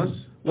not from us.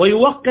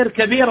 ويوقر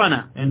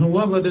كبيرنا. And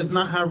whoever does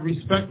not have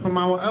respect from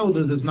our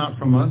elders is not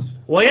from us.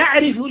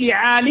 ويعرف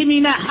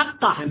لعالمنا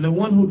حقه. And the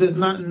one who does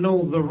not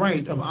know the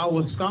right of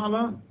our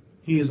scholar,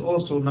 he is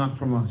also not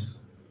from us.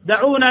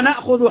 دعونا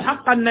نأخذ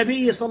حق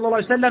النبي صلى الله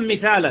عليه وسلم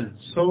مثالا.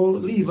 So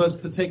leave us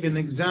to take an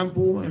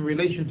example in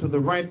relation to the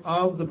right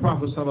of the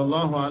Prophet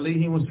sallallahu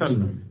alaihi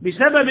wasallam.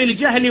 بسبب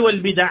الجهل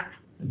والبدع.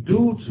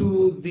 Due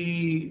to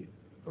the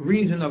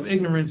reason of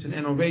ignorance and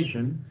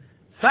innovation,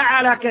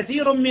 فعل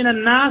كثير من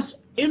الناس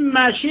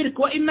إما شرك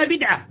وإما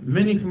بدعة.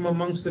 many from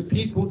amongst the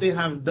people, they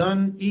have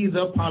done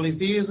either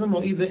polytheism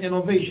or either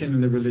innovation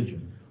in the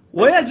religion.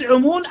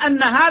 ويزعمون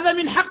أن هذا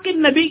من حق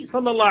النبي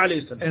صلى الله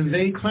عليه وسلم. And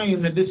they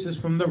claim that this is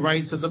from the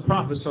rights of the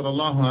Prophet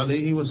sallallahu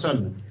alaihi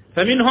wasallam.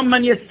 فمنهم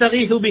من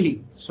يستغيث به.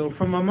 So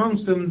from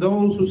amongst them,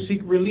 those who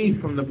seek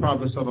relief from the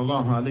Prophet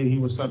sallallahu alaihi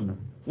wasallam.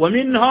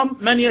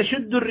 ومنهم من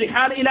يشد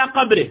الرحال إلى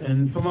قبره.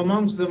 And from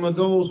amongst them are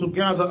those who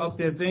gather up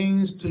their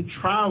things to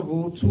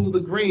travel to the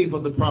grave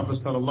of the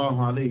Prophet sallallahu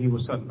alaihi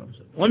wasallam.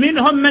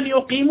 ومنهم من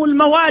يقيم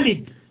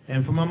الموالد.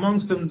 And from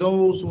amongst them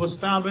those who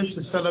establish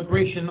the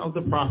celebration of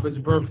the Prophet's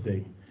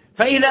birthday.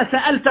 فإذا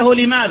سألته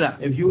لماذا؟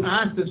 If you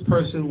ask this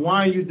person,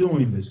 why are you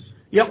doing this?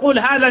 يقول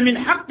هذا من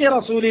حق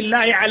رسول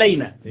الله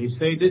علينا. They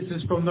say this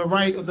is from the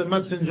right of the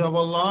Messenger of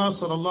Allah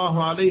sallallahu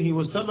alaihi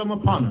wasallam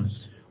upon us.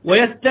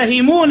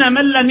 ويتهمون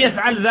من لم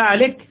يفعل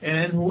ذلك.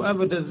 And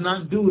whoever does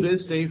not do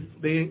this,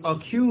 they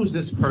accuse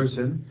this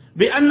person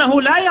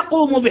بأنه لا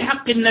يقوم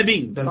بحق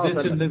النبي.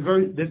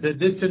 that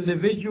this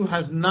individual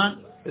has not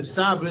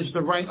established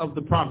the right of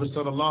the Prophet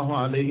sallallahu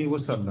alaihi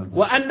wasallam.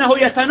 وأنه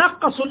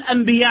يتنقص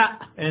الأنبياء.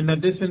 And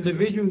that this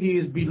individual, he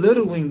is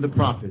belittling the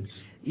prophets.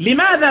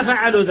 لماذا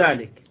فعلوا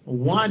ذلك؟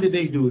 Why did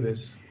they do this?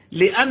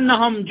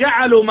 لأنهم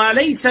جعلوا ما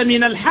ليس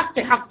من الحق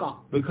حقا.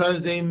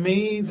 Because they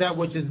made that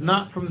which is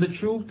not from the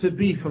truth to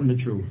be from the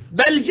truth.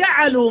 بل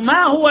جعلوا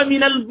ما هو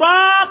من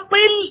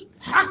الباطل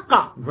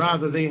حقا.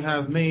 Rather, they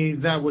have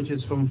made that which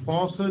is from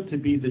falsehood to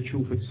be the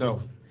truth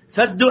itself.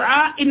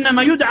 فالدعاء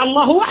إنما يدعى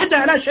الله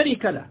وحده لا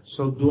شريك له.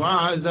 So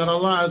dua is that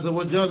Allah Azza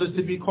wa Jalla is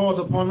to be called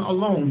upon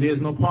alone. There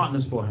is no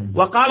partners for Him.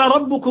 وقال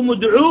ربكم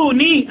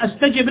ادعوني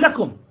أستجب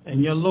لكم.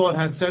 And your Lord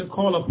has said,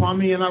 call upon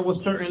me and I will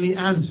certainly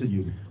answer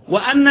you.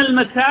 وأن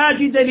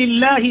المساجد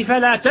لله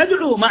فلا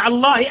تدعوا مع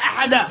الله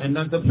أحدا. And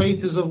that the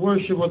places of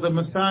worship or the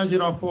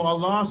masajid are for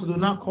Allah, so do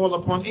not call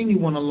upon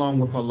anyone along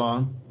with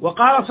Allah.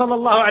 وقال صلى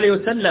الله عليه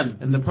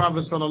وسلم And the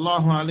Prophet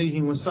sallallahu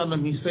alaihi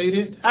wasallam, he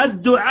stated,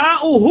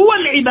 الدعاء هو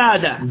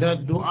العبادة.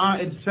 that dua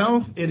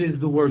itself, it is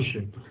the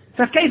worship.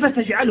 فكيف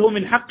تجعله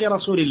من حق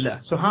رسول الله؟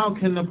 So how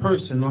can a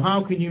person, or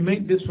how can you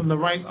make this from the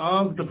right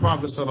of the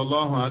Prophet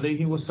sallallahu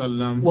alaihi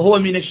wasallam? وهو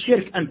من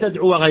الشرك أن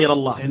تدعو غير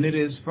الله. And it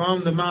is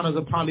from the matters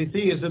of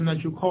polytheism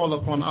that you call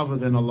upon other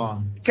than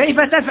Allah. كيف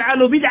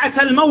تفعل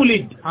بدعة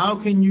المولد؟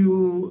 How can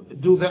you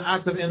do the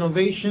act of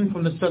innovation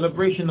from the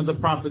celebration of the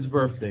Prophet's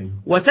birthday?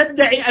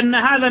 وتدعي أن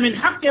هذا من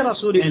حق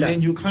رسول And then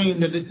الله. you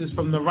claim that this is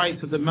from the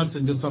rights of the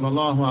Messenger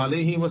sallallahu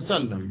alaihi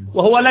wasallam.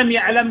 وهو لم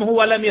يعلمه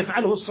ولم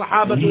يفعله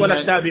الصحابة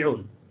ولا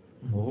التابعون.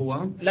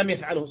 لم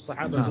يفعله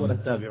الصحابة ولا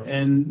التابعون.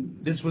 And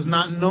this was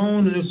not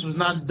known and this was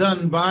not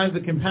done by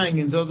the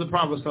companions of the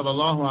Prophet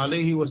sallallahu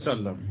alaihi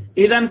wasallam.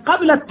 إذن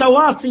قبل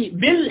التواصي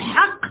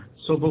بالحق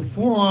So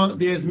before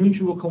there's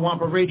mutual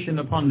cooperation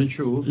upon the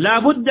truth, لا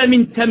بد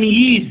من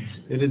تمييز.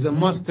 it is a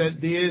must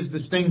that there is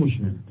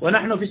distinguishment.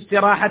 ونحن في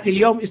استراحة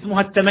اليوم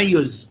اسمها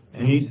التميز.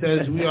 And he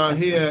says we are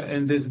here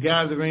in this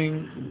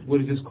gathering,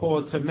 what is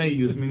called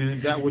tamayyuz, meaning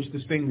that which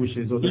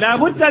distinguishes. Or لا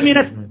بد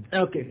من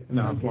okay.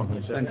 No,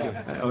 Thank you.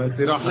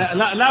 استراحة.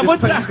 لا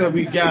بد. This place that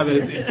we gather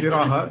is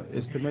istiraha,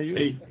 is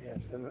tamayyuz.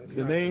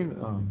 The name.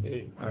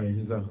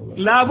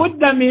 لا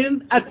بد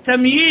من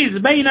التمييز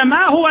بين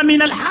ما هو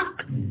من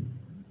الحق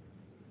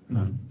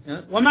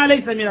وما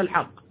ليس من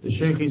الحق. The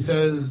Shaykh, he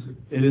says,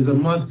 it is a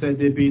must that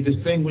there be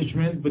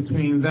distinguishment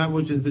between that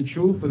which is the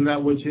truth and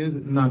that which is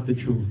not the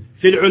truth.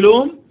 في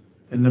العلوم.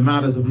 In the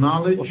matters of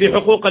knowledge. وفي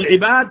حقوق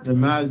العباد.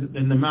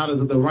 In the matters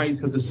of the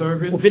rights of the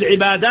servant. وفي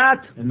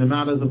العبادات. In the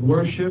matters of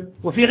worship.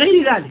 وفي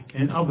غير ذلك.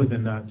 And other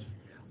than that.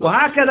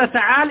 وهكذا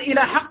تعال إلى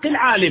حق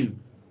العالم.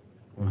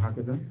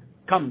 وهكذا.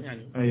 Come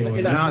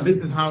يعني. Now this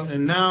is how,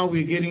 and now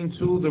we're getting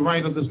to the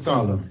right of the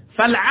scholar.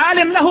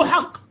 فالعالم له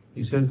حق.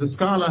 He says the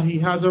scholar, he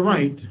has a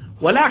right.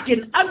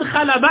 ولكن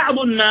أدخل بعض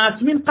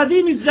الناس من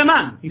قديم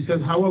الزمان. He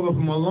says, however,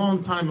 from a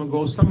long time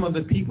ago, some of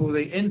the people,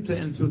 they enter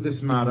into this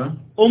matter.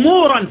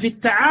 أمورا في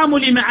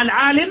التعامل مع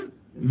العالم.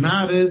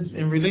 Matters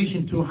in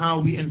relation to how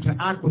we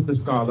interact with the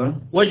scholar.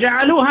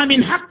 وجعلوها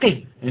من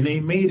حقه. And they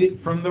made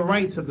it from the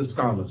rights of the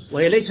scholars.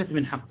 وهي ليست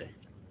من حقه.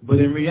 But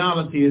in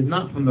reality, it's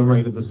not from the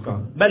right of the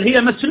scholar. بل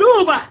هي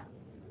مسلوبة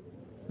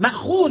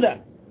مأخوذة.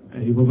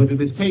 But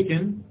it is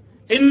taken.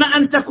 إما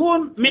أن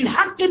تكون من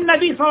حق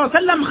النبي صلى الله عليه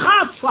وسلم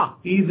خاصة.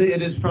 Either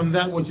it is from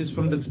that which is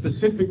from the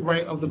specific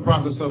right of the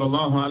Prophet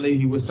sallallahu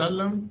alaihi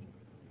wasallam.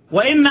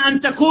 وإما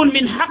أن تكون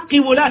من حق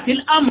ولاة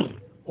الأمر.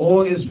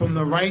 Or is from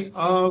the right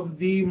of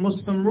the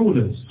Muslim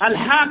rulers.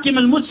 الحاكم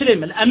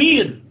المسلم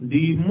الأمير.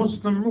 The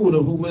Muslim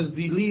ruler who was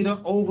the leader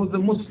over the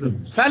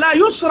Muslims. فلا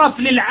يصرف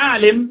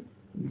للعالم.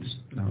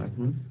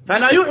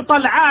 فلا يعطى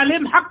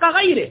العالم حق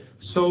غيره.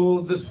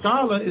 So the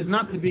scholar is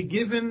not to be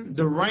given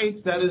the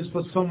right that is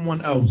for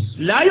someone else.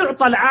 لا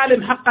يعطى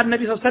العالم حق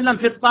النبي صلى الله عليه وسلم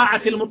في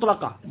الطاعة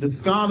المطلقة. The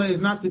scholar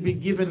is not to be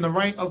given the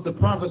right of the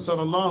Prophet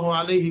sallallahu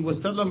alaihi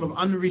wasallam of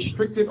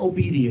unrestricted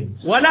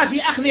obedience. ولا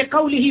في أخذ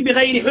قوله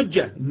بغير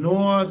حجة.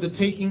 Nor the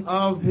taking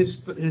of his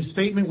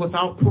statement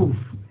without proof.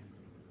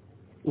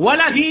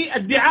 ولا في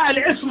ادعاء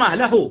العصمة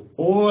له.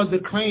 or the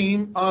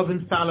claim of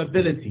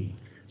infallibility.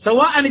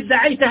 سواء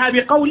ادعيتها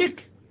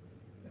بقولك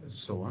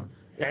So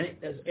يعني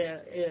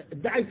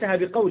ادعيتها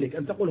بقولك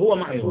أن تقول هو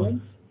معصوم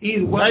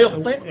لا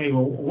يخطئ,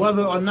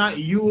 whether or not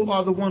you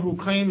are the one who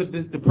claims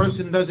that the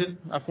person doesn't.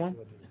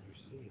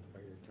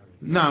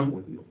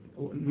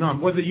 Now,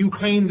 whether you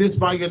claim this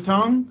by your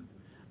tongue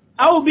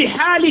أو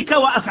بحالك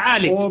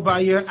وأفعالك, or by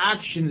your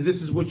actions, this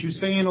is what you're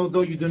saying,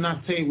 although you do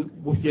not say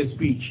with your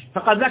speech.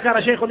 فقد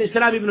ذكر شيخ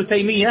الإسلام ابن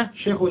تيمية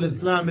Shaykh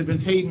al-Islam ibn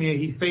Taymiyyah,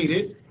 he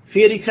stated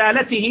في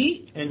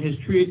رسالته in his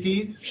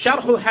treatise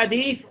شرح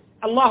حديث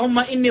اللهم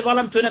إني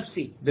ظلمت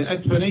نفسي, the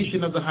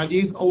explanation of the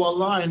hadith, oh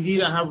Allah,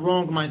 indeed I have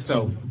wronged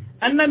myself.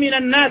 أن من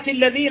الناس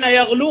الذين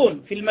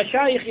يغلون في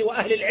المشايخ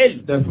وأهل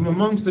العلم, That from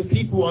amongst the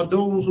people are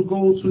those who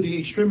go to the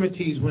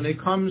extremities when it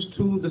comes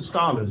to the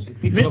scholars, the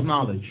people of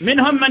knowledge.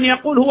 منهم من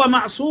يقول هو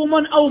معصوم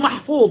أو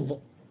محفوظ,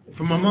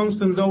 From amongst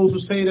them those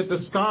who say that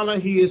the scholar,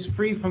 he is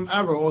free from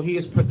error or he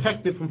is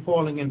protected from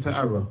falling into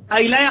error.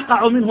 أي لا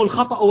يقع منه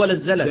الخطأ ولا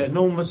That الزلل.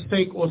 no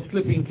mistake or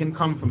slipping can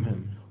come from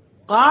him.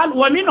 قال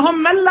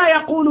ومنهم من لا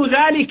يقول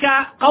ذلك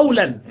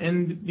قولا,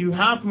 And you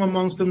have from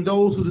amongst them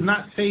those who do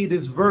not say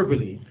this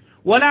verbally.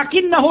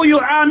 ولكنه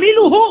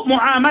يعامله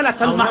معاملة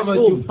However,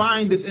 المحفوظ, you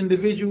find this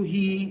individual,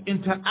 he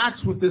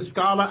interacts with the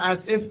scholar as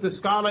if the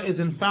scholar is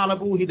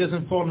infallible, he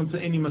doesn't fall into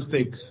any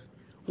mistakes.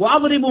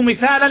 وأضرب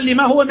مثالا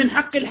لما هو من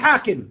حق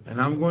الحاكم.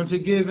 And I'm going to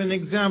give an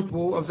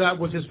example of that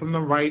which is from the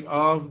right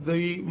of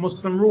the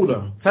Muslim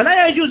ruler.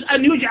 فلا يجوز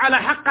أن يجعل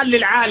حقا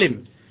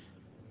للعالم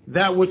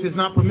That which is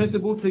not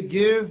permissible to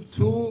give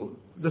to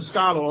the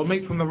scholar or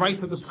make from the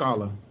rights of the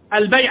scholar.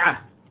 البيعة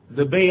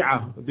The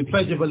bay'ah, the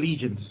pledge of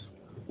allegiance,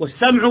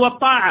 والسمع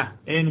والطاعة,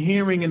 and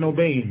hearing and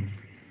obeying.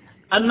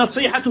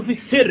 النصيحة في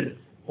السر,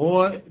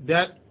 Or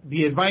that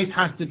the advice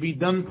has to be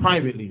done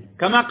privately.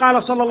 كما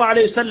قال صلى الله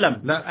عليه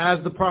وسلم That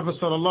as the Prophet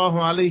sallallahu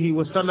alaihi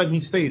wasallam,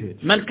 he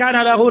stated, من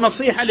كان له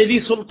نصيحة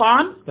لذي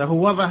سلطان that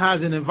whoever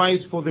has an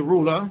advice for the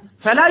ruler,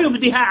 فلا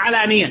يبديها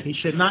علانية. he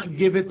should not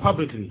give it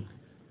publicly.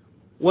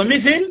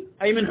 ومثل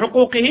أي من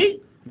حقوقه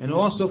And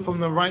also from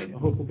the right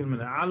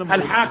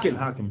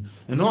الحاكم,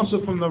 and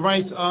also from the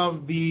rights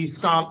of the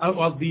scholar,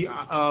 of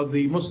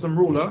the Muslim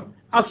ruler,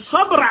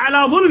 الصبر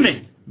على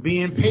ظلمه,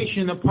 being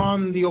patient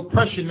upon the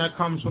oppression that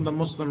comes from the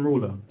Muslim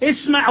ruler.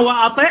 اسمع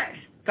وأطع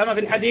كما في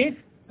الحديث,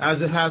 As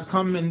it has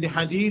come in the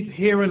hadith,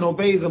 hear and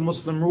obey the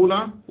Muslim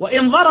ruler,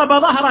 وإن ضرب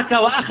ظهرك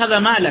وأخذ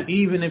مالك.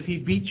 even if he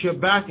beats your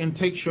back and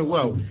takes your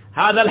wealth.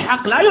 هذا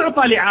الحق لا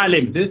يعطى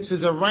لعالم. This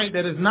is a right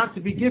that is not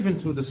to be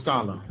given to the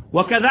scholar.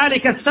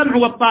 وكذلك السمع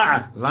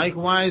والطاعة.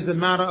 Likewise, the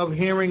matter of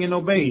hearing and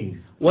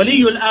obeying.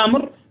 ولي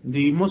الأمر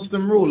The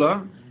Muslim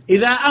ruler,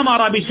 إذا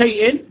أمر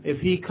بشيء if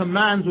he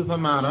commands with a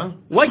matter,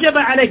 وجب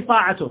عليه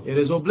طاعته it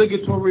is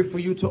obligatory for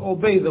you to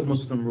obey the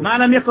Muslim ruler, ما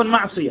لم يكن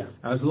معصية.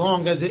 as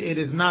long as it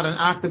is not an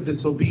act of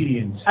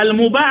disobedience.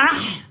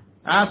 المباح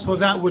As for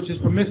that which is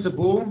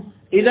permissible,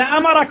 إذا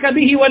أمرك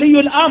به ولي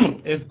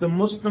الأمر if the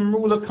Muslim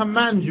ruler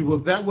commands you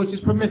with that which is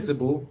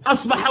permissible,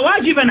 أصبح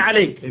واجبا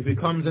عليك. it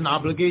becomes an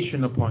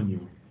obligation upon you.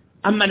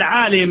 أما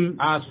العالم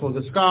As for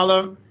the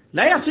scholar,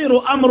 لا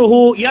يصير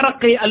أمره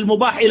يرقي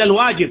المباح إلى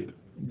الواجب.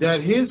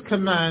 that his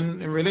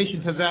command in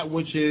relation to that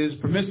which is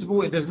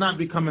permissible, it does not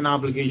become an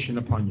obligation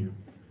upon you.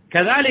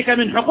 كذلك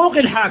من حقوق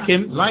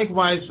الحاكم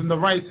Likewise, from the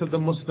rights of the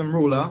Muslim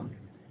ruler,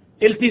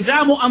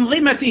 التزام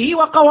أنظمته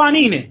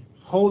وقوانينه,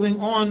 holding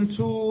on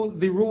to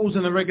the rules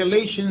and the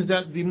regulations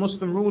that the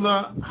Muslim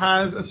ruler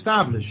has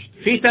established.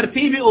 في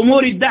ترتيب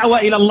أمور الدعوة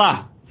إلى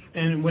الله.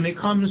 And when it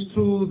comes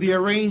to the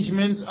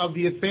arrangements of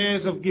the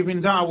affairs of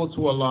giving da'wah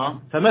to Allah,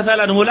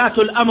 فمثلا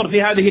ولاة الأمر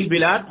في هذه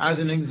البلاد, as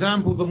an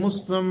example, the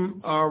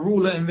Muslim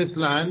ruler in this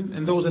land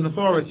and those in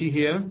authority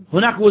here,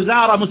 هناك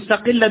وزارة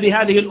مستقلة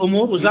بهذه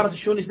الأمور, وزارة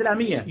الشؤون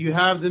الإسلامية. you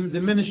have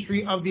the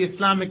Ministry of the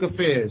Islamic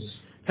Affairs.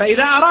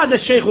 فإذا أراد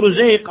الشيخ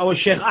رزيق أو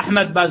الشيخ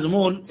أحمد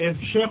بازمول If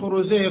Sheikh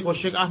Ruzaik or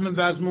Sheikh Ahmed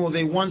Bazmoul,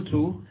 they want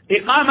to,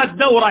 إقامة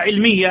دورة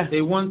علمية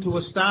they want to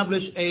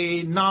establish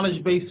a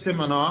knowledge-based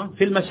seminar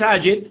في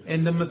المساجد,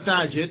 in the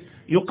masajid,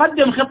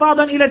 يقدم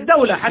خطابا إلى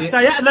الدولة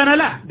حتى يأذن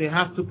له. they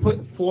have to put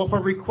forth a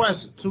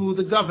request to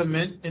the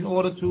government in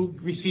order to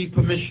receive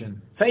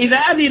permission. فإذا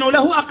أذنوا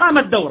له أقام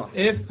الدورة.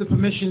 If the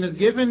permission is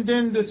given,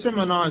 then the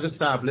seminar is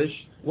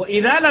established.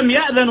 وإذا لم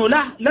يأذنوا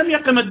له لم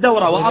يقم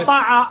الدورة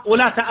وأطاع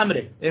ولاة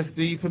أمره. If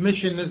the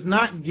permission is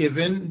not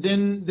given,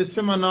 then the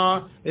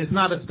seminar is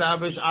not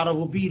established out of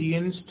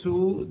obedience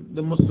to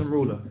the Muslim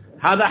ruler.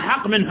 هذا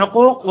حق من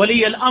حقوق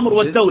ولي الأمر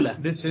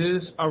والدولة. This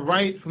is a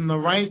right from the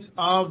rights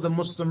of the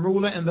Muslim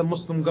ruler and the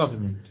Muslim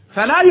government.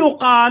 فلا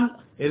يقال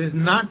It is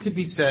not to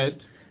be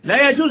said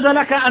لا يجوز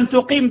لك أن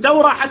تقيم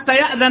دورة حتى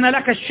يأذن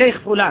لك الشيخ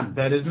فلان.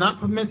 that it's not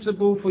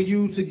permissible for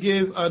you to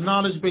give a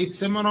knowledge-based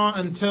seminar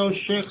until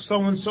Sheikh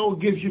so-and-so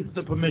gives you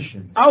the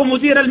permission. أو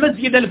مدير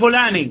المسجد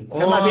الفلاني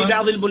كما في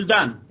بعض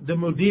البلدان. The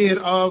mudir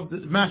of the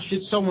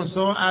masjid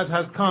so-and-so, as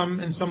has come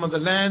in some of the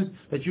lands,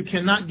 that you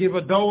cannot give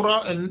a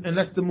dawrah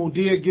unless the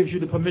mudir gives you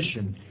the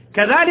permission.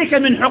 كذلك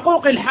من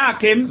حقوق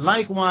الحاكم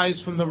Likewise,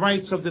 from the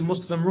rights of the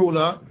Muslim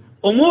ruler,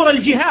 أمور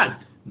الجهاد.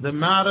 the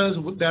matters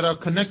that are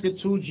connected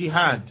to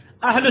jihad.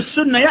 أهل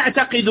السنة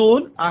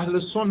يعتقدون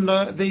Ahl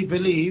Sunnah, they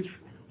believe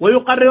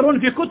ويقررون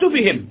في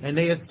كتبهم and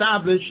they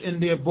establish in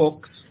their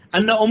books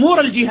أن أمور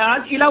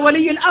الجهاد إلى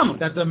ولي الأمر.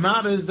 that the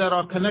matters that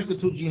are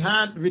connected to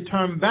jihad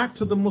return back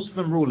to the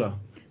Muslim ruler.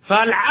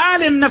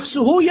 فالعالم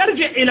نفسه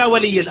يرجع إلى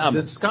ولي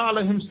الأمر. The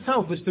scholar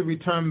himself is to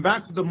return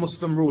back to the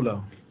Muslim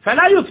ruler.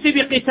 فلا يفتي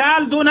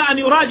بقتال دون أن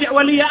يراجع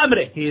ولي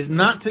أمره. He is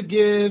not to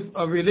give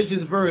a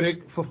religious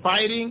verdict for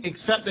fighting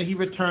except that he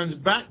returns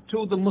back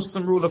to the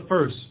Muslim ruler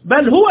first.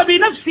 بل هو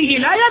بنفسه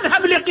لا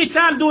يذهب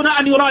لقتال دون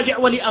أن يراجع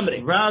ولي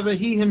أمره. Rather,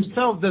 he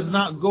himself does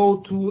not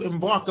go to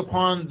embark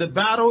upon the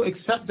battle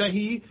except that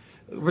he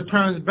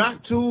returns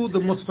back to the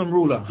Muslim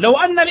ruler. لو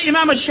أن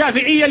الإمام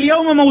الشافعي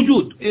اليوم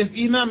موجود If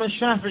Imam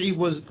al-Shafi'i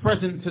was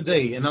present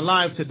today and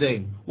alive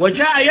today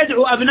وجاء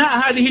يدعو أبناء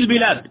هذه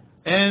البلاد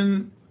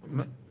and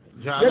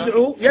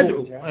يدعو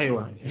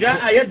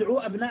جاء يدعو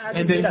أبناء هذه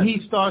and then البلاد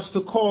he starts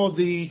to call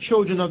the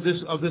children of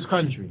this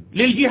country.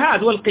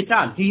 للجهاد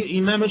والقتال.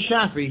 Imam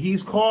al-Shafi'i,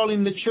 he's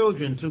calling the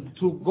children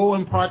to go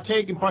and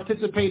partake and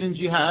participate in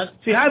jihad.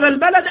 في هذا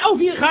البلد أو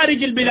في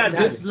خارج البلاد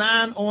This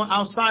land or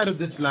outside of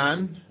this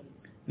land.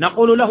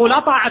 نقول له لا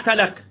طاعة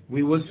لك.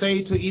 We will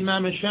say to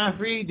Imam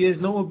al-Shafi'i, there's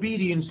no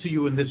obedience to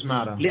you in this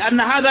matter. لأن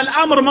هذا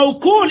الأمر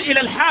موكول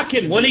إلى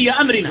الحاكم ولي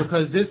أمرنا.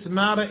 Because this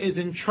matter is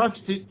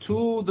entrusted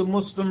to the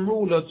Muslim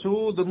ruler,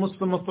 to the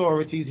Muslim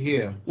authorities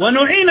here.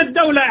 ونعين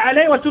الدولة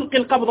عليه وتلقي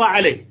القبض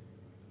عليه.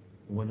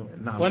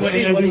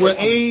 And we will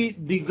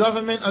aid the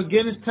government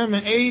against him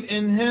and aid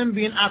in him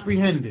being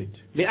apprehended.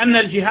 لأن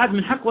الجهاد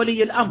من حق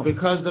ولي الأمر.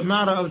 Because the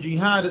matter of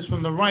jihad is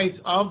from the rights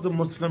of the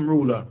Muslim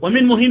ruler.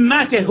 ومن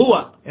مهماته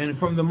هو. And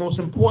from the most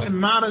important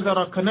matters that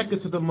are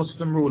connected to the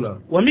Muslim ruler.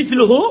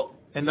 ومثله.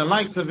 And the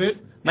likes of it.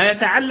 ما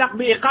يتعلق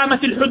بإقامة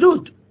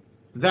الحدود.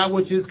 That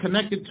which is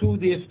connected to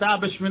the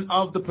establishment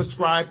of the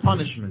prescribed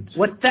punishment.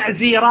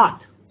 والتعزيرات.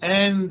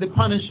 And the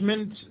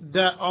punishments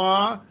that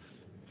are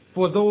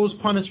for those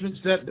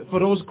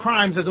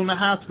crimes that don't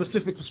have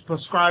specific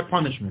prescribed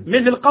punishment.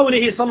 مثل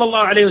قوله صلى الله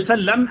عليه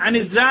وسلم عن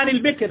الزاني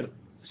البكر.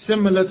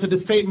 Similar to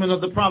the statement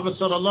of the Prophet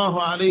sallallahu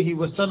alaihi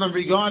wasallam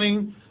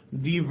regarding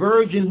the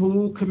virgin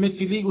who commits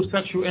illegal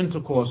sexual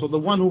intercourse, or the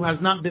one who has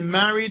not been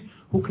married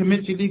who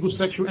commits illegal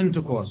sexual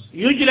intercourse.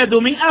 يجلد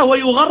 100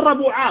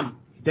 ويغرب عام.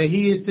 That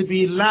he is to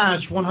be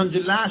lashed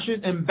 100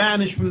 lashes and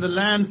banished from the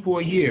land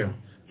for a year.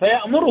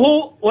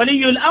 فيأمره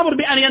ولي الأمر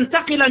بأن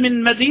ينتقل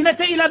من مدينة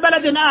إلى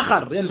بلد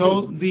آخر.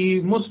 So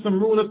the Muslim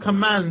ruler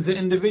commands the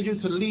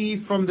individual to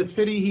leave from the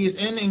city he is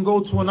in and go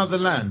to another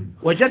land.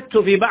 وجدت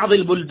في بعض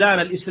البلدان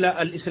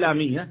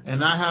الإسلامية.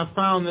 And I have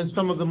found in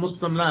some of the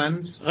Muslim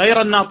lands.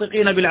 غير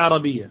الناطقين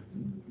بالعربية.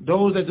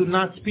 Those that do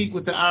not speak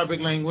with the Arabic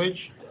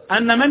language.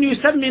 أن من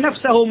يسمي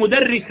نفسه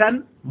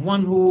مدرسا.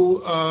 One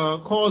who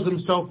calls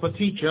himself a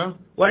teacher.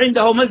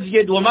 وعنده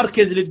مسجد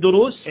ومركز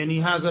للدروس. And he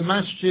has a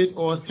masjid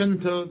or a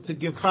center to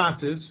give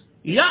classes.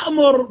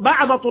 يأمر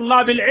بعض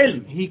طلاب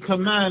العلم. He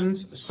commands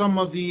some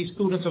of the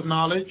students of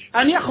knowledge.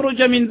 أن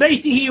يخرج من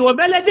بيته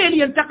وبلده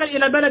لينتقل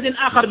إلى بلد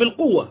آخر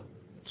بالقوة.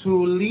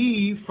 To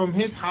leave from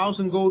his house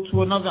and go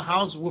to another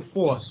house with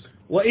force.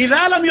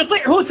 وإذا لم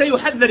يطعه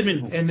سيحذر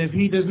منه. And if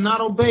he does not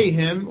obey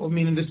him, or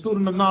meaning the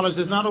student of knowledge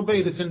does not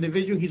obey this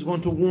individual, he's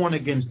going to warn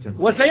against him.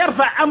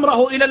 وسيرفع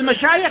أمره إلى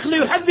المشايخ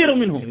ليحذر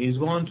منه. And he's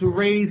going to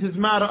raise his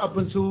matter up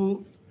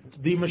into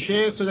the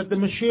Mashaykh so that the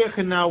Mashaykh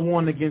can now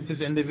warn against this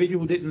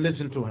individual who didn't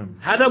listen to him.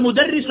 هذا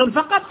مدرس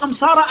فقط أم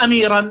صار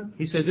أميرا؟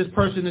 He says this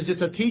person is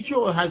just a teacher,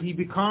 or has he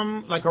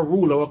become like a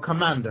ruler or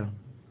commander?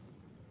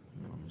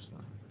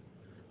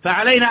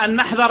 فعلينا أن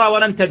نحذر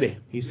وننتبه.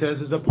 He says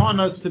it's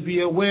upon us to be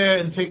aware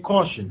and take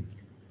caution.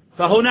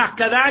 فهناك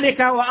كذلك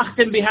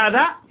وأختم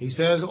بهذا. He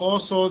says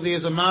also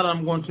there's a matter,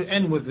 I'm going to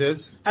end with this.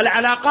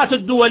 العلاقات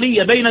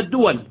الدولية بين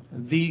الدول.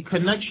 The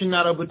connection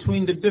that are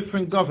between the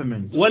different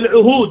governments.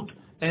 والعهود.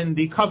 And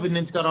the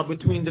covenants that are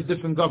between the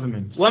different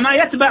governments. وما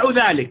يتبع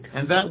ذلك.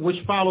 And that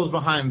which follows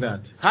behind that.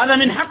 هذا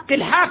من حق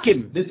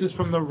الحاكم. This is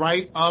from the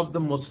right of the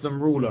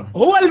Muslim ruler.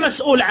 هو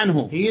المسؤول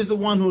عنه. He is the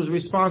one who is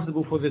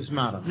responsible for this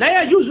matter.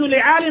 لا يجوز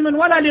لعالم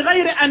ولا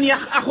لغير أن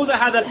يأخذ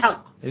هذا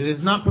الحق. It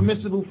is not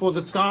permissible for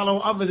the scholar,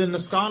 other than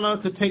the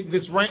scholar, to take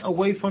this right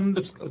away from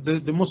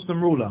the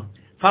Muslim ruler.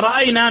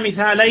 فرأينا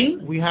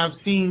مثالين. We have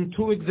seen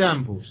two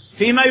examples.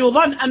 فيما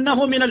يظن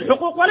أنه من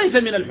الحقوق وليس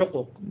من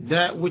الحقوق.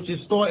 That which is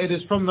thought it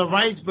is from the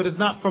rights, but it's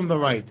not from the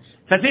rights.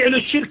 ففعل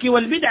الشرك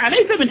والبدعة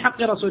ليس من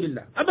حق رسول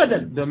الله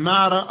أبدا. The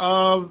matter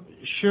of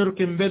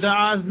shirk and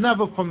bid'ah is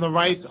never from the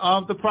rights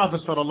of the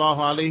Prophet sallallahu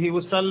alaihi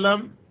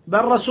wasallam. بل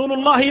رسول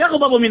الله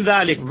يغضب من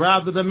ذلك.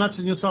 Rather, the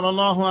Messenger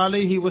sallallahu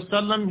alaihi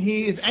wasallam,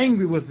 he is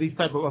angry with these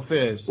type of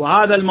affairs.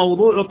 وهذا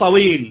الموضوع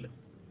طويل.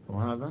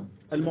 وهذا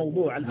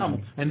الموضوع الأمر.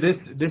 And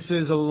this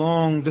is a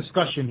long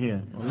discussion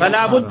here.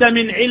 فلا بد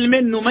من علم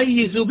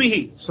نميز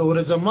به. So it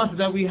is a must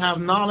that we have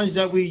knowledge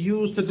that we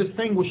use to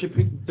distinguish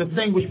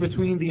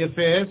between the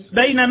affairs.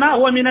 بين ما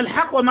هو من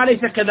الحق وما ليس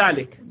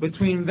كذلك.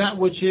 Between that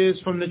which is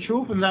from the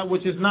truth and that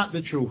which is not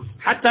the truth.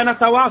 حتى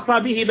نتواصى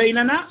به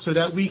بيننا. So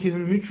that we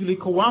can mutually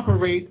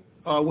cooperate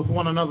with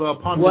one another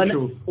upon the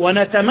truth.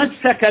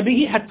 ونتمسك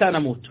به حتى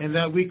نموت. And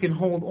that we can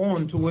hold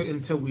on to it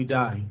until we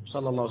die.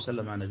 صلى الله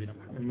وسلم على نبينا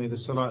محمد. And may the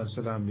salat and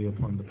salam be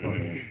upon the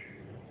Prophet.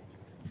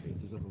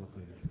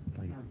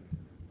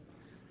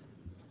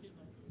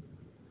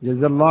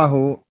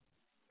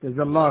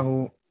 جزا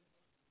الله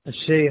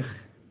الشيخ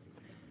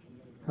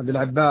أبي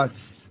العباس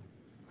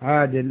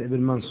عادل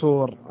بن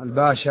منصور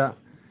الباشا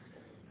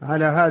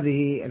على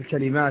هذه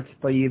الكلمات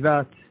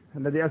الطيبات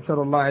الذي أسأل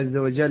الله عز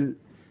وجل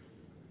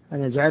أن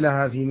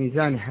يجعلها في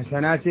ميزان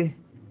حسناته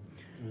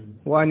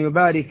وأن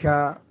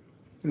يبارك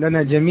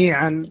لنا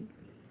جميعا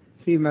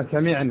فيما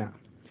سمعنا،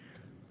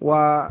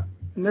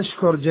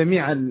 ونشكر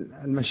جميع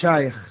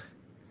المشايخ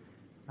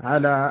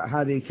على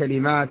هذه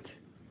الكلمات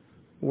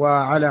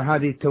وعلى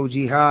هذه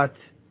التوجيهات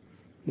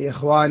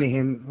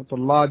لإخوانهم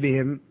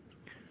وطلابهم،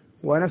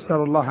 ونسأل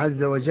الله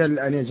عز وجل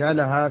أن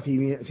يجعلها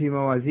في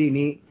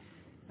موازين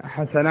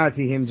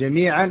حسناتهم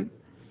جميعا،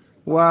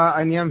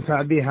 وأن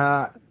ينفع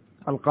بها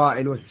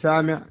القائل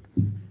والسامع،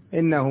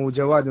 إنه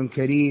جواد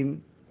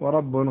كريم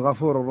ورب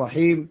غفور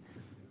رحيم.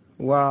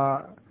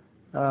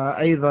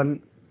 وأيضا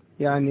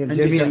يعني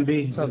الجميع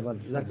تفضل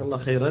جزاك الله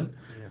خيرا،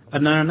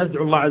 أننا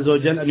ندعو الله عز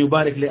وجل أن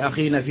يبارك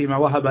لأخينا فيما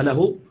وهب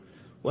له،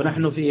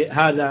 ونحن في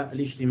هذا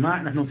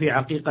الاجتماع نحن في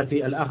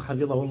عقيقة الأخ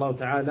حفظه الله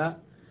تعالى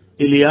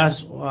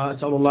إلياس،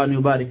 وأسأل الله أن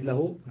يبارك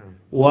له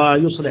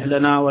ويصلح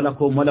لنا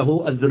ولكم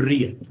وله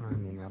الذرية.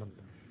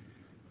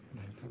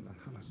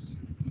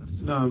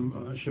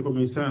 Naam, Sheikh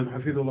Maysan,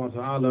 Hafidullah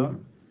Ta'ala,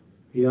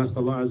 he asked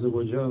Allah Azza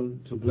wa Jal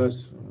to bless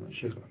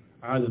Sheikh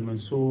Adil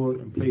Mansour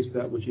and place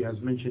that which he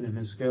has mentioned in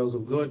his scales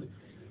of good.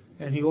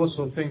 And he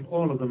also thanked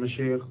all of the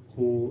Mashaykh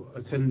who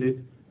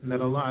attended, and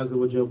that Allah Azza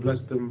wa Jal bless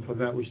them for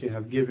that which they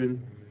have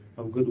given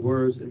of good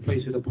words and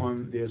place it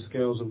upon their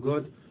scales of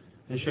good.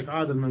 And Sheikh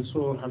Adil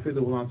Mansour,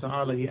 Hafidullah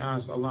Ta'ala, he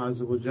asked Allah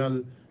Azza wa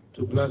Jal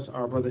to bless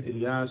our brother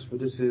Ilyas, for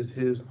this is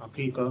his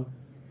aqiqah.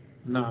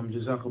 Naam,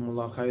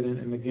 Jazakumullah khairan.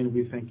 And again,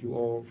 we thank you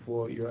all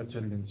for your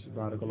attendance.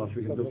 Barakallah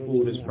fikum. The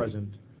food is present.